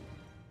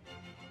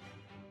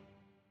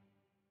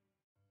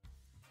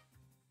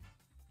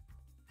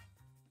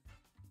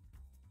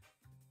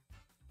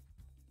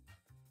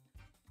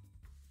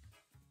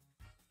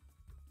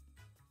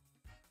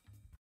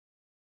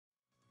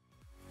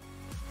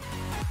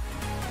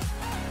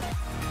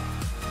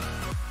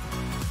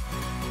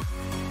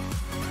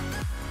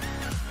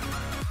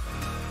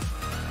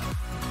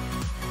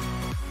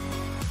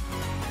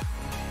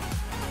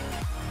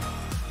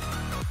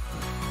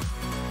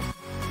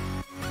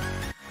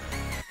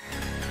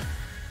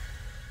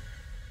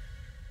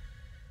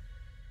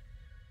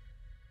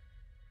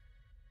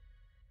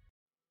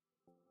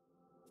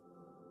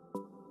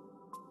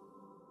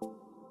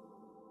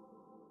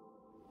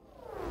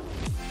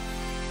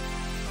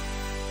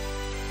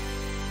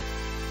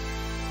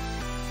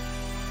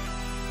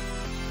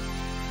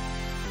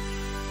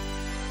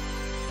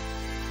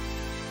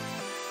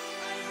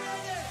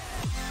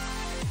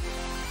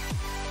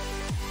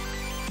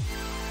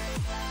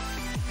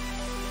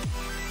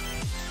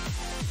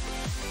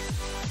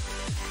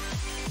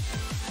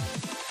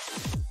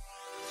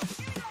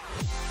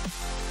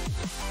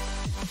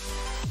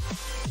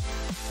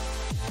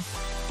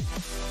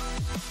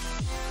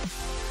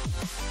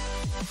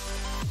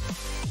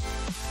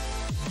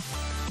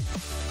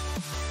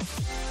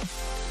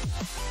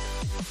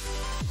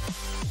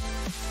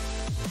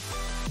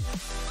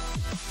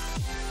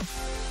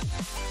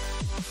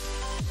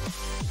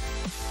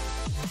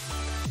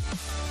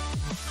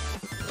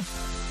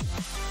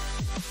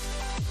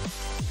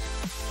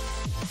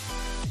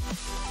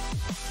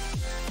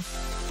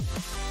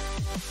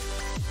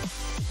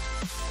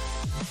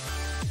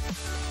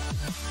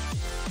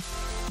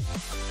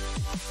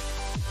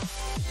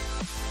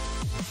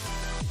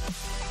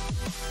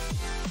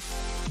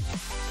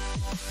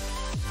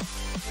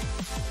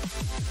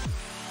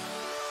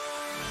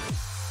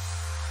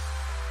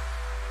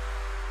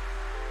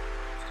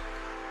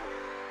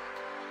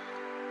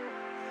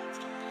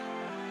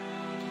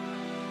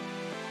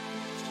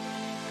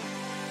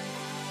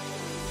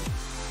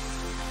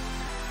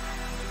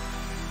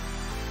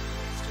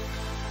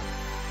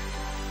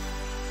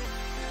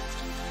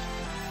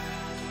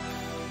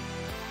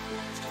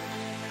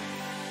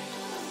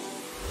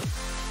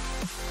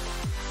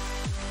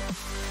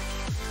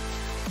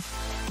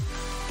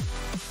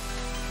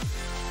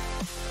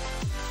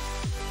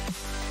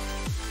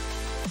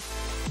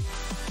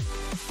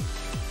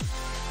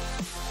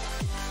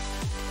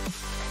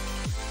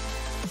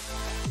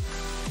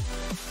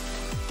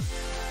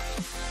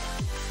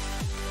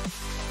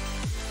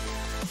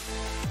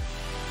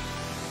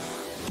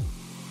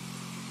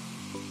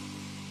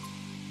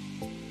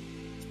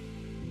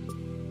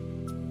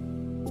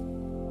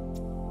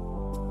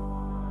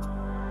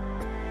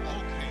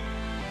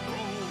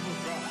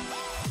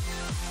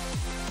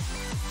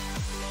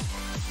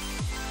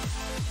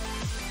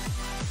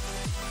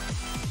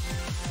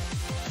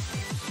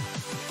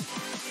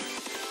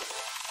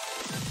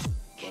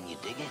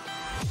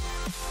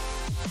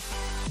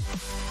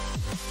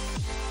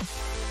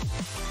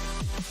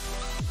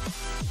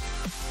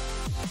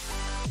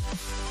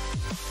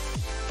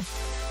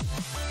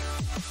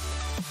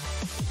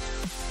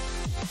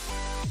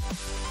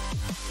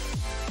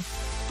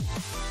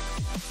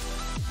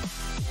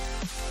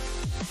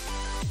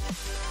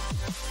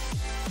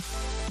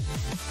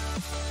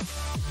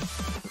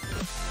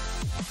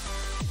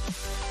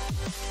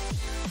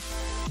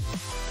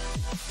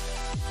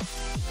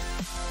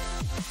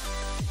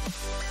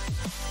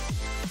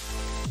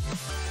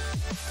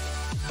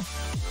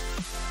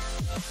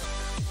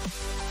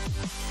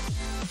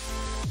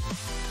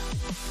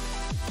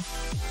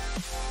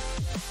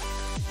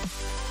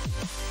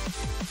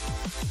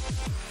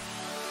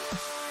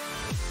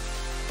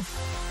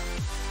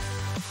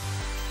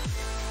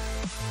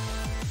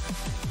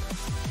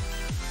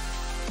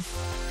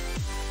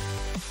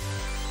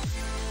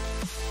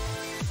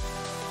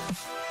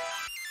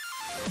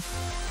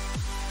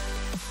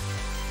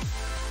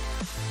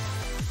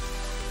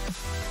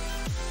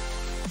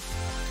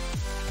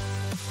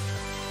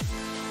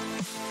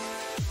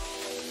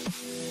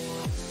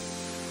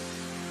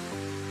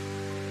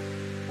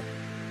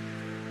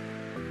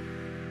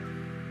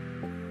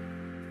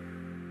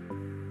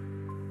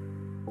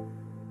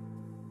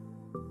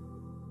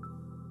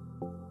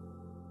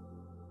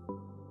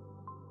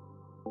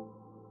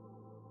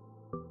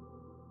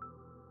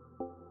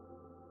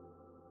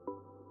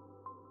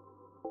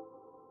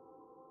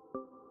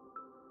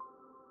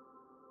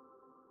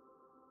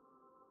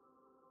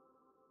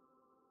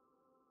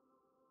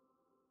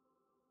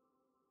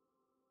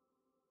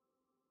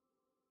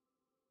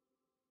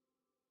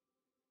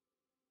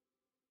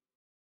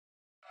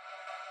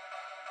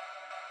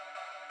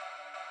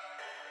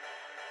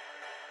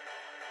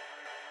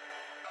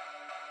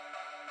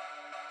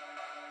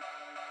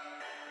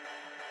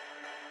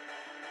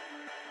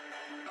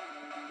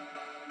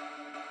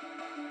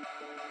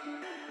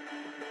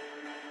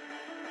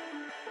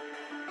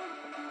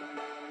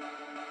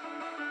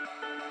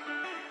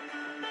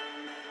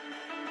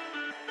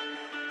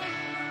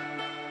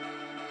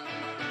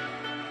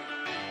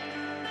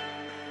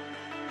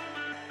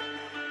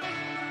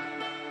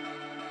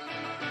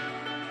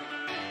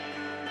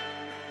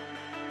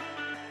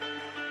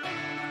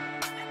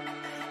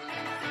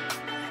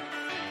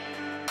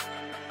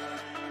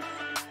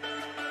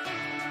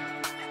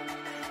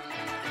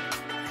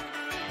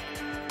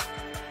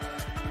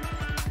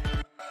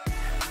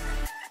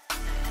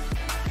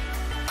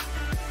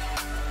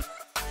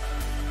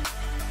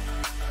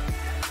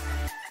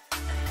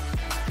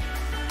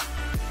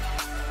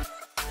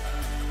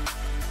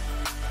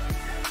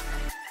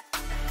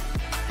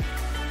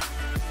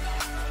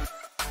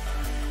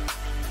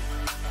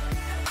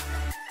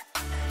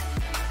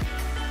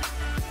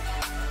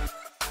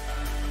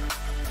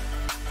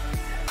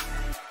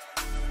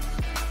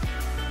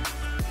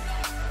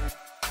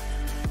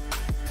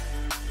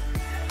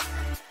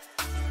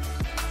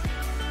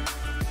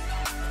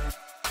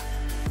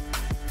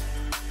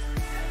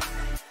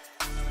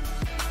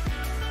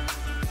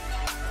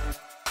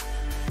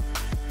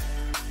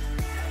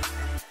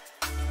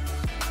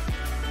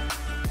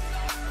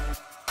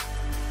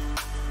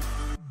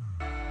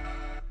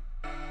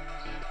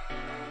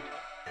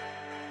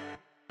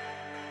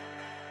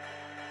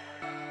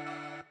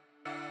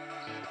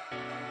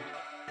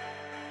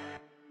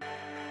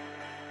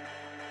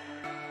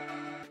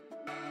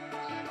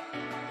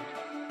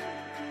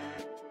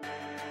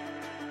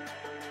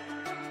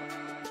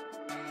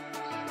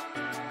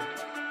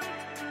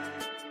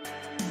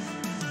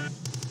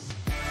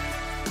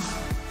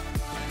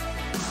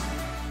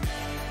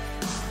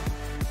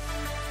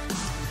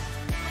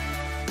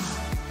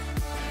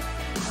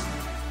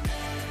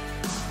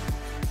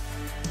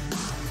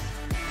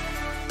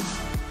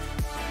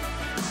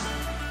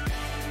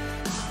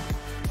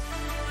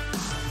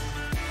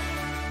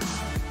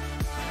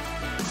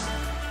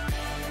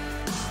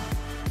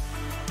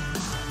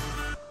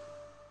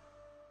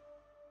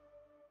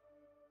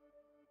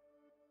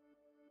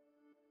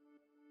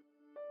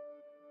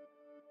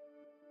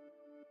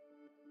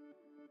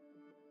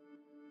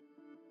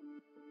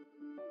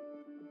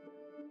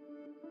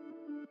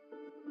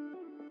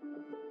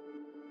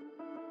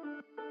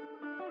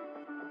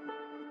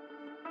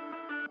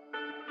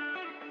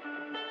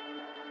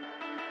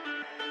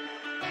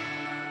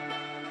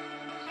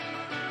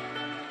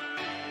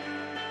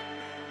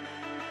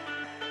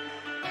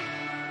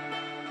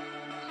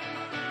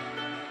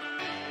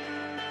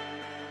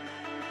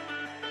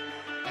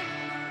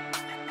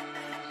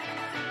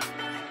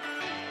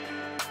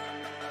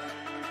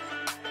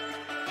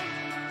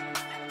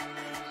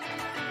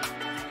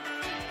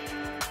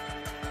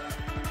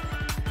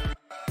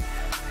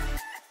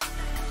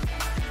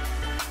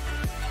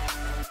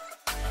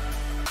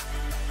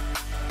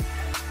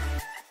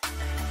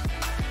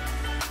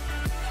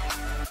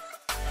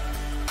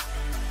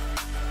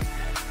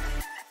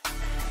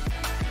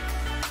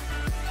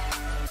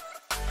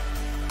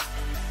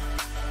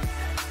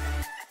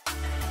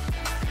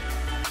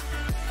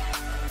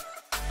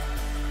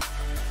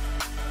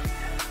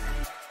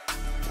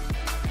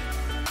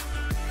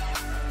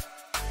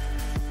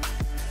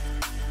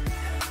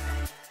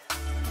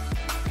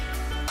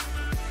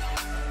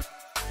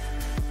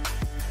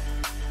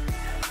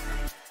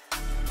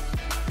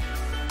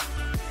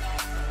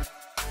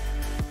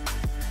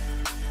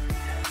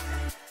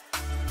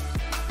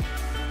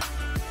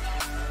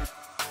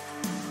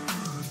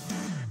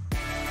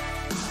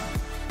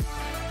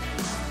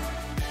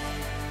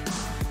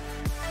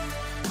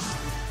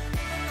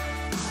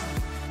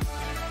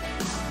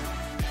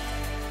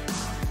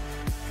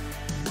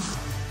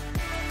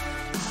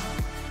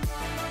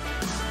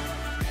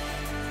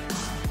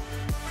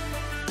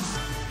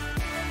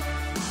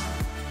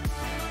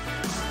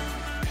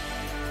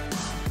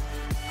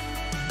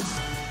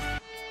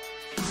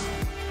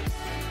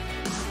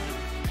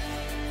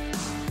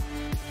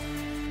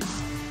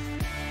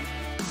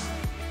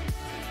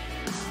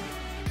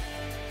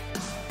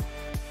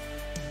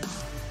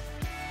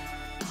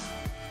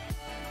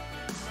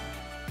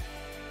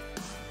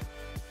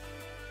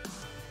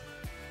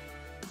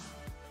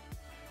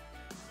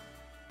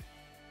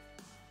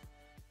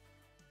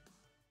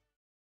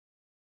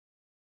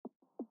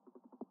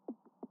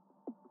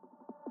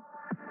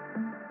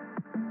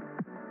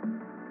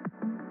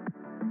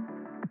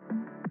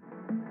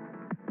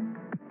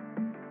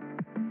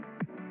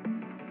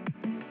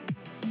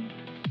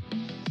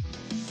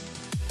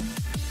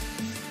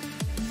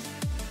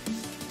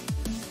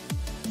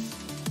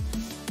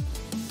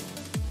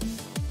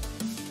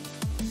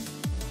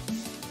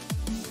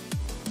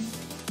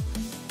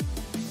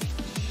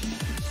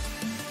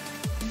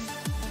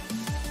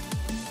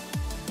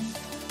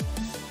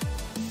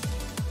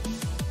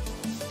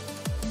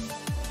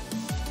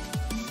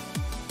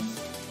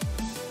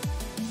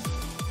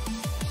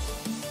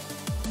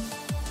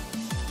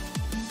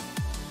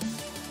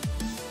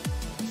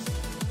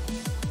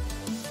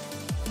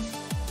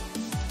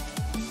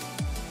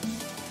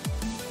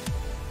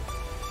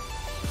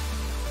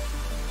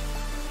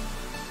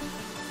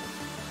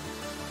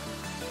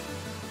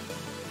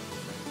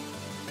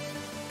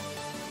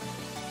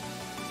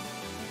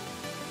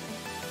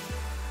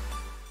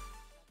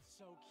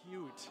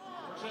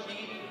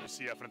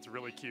 UCF, and it's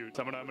really cute.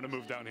 So I'm gonna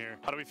move down here.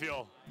 How do we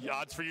feel? The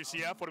odds for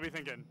UCF? What are we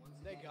thinking?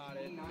 They got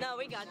it. No,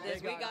 we got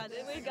this. We got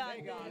it. We got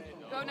it.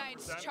 Go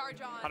Knights,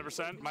 charge on.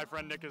 100%. My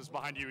friend Nick is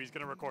behind you. He's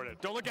gonna record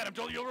it. Don't look at him.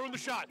 You'll ruin the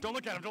shot. Don't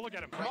look at him. Don't look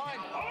at him. Come on.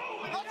 Oh,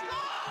 let's go!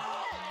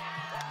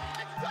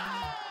 Let's go!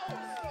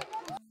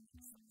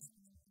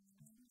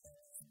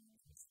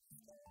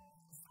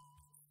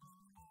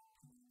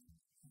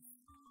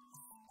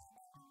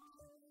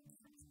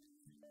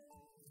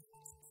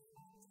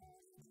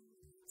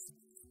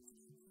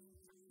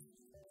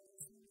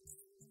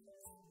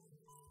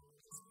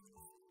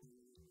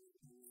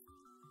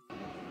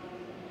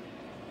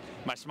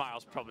 My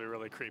smile's probably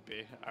really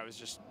creepy. I was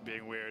just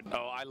being weird.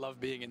 Oh, I love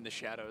being in the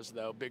shadows,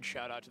 though. Big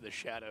shout out to the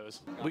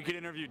shadows. We could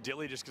interview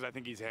Dilly just because I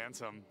think he's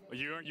handsome.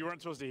 You weren't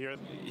supposed to hear.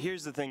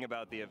 Here's the thing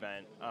about the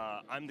event.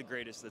 I'm the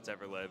greatest that's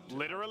ever lived.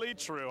 Literally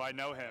true. I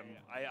know him.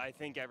 I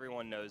think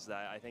everyone knows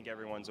that. I think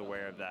everyone's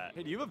aware of that.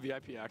 Hey, do you have a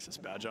VIP access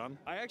badge on?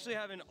 I actually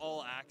have an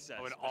all access.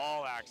 Oh, an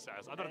all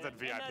access. I thought it said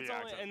VIP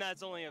access. And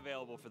that's only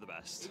available for the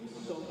best.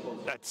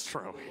 That's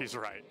true. He's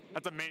right.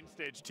 That's a main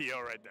stage TO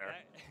right there.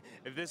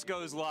 If this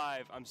goes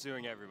live, I'm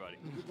suing everybody.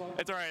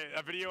 It's all right.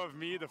 A video of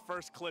me. The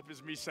first clip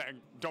is me saying,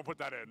 "Don't put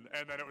that in,"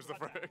 and then it was the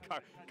first.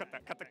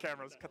 Cut the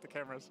cameras. Cut the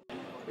cameras.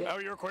 Oh,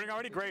 you're recording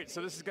already? Great.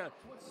 So this is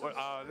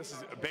this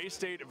is Bay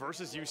State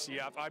versus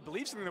UCF. I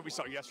believe something that we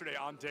saw yesterday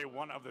on day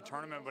one of the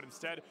tournament, but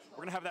instead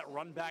we're gonna have that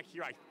run back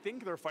here. I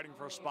think they're fighting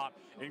for a spot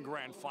in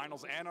Grand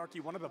Finals. Anarchy,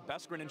 one of the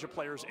best Greninja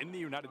players in the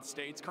United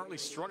States, currently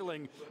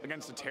struggling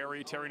against a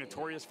Terry. Terry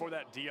notorious for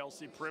that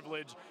DLC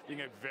privilege,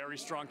 being a very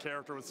strong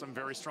character with some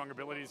very strong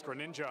abilities.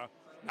 Greninja,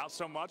 not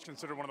so much,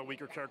 considered one of the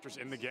weaker characters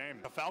in the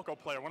game. A Falco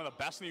player, one of the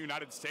best in the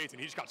United States,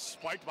 and he just got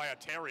spiked by a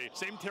Terry.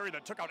 Same Terry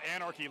that took out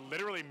Anarchy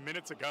literally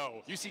minutes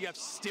ago. UCF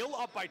still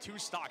up by 2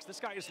 stocks.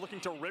 This guy is looking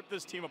to rip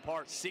this team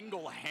apart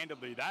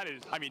single-handedly. That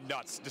is, I mean,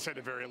 nuts, to say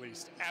the very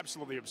least.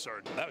 Absolutely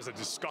absurd. That was a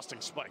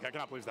disgusting spike. I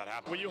cannot believe that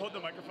happened. Will you hold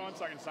the microphone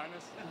so I can sign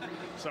this?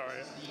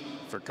 Sorry.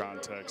 For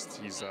context,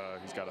 he's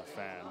got a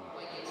fan.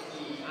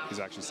 He's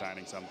actually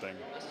signing something.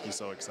 He's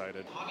so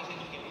excited.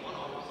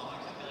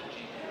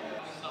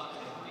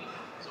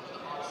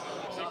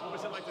 What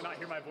was it like to not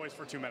hear my voice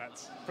for 2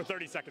 minutes? For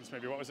 30 seconds,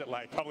 maybe. What was it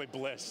like? Probably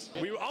bliss.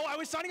 I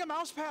was signing a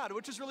mouse pad,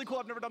 which is really cool.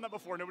 I've never done that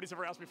before. Nobody's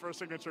ever asked me for a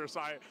signature, so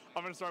I'm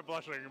going to start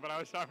blushing, but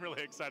I'm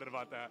really excited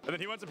about that. And then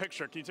he wants a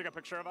picture. Can you take a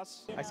picture of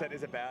us? I said,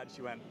 is it bad?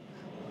 She went,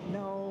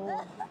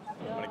 no.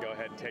 I'm going to go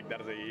ahead and take that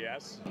as a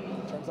yes.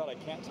 Turns out I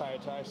can't tie a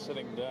tie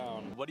sitting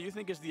down. What do you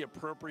think is the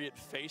appropriate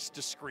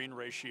face-to-screen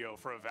ratio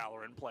for a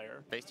Valorant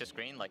player? Face to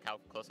screen, like how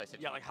close I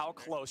sit? Yeah, like how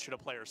close should a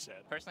player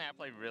sit? Personally, I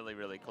play really,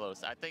 really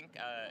close. I think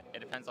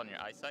it depends on your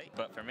eyesight,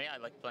 but for me, I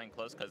like playing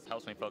close because it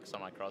helps me focus on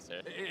my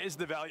crosshair. Is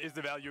the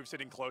value of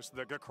sitting close,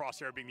 the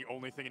crosshair being the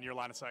only thing in your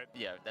line of sight?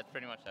 Yeah, that's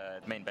pretty much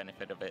the main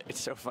benefit of it. It's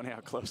so funny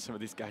how close some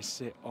of these guys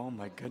sit. Oh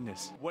my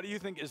goodness. What do you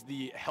think is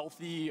the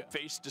healthy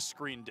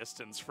face-to-screen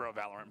distance for a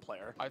Valorant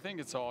player? I think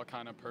it's all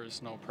kind of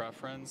personal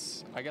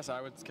preference. I guess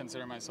I would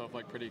consider myself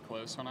like pretty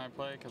close when I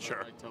play because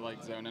I like to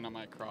like zone in on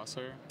my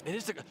crosshair. It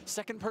is the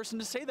second person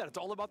to say that. It's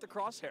all about the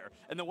crosshair.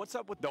 And then what's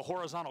up with the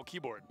horizontal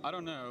keyboard? I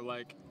don't know,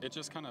 like it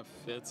just kind of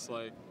fits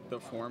like the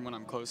form when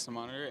I'm close to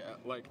monitor.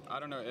 Like I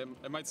don't know,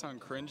 it might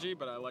sound cringy,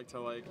 but I like to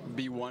like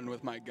be one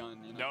with my gun.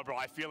 You know? No, bro,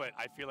 I feel it.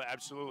 I feel it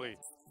absolutely.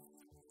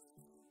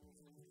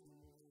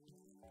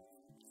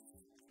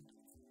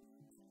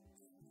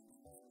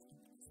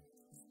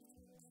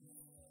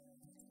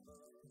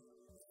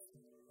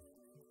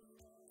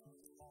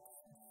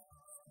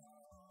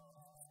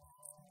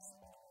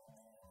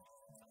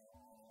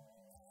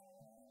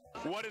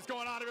 What is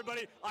going on,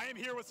 everybody? I am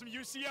here with some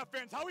UCF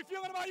fans. How are we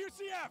feeling about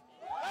UCF?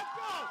 Let's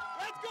go!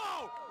 Let's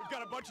go! We've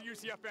got a bunch of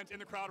UCF fans in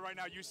the crowd right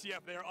now. UCF,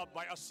 they're up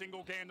by a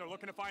single game. They're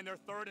looking to find their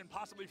third and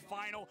possibly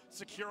final,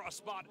 secure a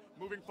spot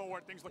moving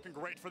forward. Things looking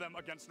great for them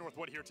against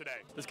Northwood here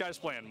today. This guy's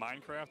playing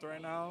Minecraft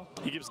right now.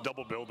 He keeps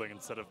double building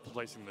instead of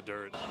placing the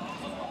dirt.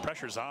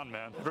 Pressure's on,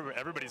 man.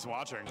 Everybody's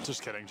watching.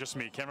 Just kidding. Just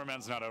me.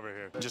 Cameraman's not over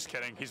here. Just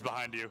kidding. He's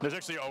behind you. There's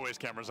actually always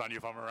cameras on you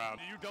if I'm around.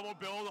 Do you double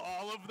build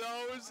all of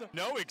those?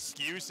 No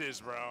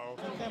excuses, bro.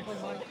 I can't play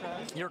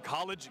Minecraft. Your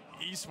college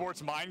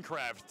esports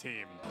Minecraft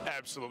team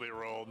absolutely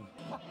rolled.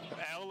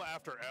 L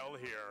after L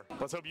here.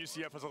 Let's hope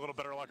UCF has a little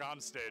better luck on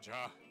stage,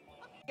 huh?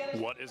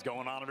 What is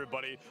going on,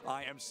 everybody?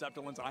 I am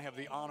Septilins. I have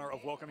the honor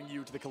of welcoming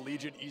you to the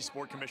Collegiate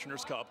Esport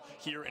Commissioners Cup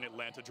here in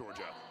Atlanta,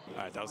 Georgia.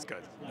 All right, that was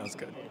good. That was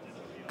good.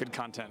 Good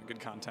content, good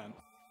content.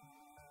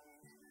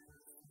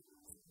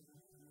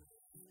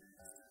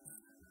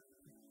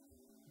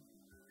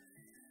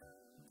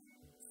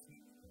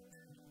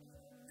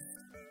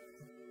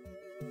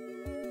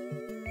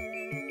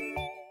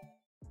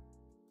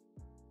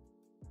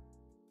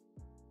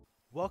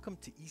 Welcome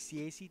to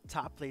ECAC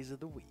Top Plays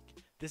of the Week.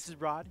 This is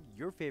Rod,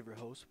 your favorite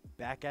host,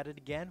 back at it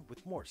again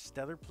with more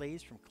stellar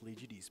plays from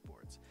Collegiate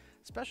Esports.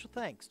 Special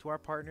thanks to our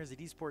partners at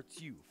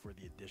Esports U for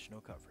the additional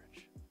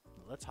coverage.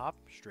 Let's hop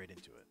straight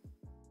into it.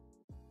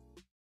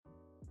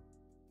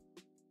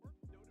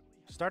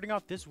 Starting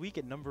off this week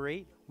at number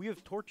 8, we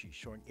have Torchy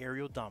showing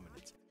aerial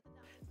dominance.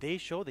 they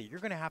show that you're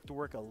going to have to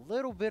work a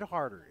little bit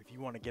harder if you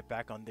want to get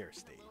back on their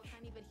stage.